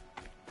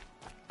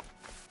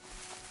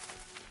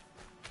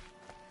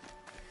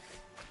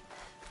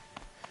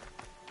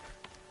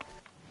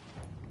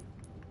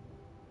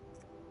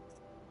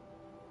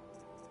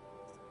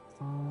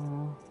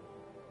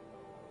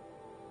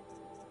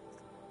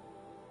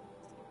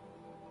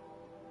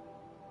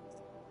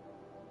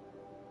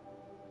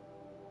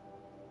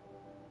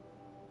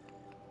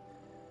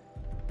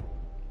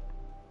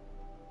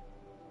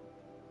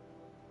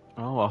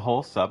 Oh, a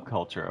whole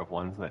subculture of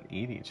ones that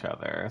eat each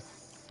other.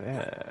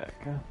 Sick.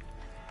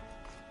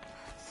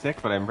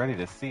 Sick, but I'm ready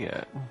to see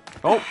it.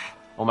 Oh!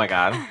 Oh my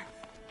god.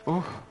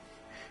 Ooh.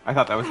 I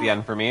thought that was the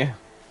end for me.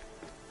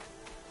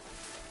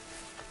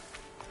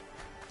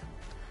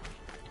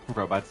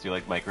 Robots do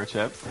like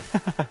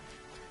microchips.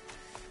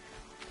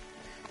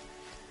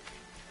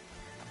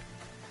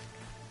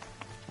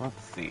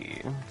 Let's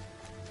see.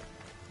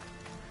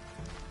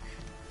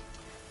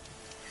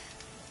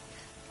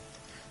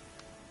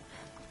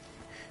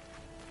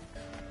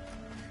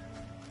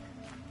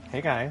 Hey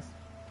guys.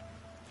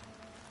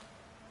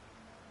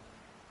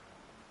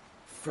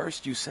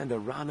 First you send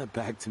Arana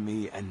back to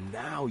me, and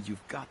now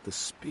you've got the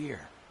spear.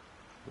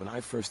 When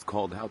I first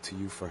called out to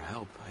you for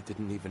help, I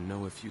didn't even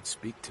know if you'd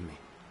speak to me.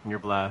 You're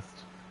blessed.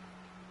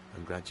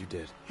 I'm glad you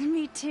did.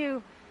 Me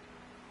too.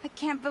 I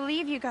can't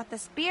believe you got the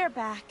spear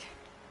back.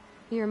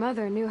 Your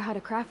mother knew how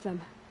to craft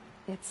them.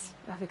 It's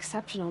of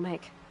exceptional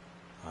make.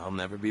 I'll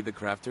never be the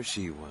crafter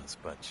she was,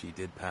 but she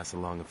did pass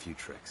along a few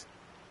tricks.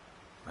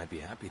 I'd be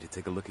happy to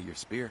take a look at your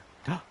spear.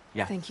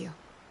 Yeah. Thank you.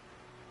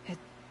 It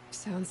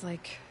sounds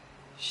like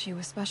she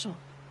was special.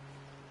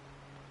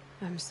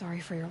 I'm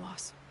sorry for your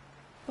loss.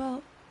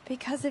 Well,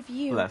 because of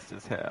you, Blessed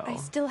as hell. I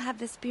still have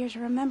the spear to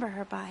remember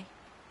her by.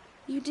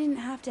 You didn't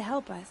have to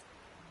help us,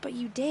 but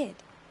you did.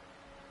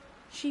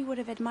 She would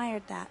have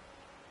admired that.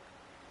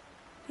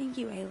 Thank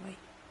you, Aloy,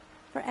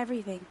 for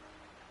everything.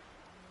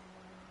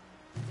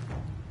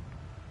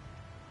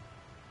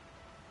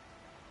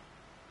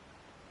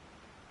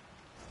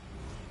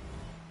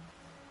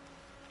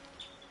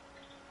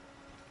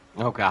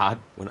 Oh god.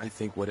 When I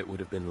think what it would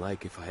have been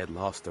like if I had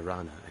lost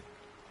Arana,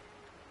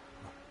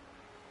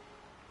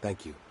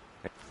 Thank you.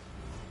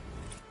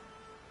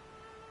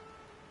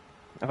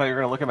 I thought you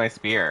were gonna look at my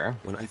spear.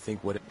 When I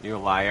think what You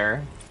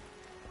liar.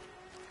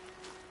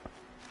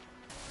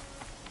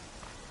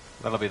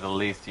 That'll be the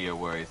least of your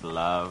worries,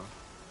 love.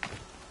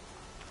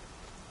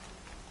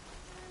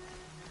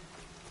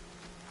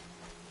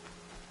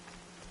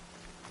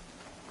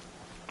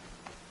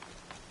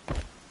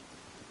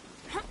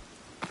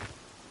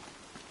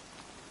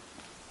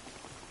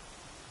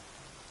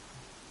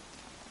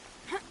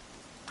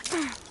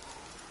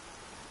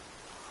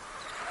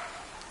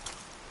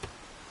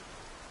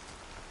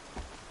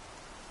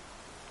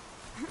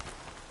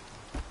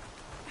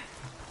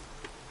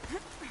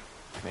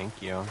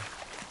 Thank you.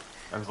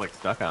 I was like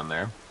stuck on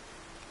there.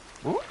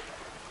 Ooh.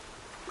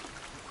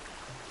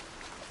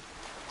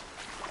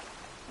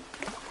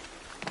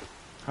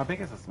 How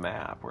big is this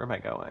map? Where am I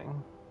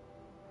going?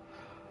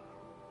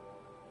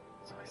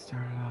 So I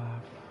started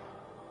off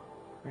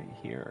right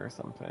here or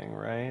something,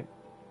 right?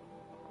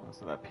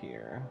 What's it up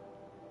here?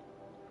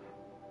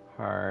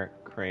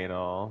 Heart,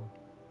 cradle,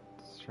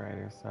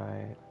 Strider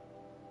sight.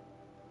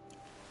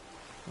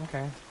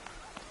 Okay.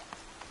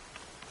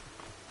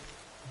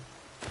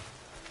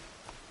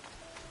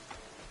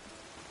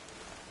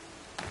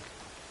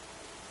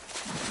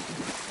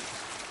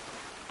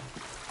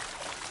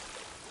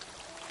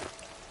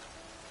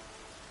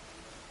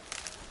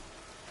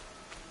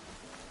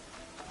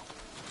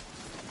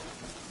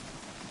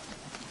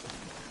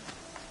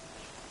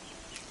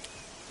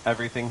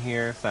 Everything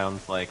here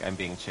sounds like I'm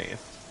being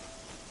chased.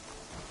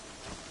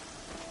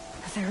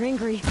 They're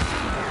angry.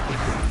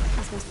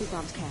 This must be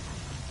Brom's camp.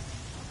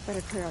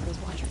 Better clear out those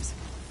watchers.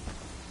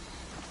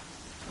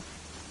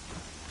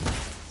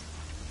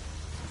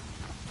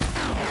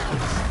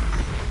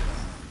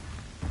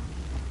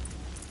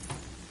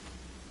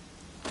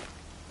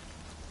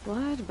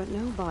 Blood, but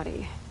no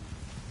body.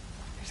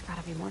 There's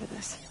gotta be more to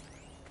this.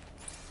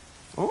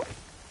 Oh.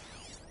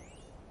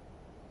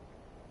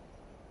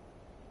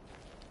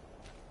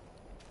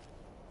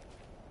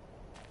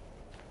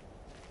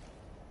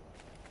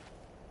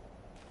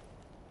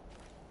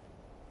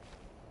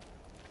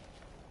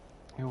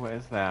 Who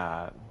is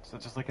that? Is it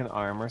just like an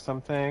arm or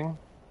something?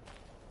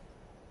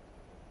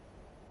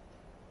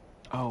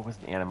 Oh, it was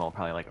an animal,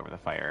 probably like over the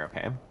fire,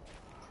 okay.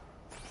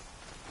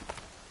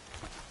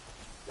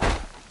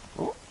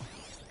 Ooh.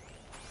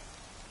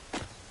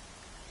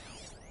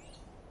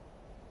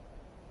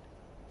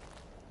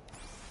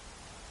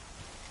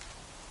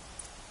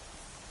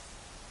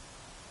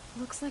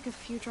 Looks like a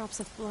few drops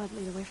of blood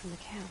lead away from the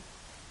camp.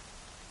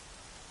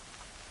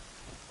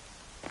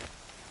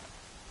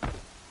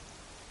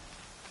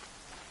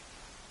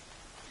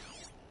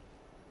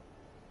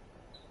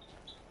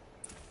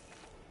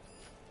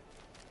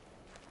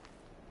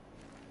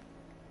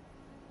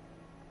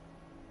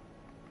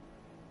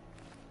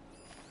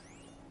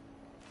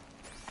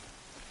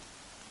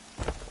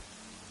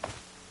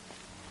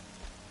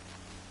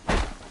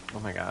 Oh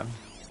my god.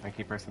 I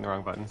keep pressing the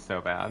wrong button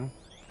so bad.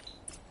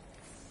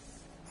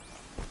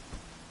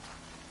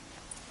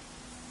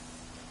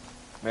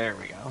 There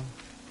we go.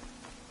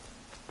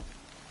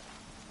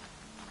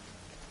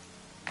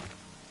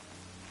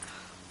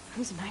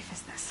 Whose knife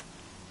is this?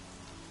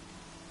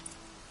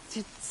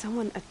 Did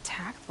someone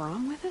attack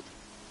Brom with it?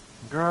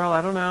 Girl,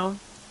 I don't know.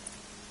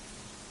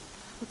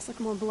 Looks like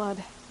more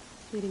blood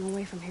leading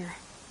away from here.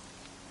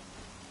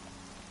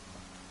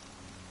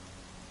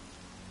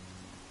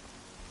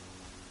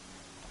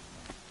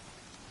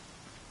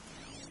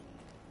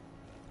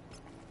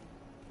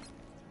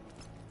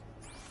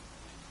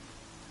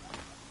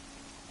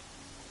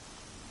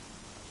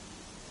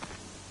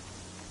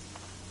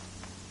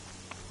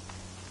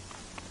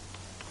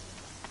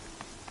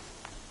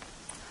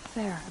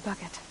 There, a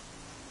bucket.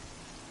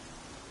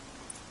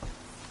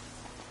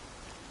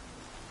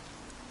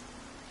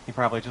 He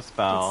probably just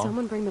fell. Did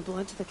someone bring the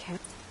blood to the camp?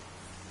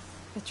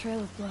 The trail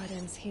of blood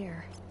ends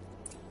here,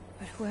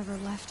 but whoever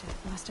left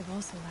it must have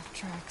also left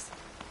tracks.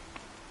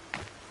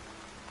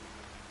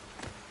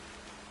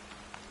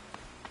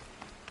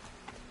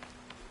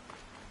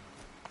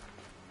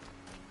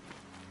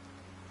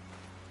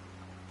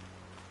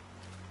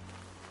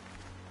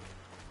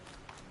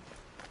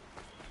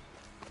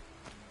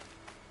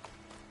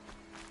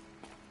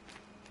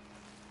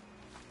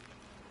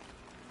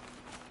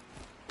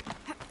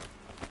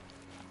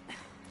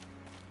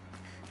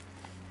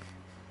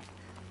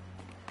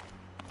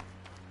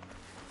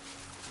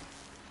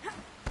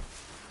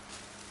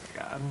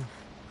 God.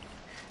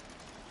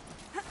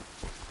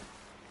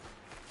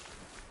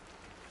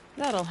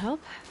 That'll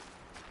help.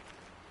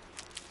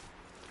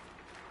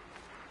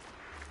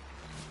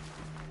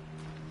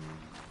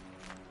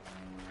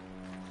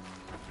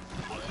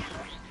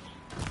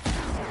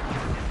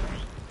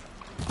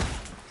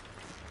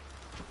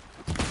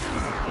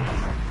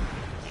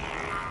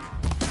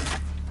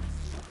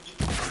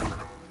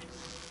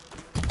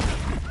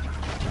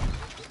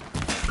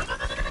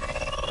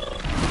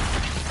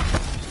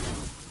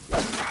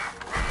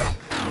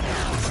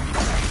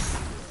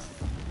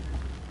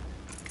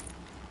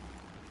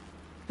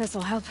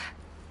 This'll help.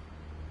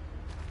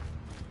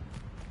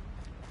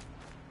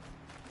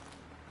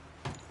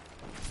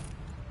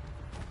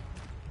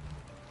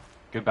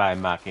 Goodbye,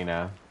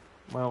 Machina.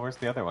 Well, where's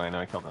the other one? I know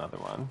I killed another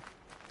one.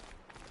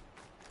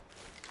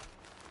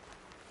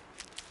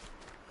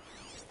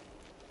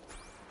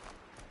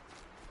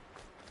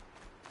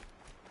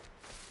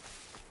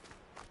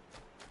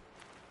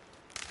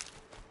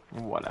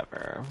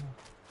 Whatever.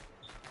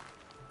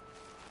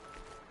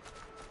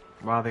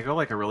 Wow, they go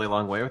like a really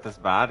long way with this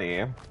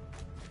body.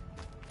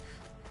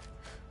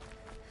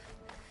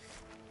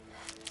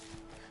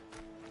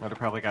 I'd have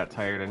probably got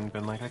tired and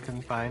been like, I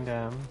couldn't find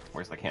him.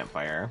 Where's the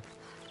campfire?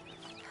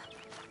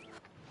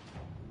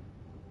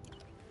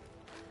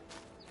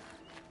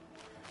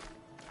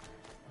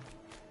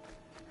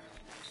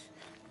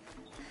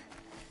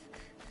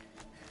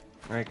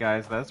 Alright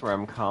guys, that's where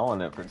I'm calling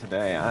it for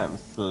today. I'm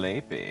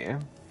sleepy.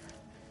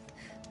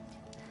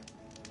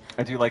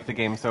 I do like the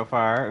game so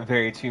far.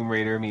 Very Tomb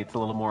Raider meets a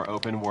little more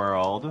open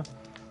world.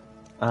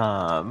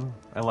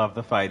 I love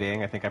the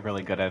fighting. I think I'm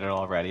really good at it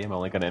already. I'm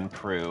only going to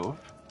improve.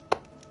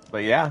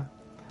 But yeah,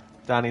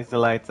 Donnie's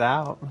Delights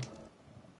out.